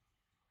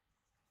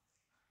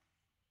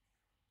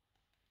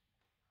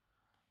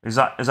 Is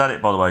that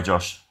it, by the way,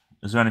 Josh?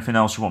 Is there anything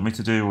else you want me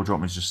to do, or do you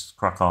want me to just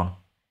crack on?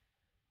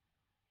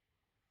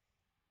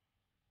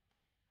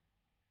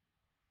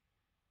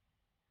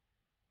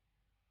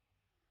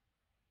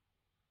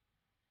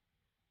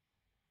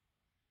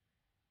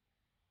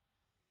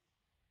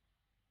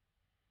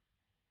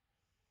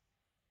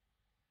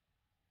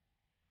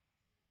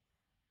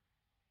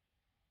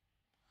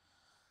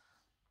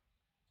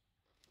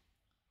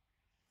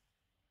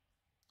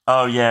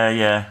 Oh yeah,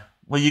 yeah.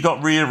 Well, you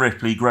got Rhea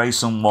Ripley,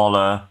 Grayson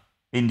Waller,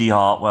 Indy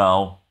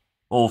Hartwell,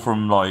 all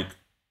from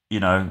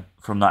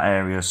from that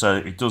area. So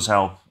it does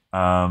help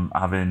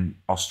having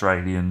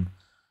Australian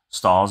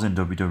stars in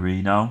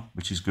WWE now,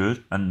 which is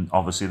good. And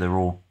obviously they're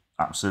all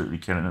absolutely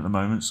killing it at the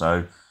moment.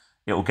 So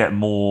it'll get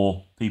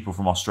more people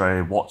from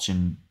Australia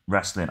watching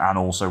wrestling and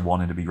also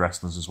wanting to be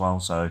wrestlers as well.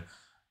 So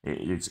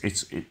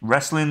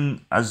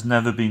wrestling has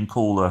never been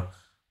cooler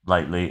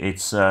lately.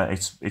 It's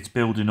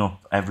building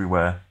up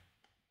everywhere.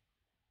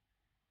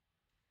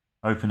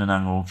 Open an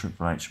angle,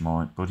 Triple H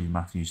might, Buddy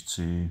Matthews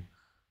too.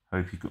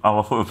 Hope you could. Oh,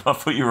 I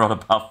thought you were on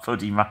about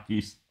Buddy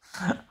Matthews.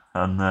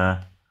 And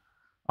I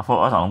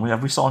thought, I don't know,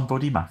 have we signed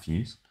Buddy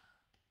Matthews?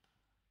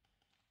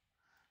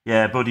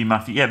 Yeah, Buddy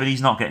Matthews. Yeah, but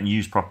he's not getting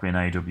used properly in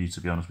AEW,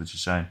 to be honest, which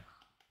is a shame.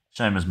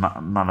 Shame as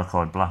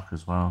Malachi Black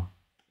as well.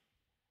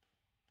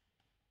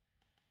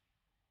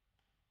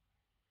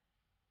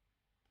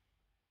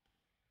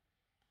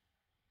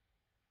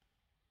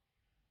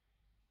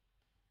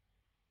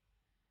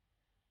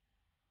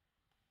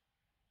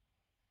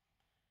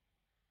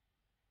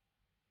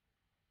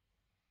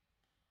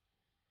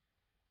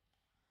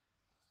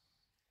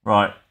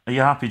 Right, are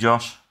you happy,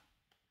 Josh?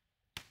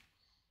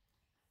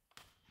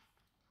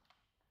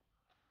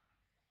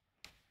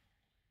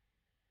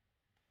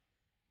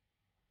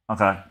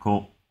 Okay,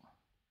 cool.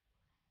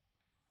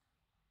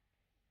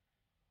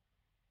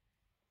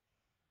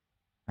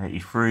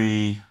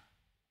 83,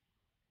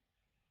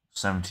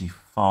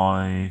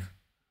 75.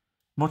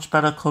 Much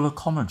better colour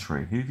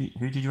commentary. Who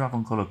did you have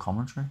on colour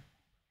commentary?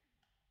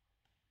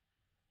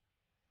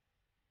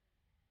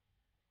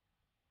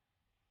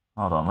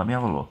 Hold on, let me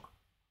have a look.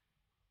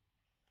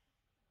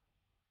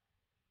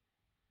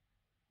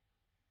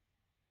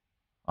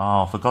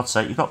 Oh, for God's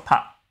sake, you got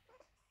Pat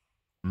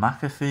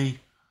McAfee.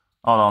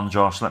 Hold on,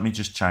 Josh. Let me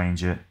just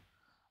change it.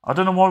 I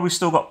don't know why we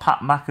still got Pat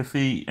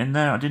McAfee in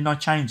there. Didn't I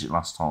change it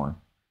last time?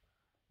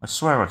 I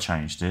swear I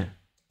changed it.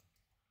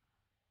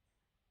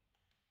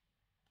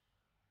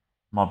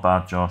 My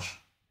bad, Josh.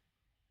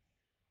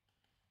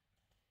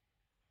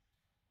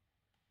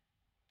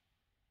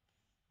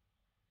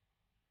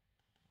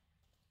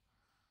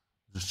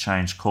 Just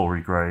change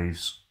Corey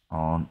Graves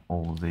on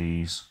all of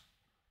these.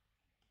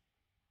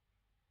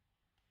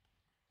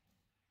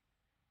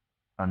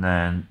 And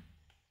then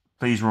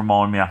please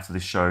remind me after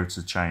this show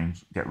to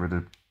get rid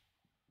of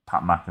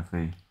Pat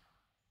McAfee.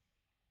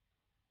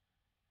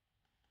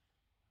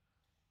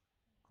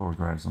 Corey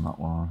Graves on that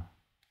one.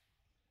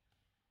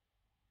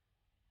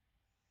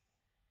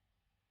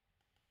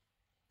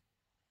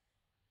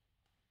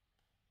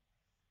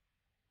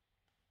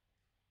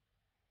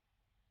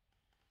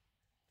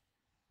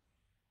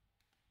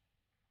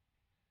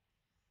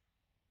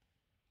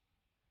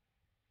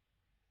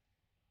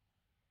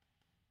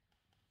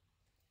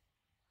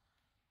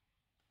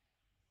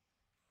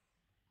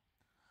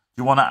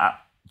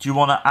 you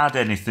want to add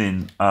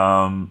anything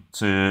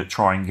to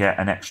try and get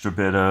an extra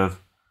bit of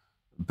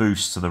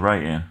boost to the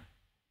rating?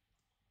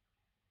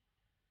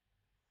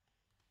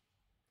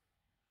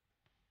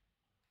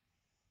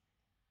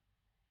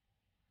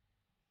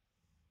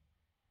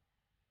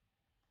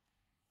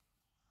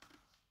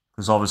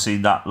 Because obviously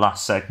that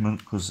last segment,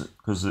 because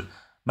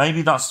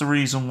maybe that's the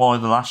reason why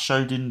the last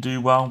show didn't do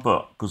well,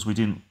 but because we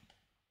didn't.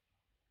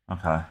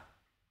 Okay.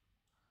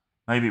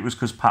 Maybe it was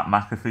because Pat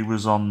McAfee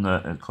was on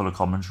the colour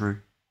commentary.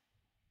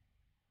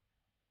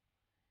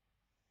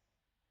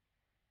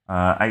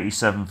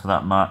 87 for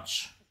that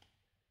match.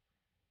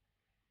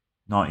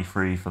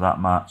 93 for that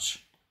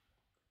match.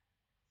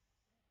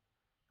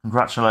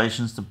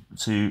 Congratulations to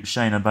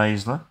Shayna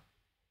Baszler.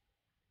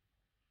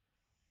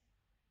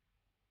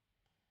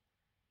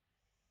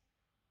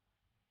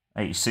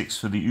 $86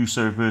 for the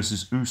Uso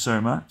versus Uso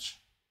match.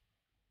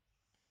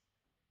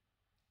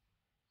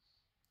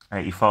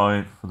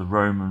 85 for the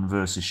Roman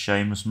versus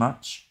Sheamus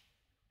match.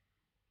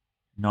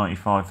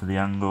 95 for the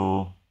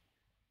Angle.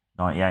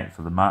 98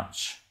 for the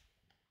match.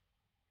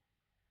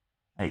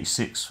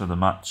 86 for the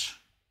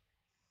match.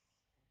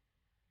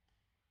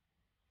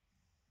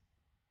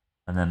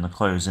 And then the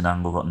closing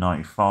Angle got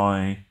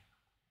 95.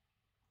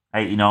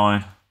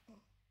 89.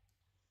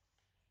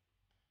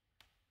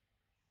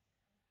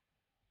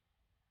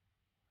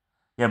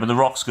 Yeah, but The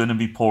Rock's going to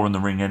be poor in the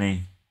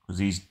ring, because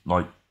he's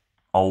like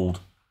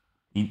old.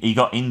 He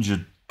got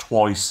injured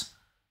twice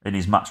in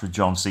his match with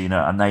John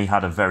Cena, and they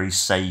had a very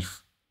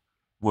safe,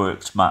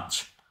 worked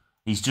match.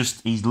 He's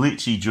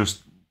literally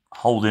just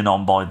holding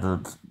on by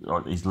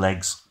his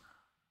legs.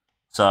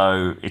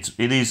 So it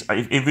is.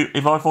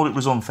 If I thought it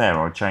was unfair,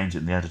 I'd change it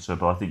in the editor.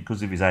 But I think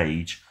because of his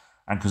age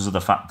and because of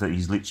the fact that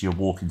he's literally a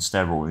walking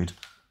steroid,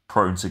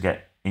 prone to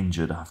get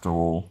injured after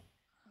all.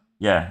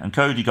 Yeah, and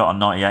Cody got a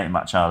 98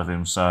 match out of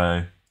him,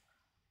 so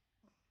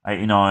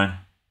 89.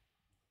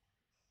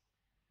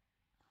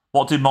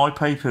 What did my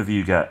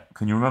pay-per-view get?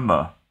 Can you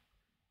remember?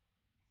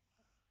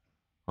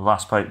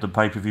 The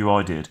pay-per-view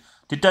I did.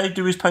 Did Dave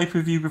do his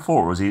pay-per-view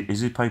before, or is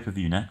his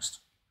pay-per-view next?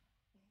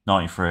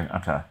 93,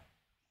 okay.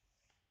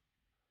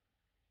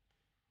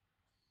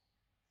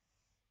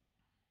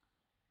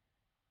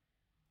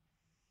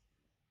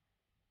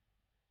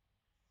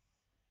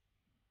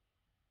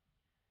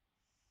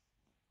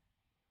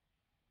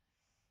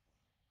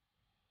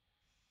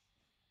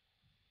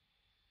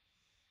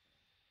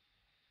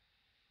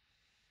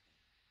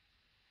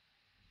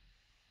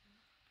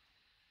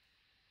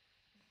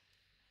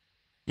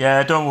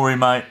 Yeah, don't worry,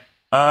 mate.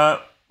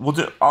 We'll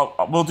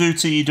do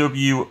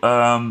TEW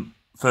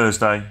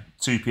Thursday,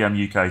 2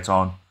 p.m. UK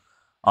time.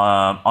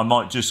 I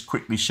might just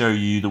quickly show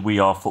you the We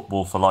Are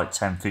Football for like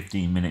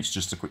 10-15 minutes,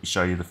 just to quickly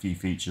show you the few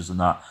features and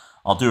that.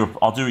 I'll do a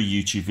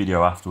YouTube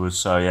video afterwards.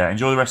 So yeah,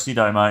 enjoy the rest of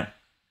your day, mate.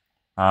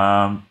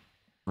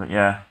 But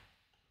yeah,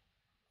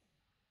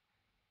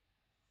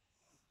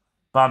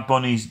 Bad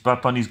Bunny's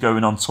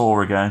going on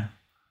tour again.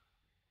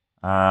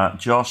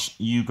 Josh,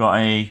 you got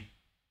a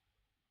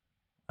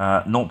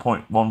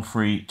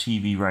 0.13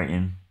 TV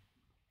rating.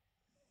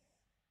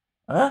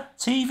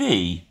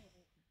 TV?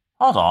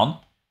 Hold on.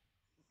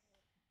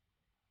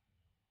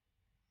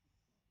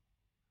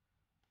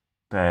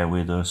 Bear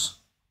with us.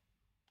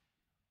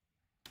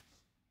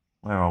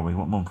 Where are we?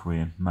 What month are we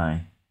in?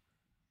 May.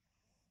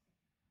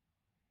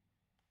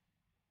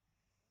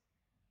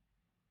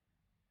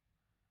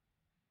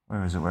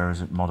 Where is it? Where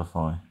is it?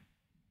 Modify.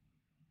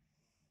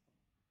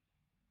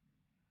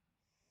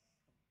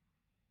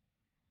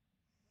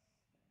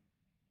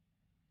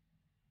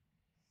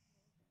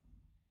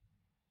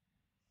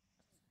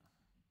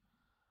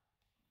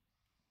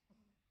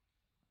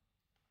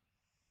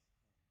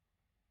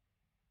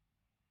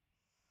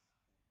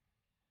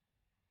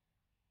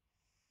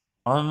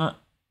 I don't know.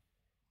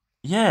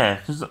 Yeah,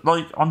 because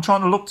like I'm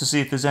trying to look to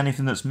see if there's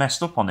anything that's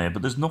messed up on here,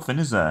 but there's nothing,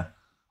 is there?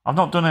 I've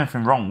not done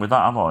anything wrong with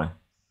that, have I?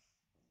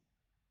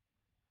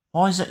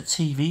 Why is it a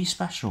TV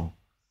special?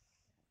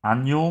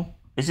 Annual?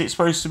 Is it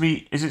supposed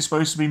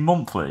to be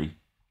monthly?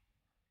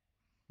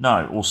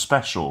 No, or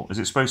special? Is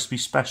it supposed to be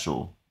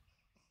special?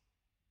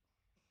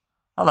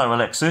 Hello,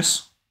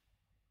 Alexis.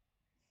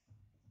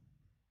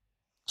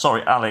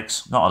 Sorry,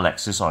 Alex, not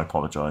Alexis. I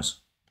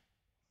apologise.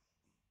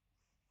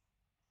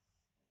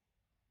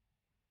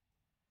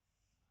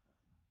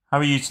 How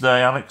are you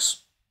today,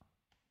 Alex?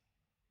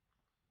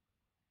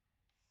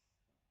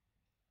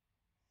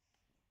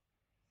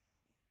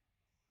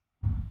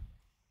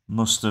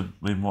 Must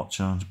have been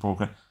watching the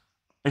program.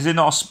 Is it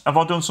not? Have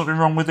I done something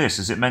wrong with this?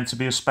 Is it meant to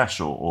be a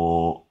special,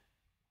 or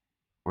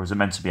is it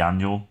meant to be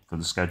annual for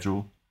the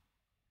schedule?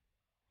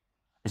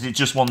 Is it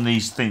just one of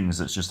these things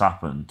that's just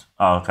happened?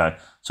 Oh, okay.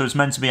 So it's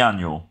meant to be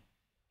annual.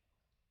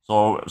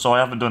 So I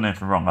haven't done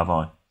anything wrong, have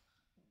I?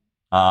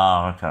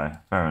 Ah, okay.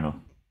 Fair enough.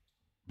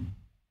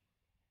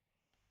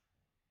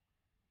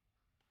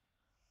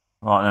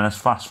 Right, then let's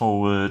fast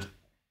forward.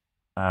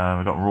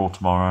 We've got Raw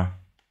tomorrow.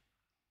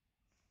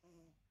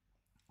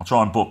 I'll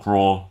try and book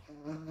Raw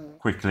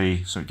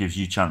quickly so it gives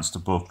you a chance to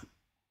book.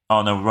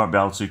 Oh, no, we won't be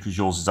able to because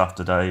yours is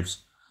after Dave's.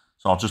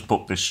 So I'll just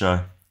book this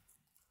show.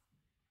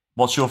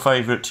 What's your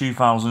favourite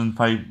 2000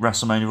 pay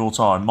WrestleMania of all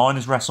time? Mine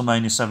is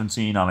WrestleMania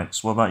 17,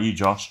 Alex. What about you,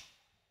 Josh?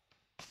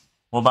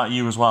 What about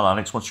you as well,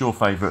 Alex? What's your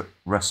favourite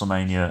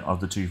WrestleMania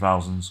of the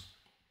 2000s?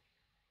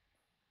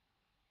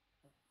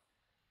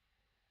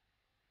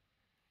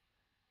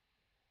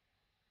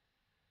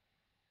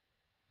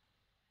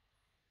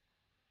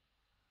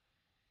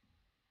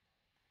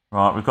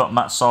 Right, we've got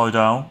Matt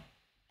Sydal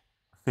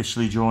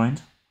officially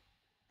joined.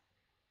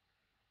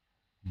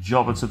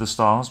 Jobber to the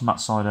stars, Matt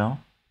Sydal.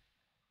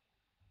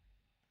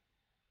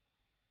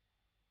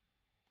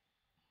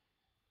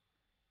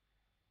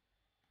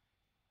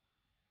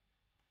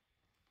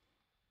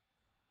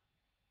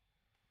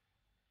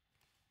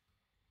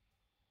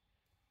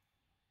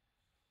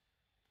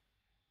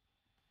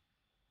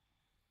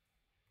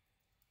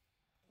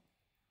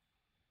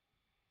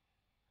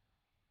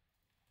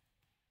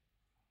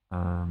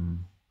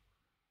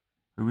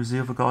 Who was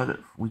the other guy that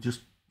we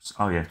just...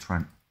 Oh, yeah,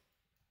 Trent.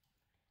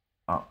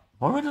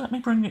 Why would it let me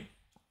bring it...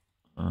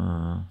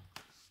 for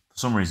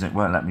some reason, it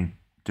won't let me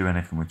do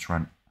anything with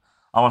Trent.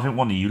 Oh, I think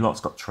one of you lot's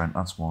got Trent,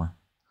 that's why.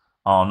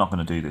 Oh, I'm not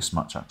going to do this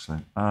match, actually.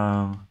 Who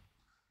have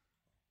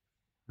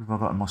I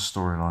got in my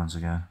storylines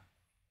again?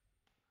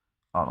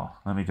 Hold on,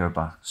 let me go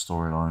back.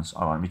 Storylines.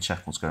 Let me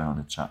check what's going on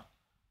in the chat.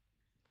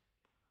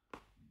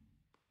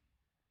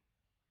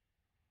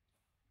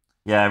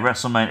 Yeah,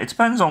 WrestleMania. It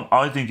depends on...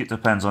 I think it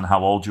depends on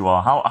how old you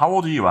are. How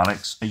old are you,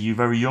 Alex? Are you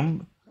very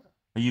young?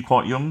 Are you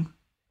quite young?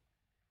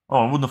 Oh,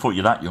 I wouldn't have thought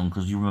you're that young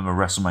because you remember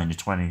WrestleMania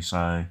 20,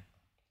 so...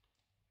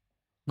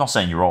 Not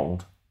saying you're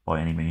old, by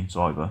any means,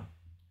 either.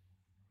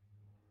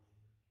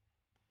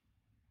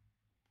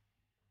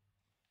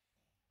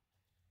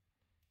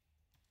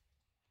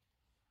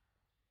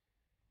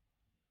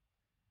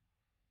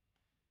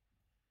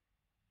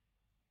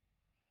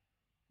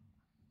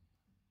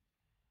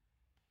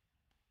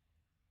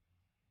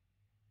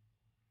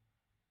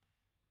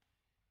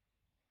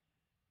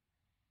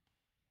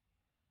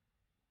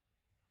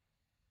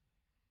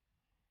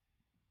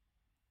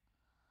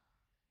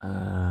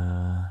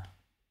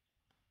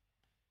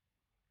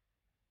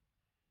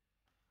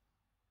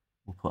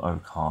 We'll put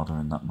Okada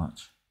in that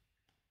match.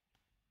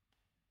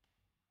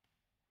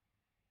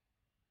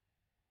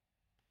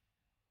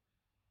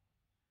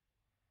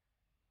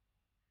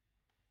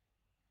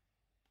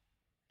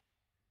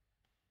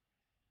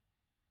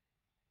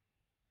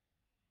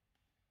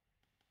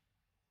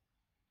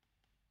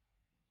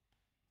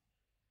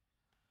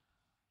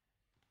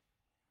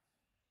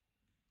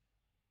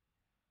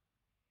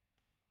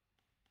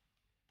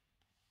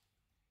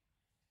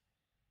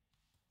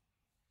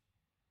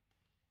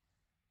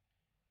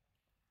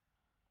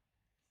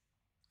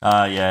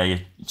 Yeah, you're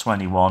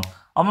 21.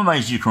 I'm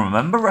amazed you can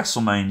remember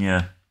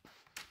WrestleMania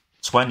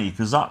 20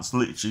 because that's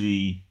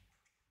literally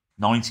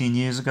 19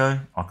 years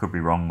ago. I could be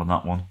wrong on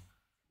that one.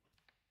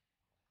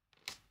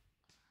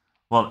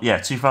 Well, yeah,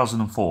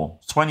 2004.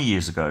 20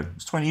 years ago.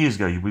 It's 20 years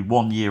ago. You'd be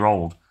 1 year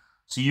old.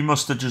 So you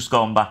must have just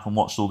gone back and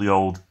watched all the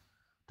old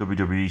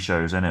WWE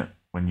shows, innit,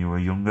 when you were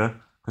younger.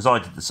 Because I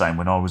did the same.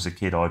 When I was a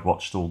kid, I'd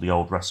watched all the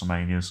old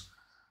WrestleManias.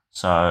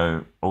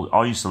 So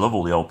I used to love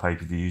all the old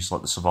pay-per-views,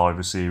 like the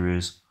Survivor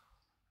Series,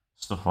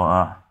 stuff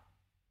like that.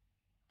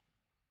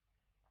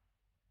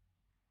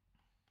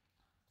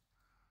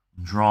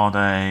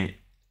 Andrade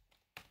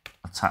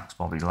attacks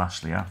Bobby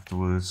Lashley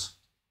afterwards.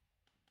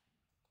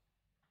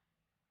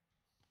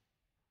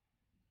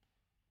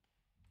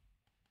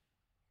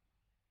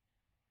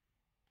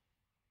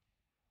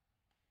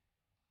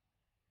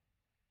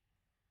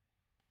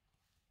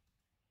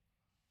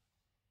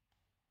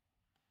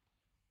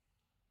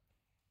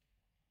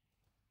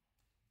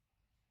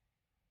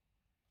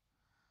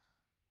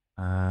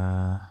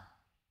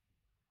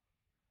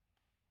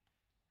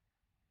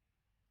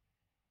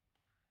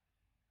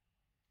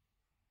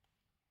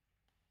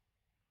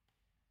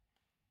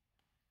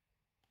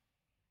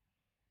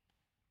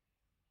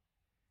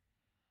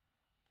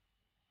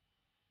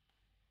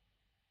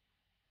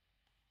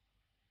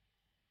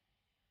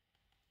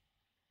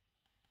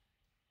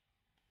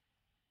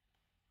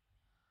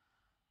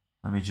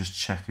 Let me just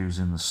check who's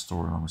in the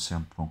storyline with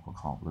CM Punk. I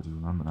can't bloody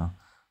remember now.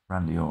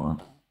 Randy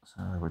Orton.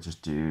 So we'll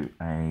just do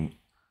a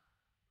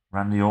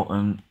Randy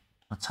Orton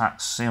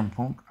attacks CM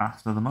Punk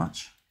after the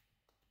match.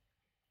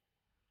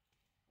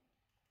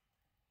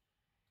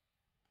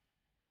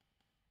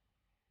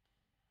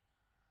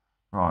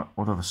 Right,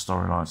 what other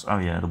storylines? Oh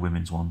yeah, the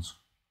women's ones.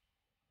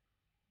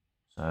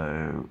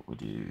 So we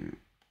do...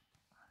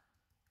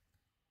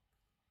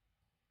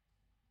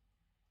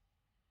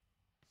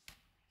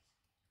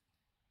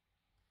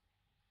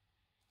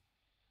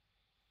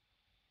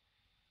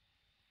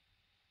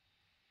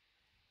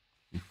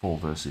 do 4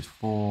 versus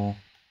 4.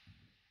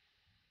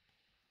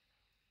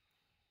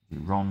 Do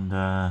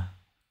Ronda,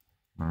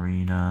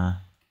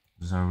 Marina,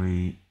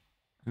 Zoe.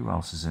 Who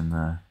else is in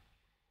there?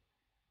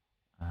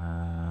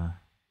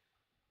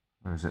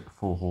 Where is it?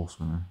 4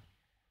 Horsemen.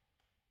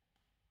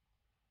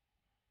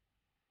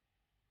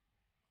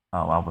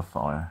 Oh, Alba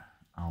Fire.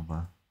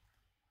 Alba.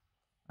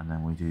 And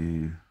then we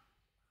do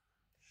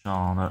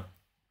Charlotte,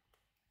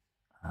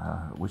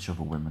 Which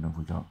other women have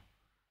we got?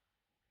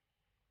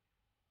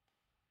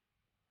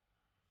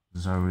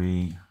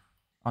 Zoe.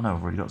 Oh no,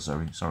 I've already got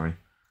Zoe. Sorry.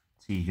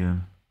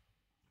 Tegan.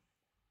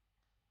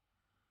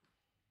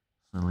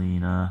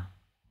 Selena.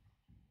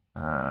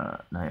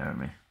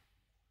 Naomi.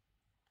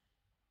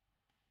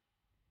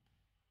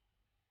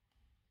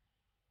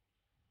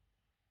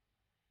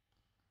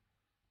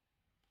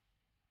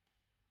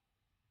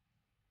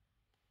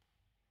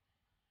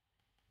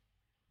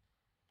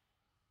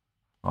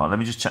 Right, let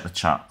me just check the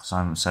chat because I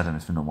haven't said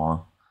anything in a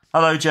while.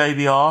 Hello,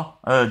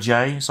 JBR.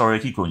 Jay. Sorry, I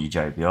keep calling you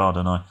JBR,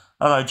 don't I?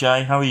 Hello,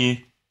 Jay. How are you?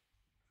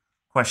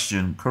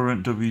 Question.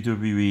 Current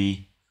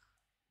WWE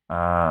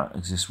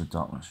exists with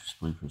dark matches,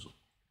 bloopers.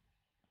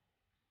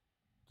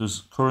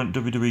 Does current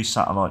WWE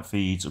satellite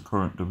feeds or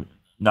current WWE...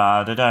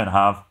 Nah, they don't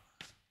have.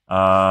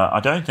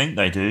 I don't think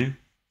they do.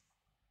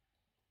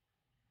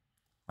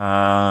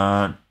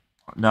 No,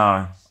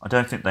 I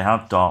don't think they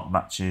have dark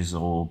matches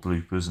or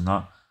bloopers and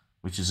that,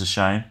 which is a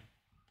shame.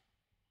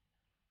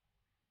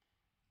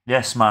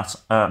 Yes, Max,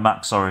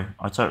 sorry.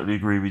 I totally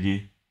agree with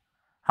you.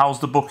 How's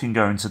the booking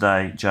going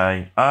today,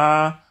 Jay?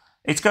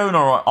 It's going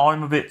alright.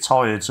 I'm a bit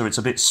tired, so it's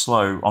a bit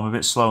slow. I'm a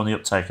bit slow on the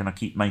uptake, and I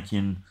keep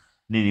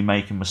nearly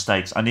making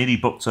mistakes. I nearly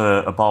booked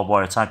a barbed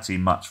wire tag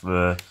team match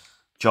for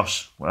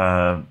Josh,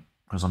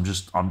 because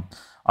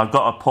I've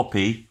got a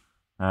puppy.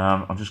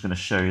 I'm just going to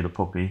show you the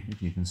puppy,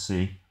 if you can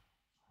see.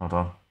 Hold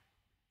on.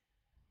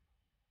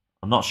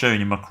 I'm not showing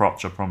you my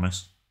crotch, I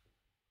promise.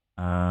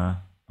 Hold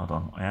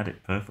on. I had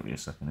it perfectly a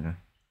second ago.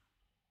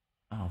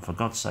 Oh, for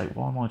God's sake,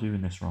 why am I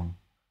doing this wrong?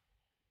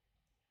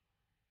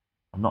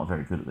 I'm not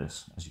very good at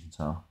this, as you can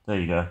tell. There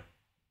you go.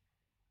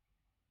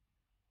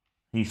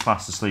 He's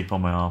fast asleep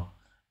on my arm.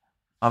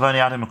 I've only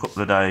had him a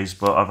couple of days,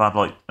 but I've had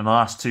in the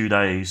last 2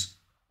 days,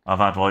 I've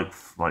had like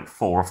 4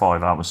 or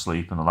 5 hours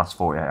sleep in the last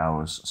 48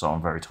 hours, so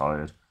I'm very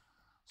tired.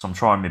 So I'm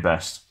trying my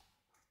best.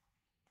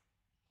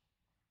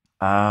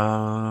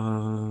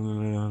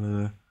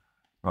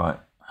 Right.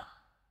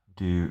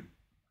 Do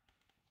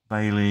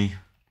Bailey,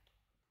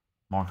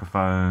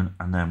 microphone,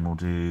 and then we'll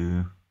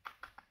do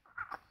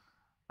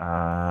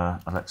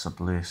Alexa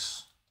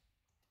Bliss,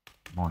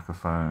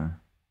 microphone.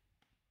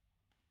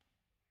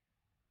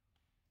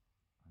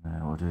 And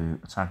then we'll do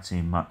a tag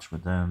team match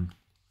with them.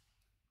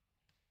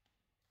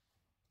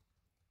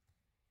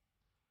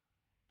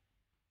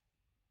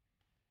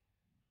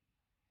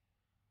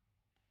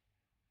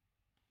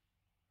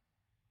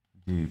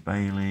 Do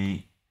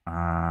Bailey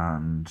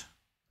and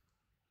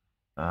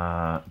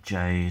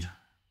Jade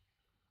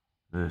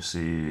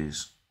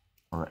versus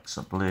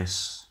Alexa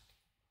Bliss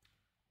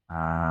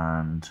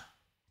and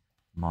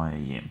Maya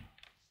Yim.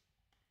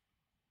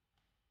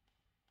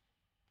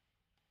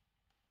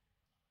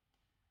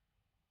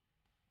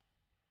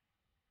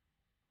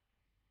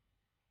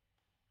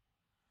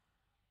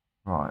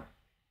 Right,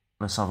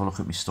 let's have a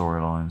look at my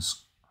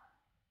storylines.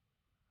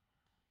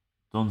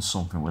 Done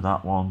something with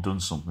that one, done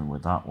something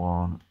with that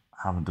one,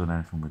 haven't done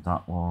anything with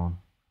that one.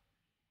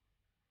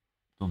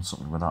 Done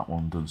something with that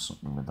one, done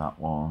something with that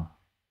one.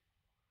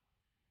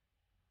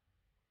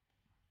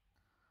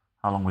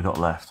 How long we got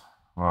left?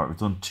 Right, we've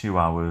done 2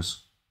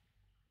 hours.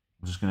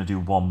 I'm just going to do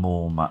one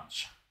more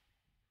match.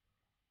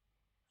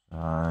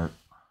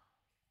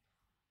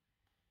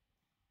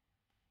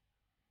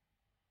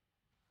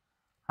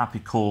 Happy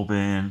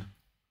Corbin,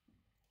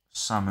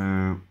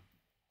 Samu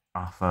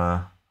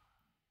Afa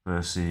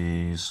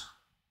versus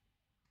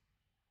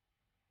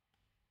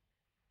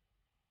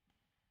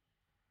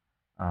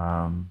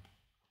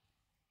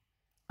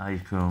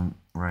Akam,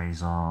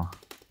 Razor,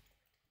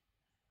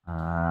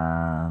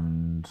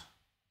 and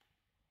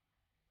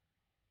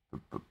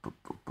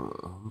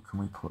who can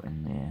we put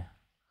in there?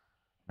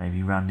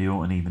 Maybe Randy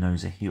Orton, even though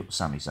he's a heel.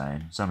 Sami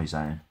Zayn. Sami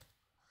Zayn.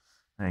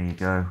 There you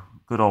go.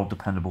 Good old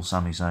dependable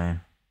Sami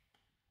Zayn.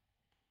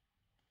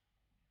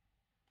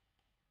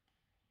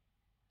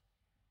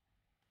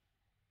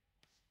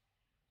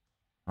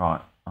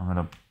 Right, I'm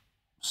going to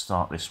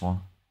start this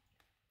one.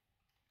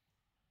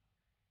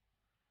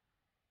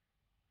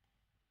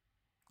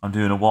 I'm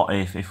doing a what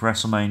if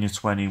WrestleMania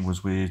 20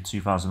 was with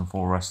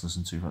 2004 wrestlers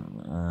and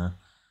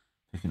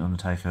picking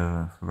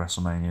Undertaker for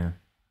WrestleMania.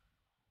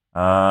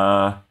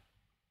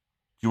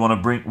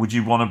 Would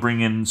you want to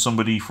bring in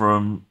somebody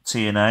from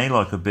TNA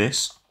like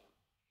Abyss?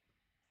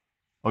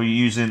 Or are you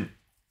using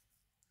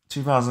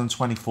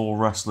 2024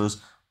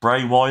 wrestlers?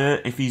 Bray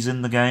Wyatt, if he's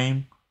in the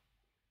game,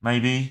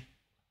 maybe.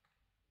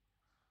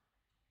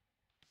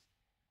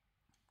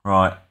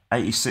 Right,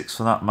 86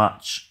 for that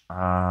match.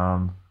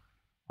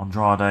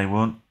 Andrade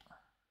won.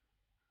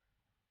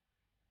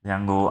 The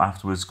Angle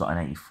afterwards got an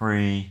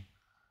 83.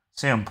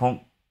 CM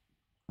Punk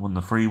won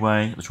the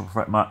freeway, the triple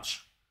threat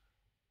match.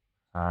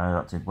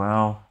 That did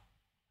well.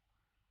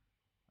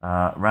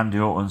 Randy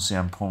Orton,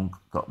 CM Punk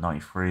got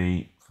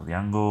 93 for the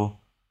Angle.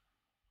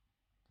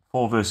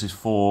 4 versus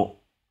 4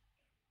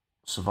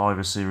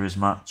 Survivor Series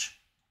match.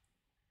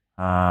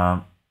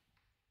 Who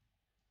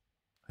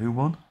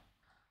won?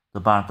 The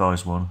bad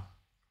guys won.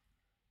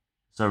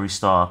 Zoe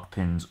Stark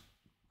pinned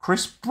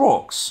Chris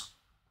Brooks.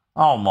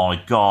 Oh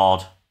my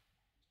god.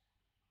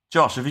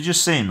 Josh, have you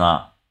just seen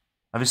that?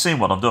 Have you seen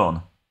what I've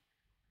done?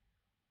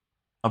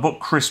 I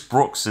booked Chris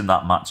Brooks in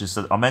that match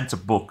instead. I meant to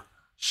book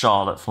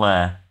Charlotte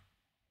Flair.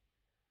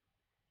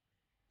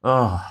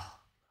 Ugh.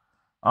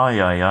 Ay,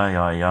 ay, ay,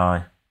 ay,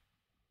 ay.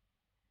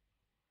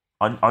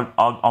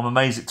 I'm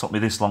amazed it took me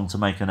this long to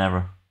make an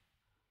error.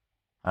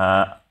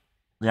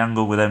 The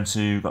angle with them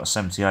two got a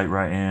 78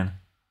 rating.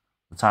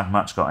 The tag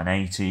match got an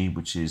 80,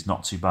 which is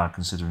not too bad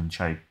considering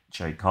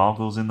Jade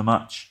Cargill's in the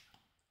match.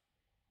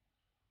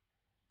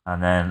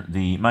 And then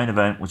the main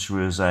event, which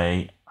was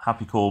a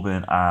Happy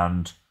Corbin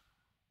and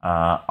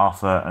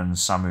Arthur and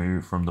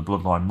Samu from the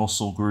Bloodline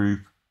Muscle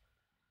Group,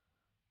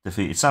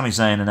 defeated Sami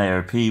Zayn and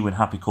AOP when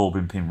Happy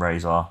Corbin pinned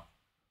Razor.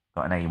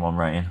 Got an 81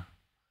 rating.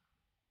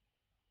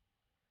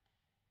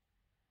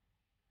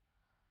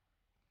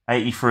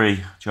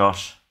 83,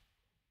 Josh.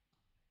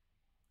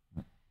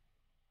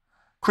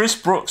 Chris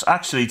Brooks,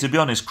 actually, to be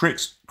honest,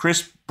 Chris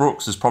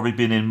Brooks has probably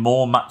been in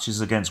more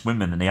matches against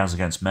women than he has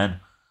against men.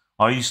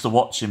 I used to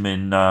watch him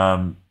in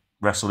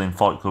Wrestling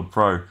Fight Club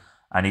Pro,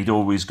 and he'd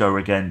always go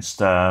against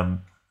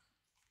Tegan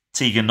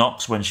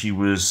Knox when she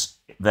was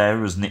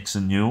there as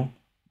Nixon Newell.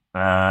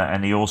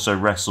 And he also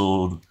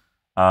wrestled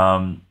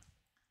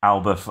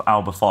Alba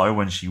Fire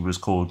when she was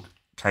called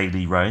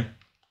Kaylee Ray.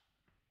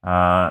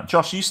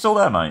 Josh, are you still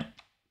there, mate?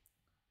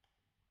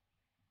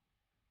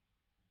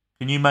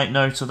 Can you make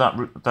note of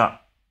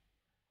that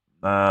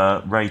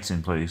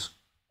rating, please?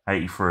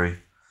 83.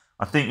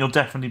 I think you'll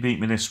definitely beat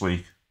me this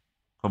week,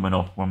 coming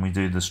up when we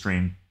do the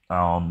stream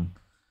on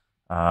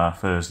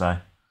Thursday.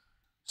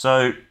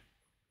 So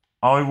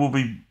I'm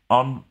going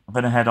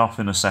to head off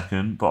in a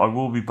second, but I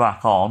will be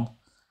back on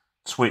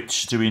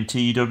Twitch doing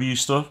TEW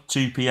stuff,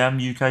 2 p.m.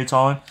 UK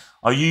time.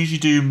 I usually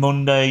do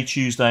Monday,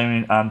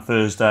 Tuesday, and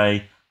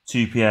Thursday,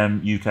 2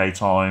 p.m. UK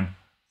time,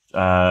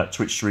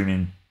 Twitch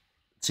streaming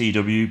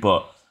TEW,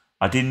 but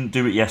I didn't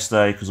do it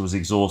yesterday because I was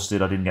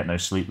exhausted. I didn't get no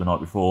sleep the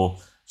night before.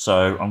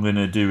 So I'm going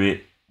to do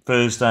it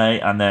Thursday,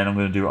 and then I'm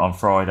going to do it on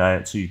Friday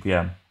at 2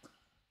 p.m.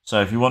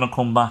 So if you want to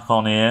come back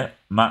on here,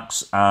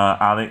 Max,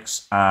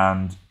 Alex,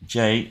 and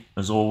Jay,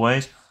 as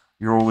always,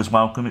 you're always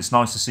welcome. It's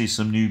nice to see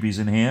some newbies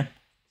in here.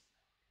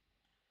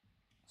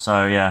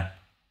 So yeah,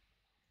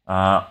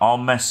 I'll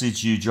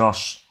message you,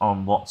 Josh,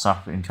 on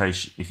WhatsApp in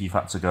case if you've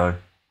had to go,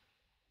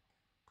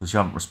 because you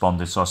haven't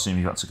responded. So I assume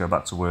you've had to go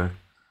back to work.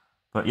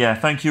 But yeah,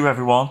 thank you,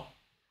 everyone.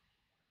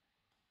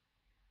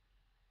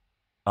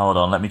 Hold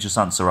on, let me just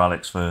answer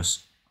Alex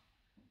first.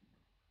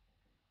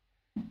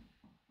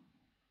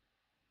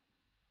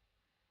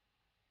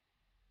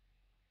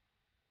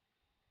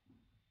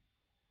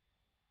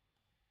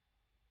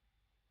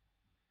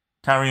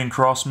 Karrion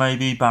Kross,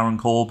 maybe Baron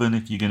Corbin.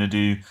 If you're gonna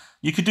do,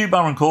 you could do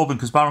Baron Corbin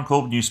because Baron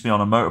Corbin used to be on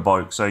a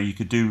motorbike, so you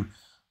could do.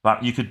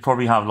 You could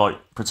probably have like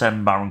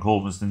pretend Baron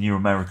Corbin's the new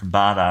American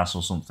Badass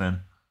or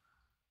something,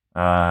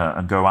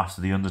 and go after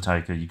the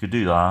Undertaker. You could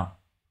do that.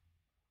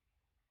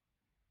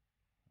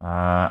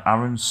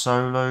 Aaron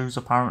Solo's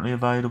apparently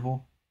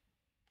available.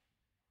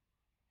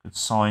 Could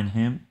sign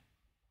him.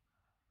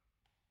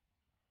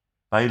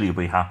 Bailey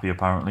will be happy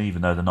apparently,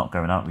 even though they're not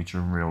going out with each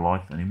other in real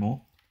life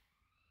anymore.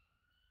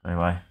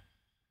 Anyway.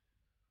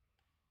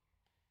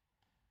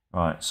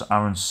 Right, so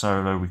Aaron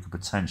Solo we could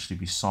potentially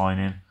be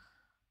signing.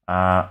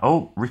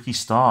 Oh, Ricky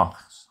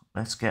Starks.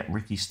 Let's get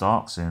Ricky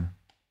Starks in.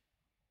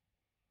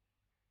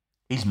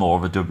 He's more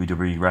of a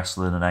WWE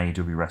wrestler than an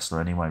AEW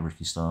wrestler anyway,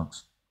 Ricky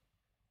Starks.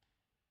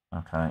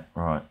 Okay,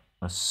 right.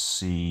 Let's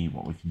see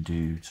what we can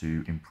do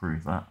to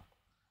improve that.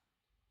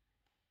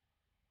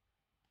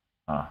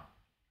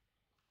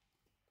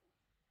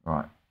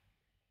 Right.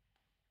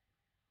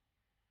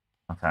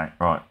 Okay,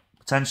 right.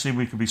 Potentially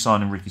we could be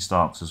signing Ricky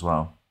Starks as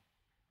well,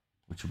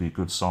 which will be a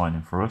good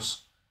signing for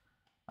us.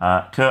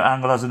 Kurt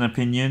Angle has an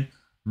opinion.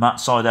 Matt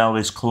Sydal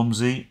is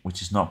clumsy,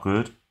 which is not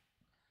good.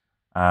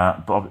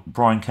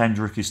 Brian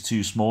Kendrick is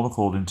too small,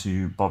 according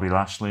to Bobby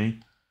Lashley.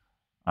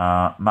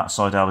 Matt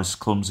Sydal is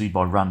clumsy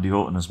by Randy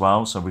Orton as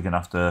well, so we're going to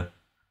have to,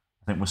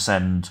 I think we'll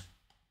send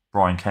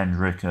Brian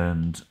Kendrick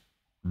and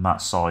Matt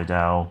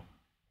Sydal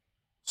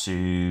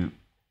to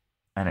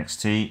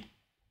NXT.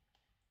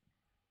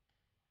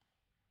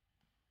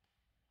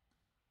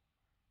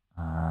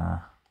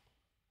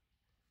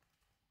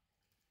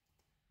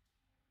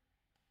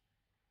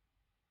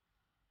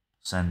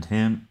 Send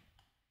him.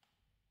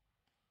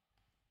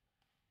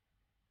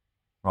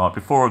 Right,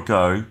 before I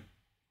go,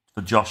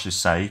 for Josh's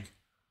sake,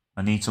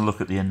 I need to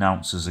look at the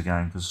announcers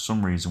again, because for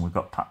some reason we've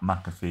got Pat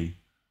McAfee.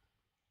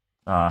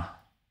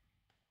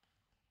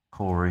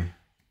 Corey.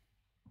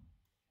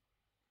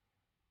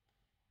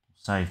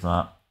 Save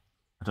that.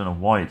 I don't know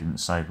why it didn't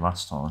save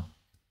last time.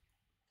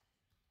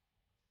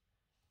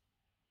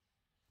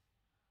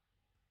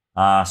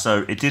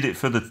 So it did it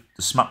for the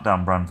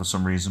SmackDown brand for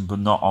some reason, but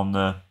not on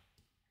the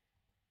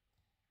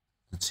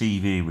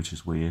TV, which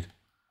is weird.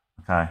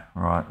 Okay,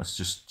 right, let's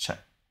just check.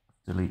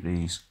 Delete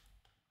these.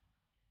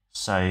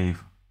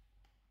 Save.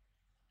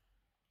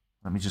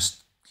 Let me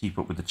just keep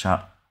up with the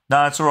chat.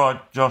 No, it's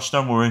alright, Josh,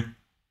 don't worry.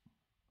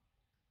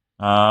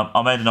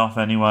 I'm heading off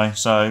anyway.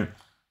 So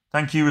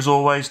thank you as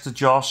always to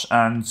Josh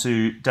and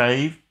to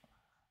Dave.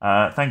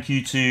 Thank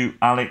you to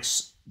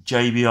Alex,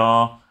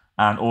 JBR,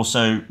 and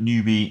also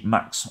newbie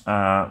Max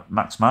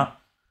Matt.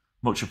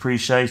 Much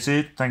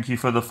appreciated. Thank you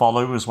for the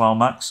follow as well,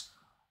 Max.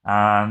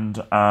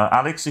 And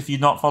Alex, if you're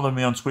not following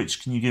me on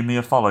Twitch, can you give me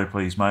a follow,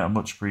 please, mate? I'm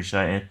much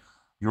appreciated.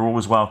 You're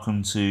always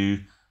welcome to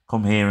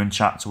come here and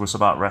chat to us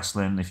about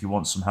wrestling if you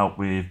want some help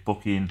with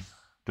booking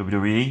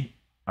WWE.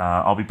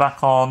 I'll be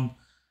back on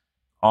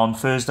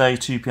Thursday,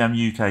 2 p.m.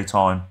 UK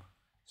time.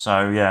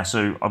 So yeah,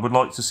 so I would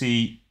like to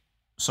see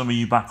some of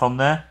you back on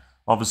there.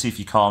 Obviously, if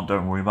you can't,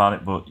 don't worry about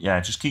it. But yeah,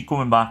 just keep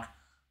coming back.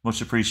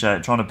 Much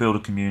appreciated. Trying to build a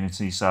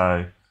community.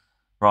 So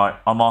right,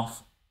 I'm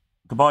off.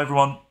 Goodbye,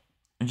 everyone.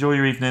 Enjoy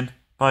your evening.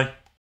 Bye.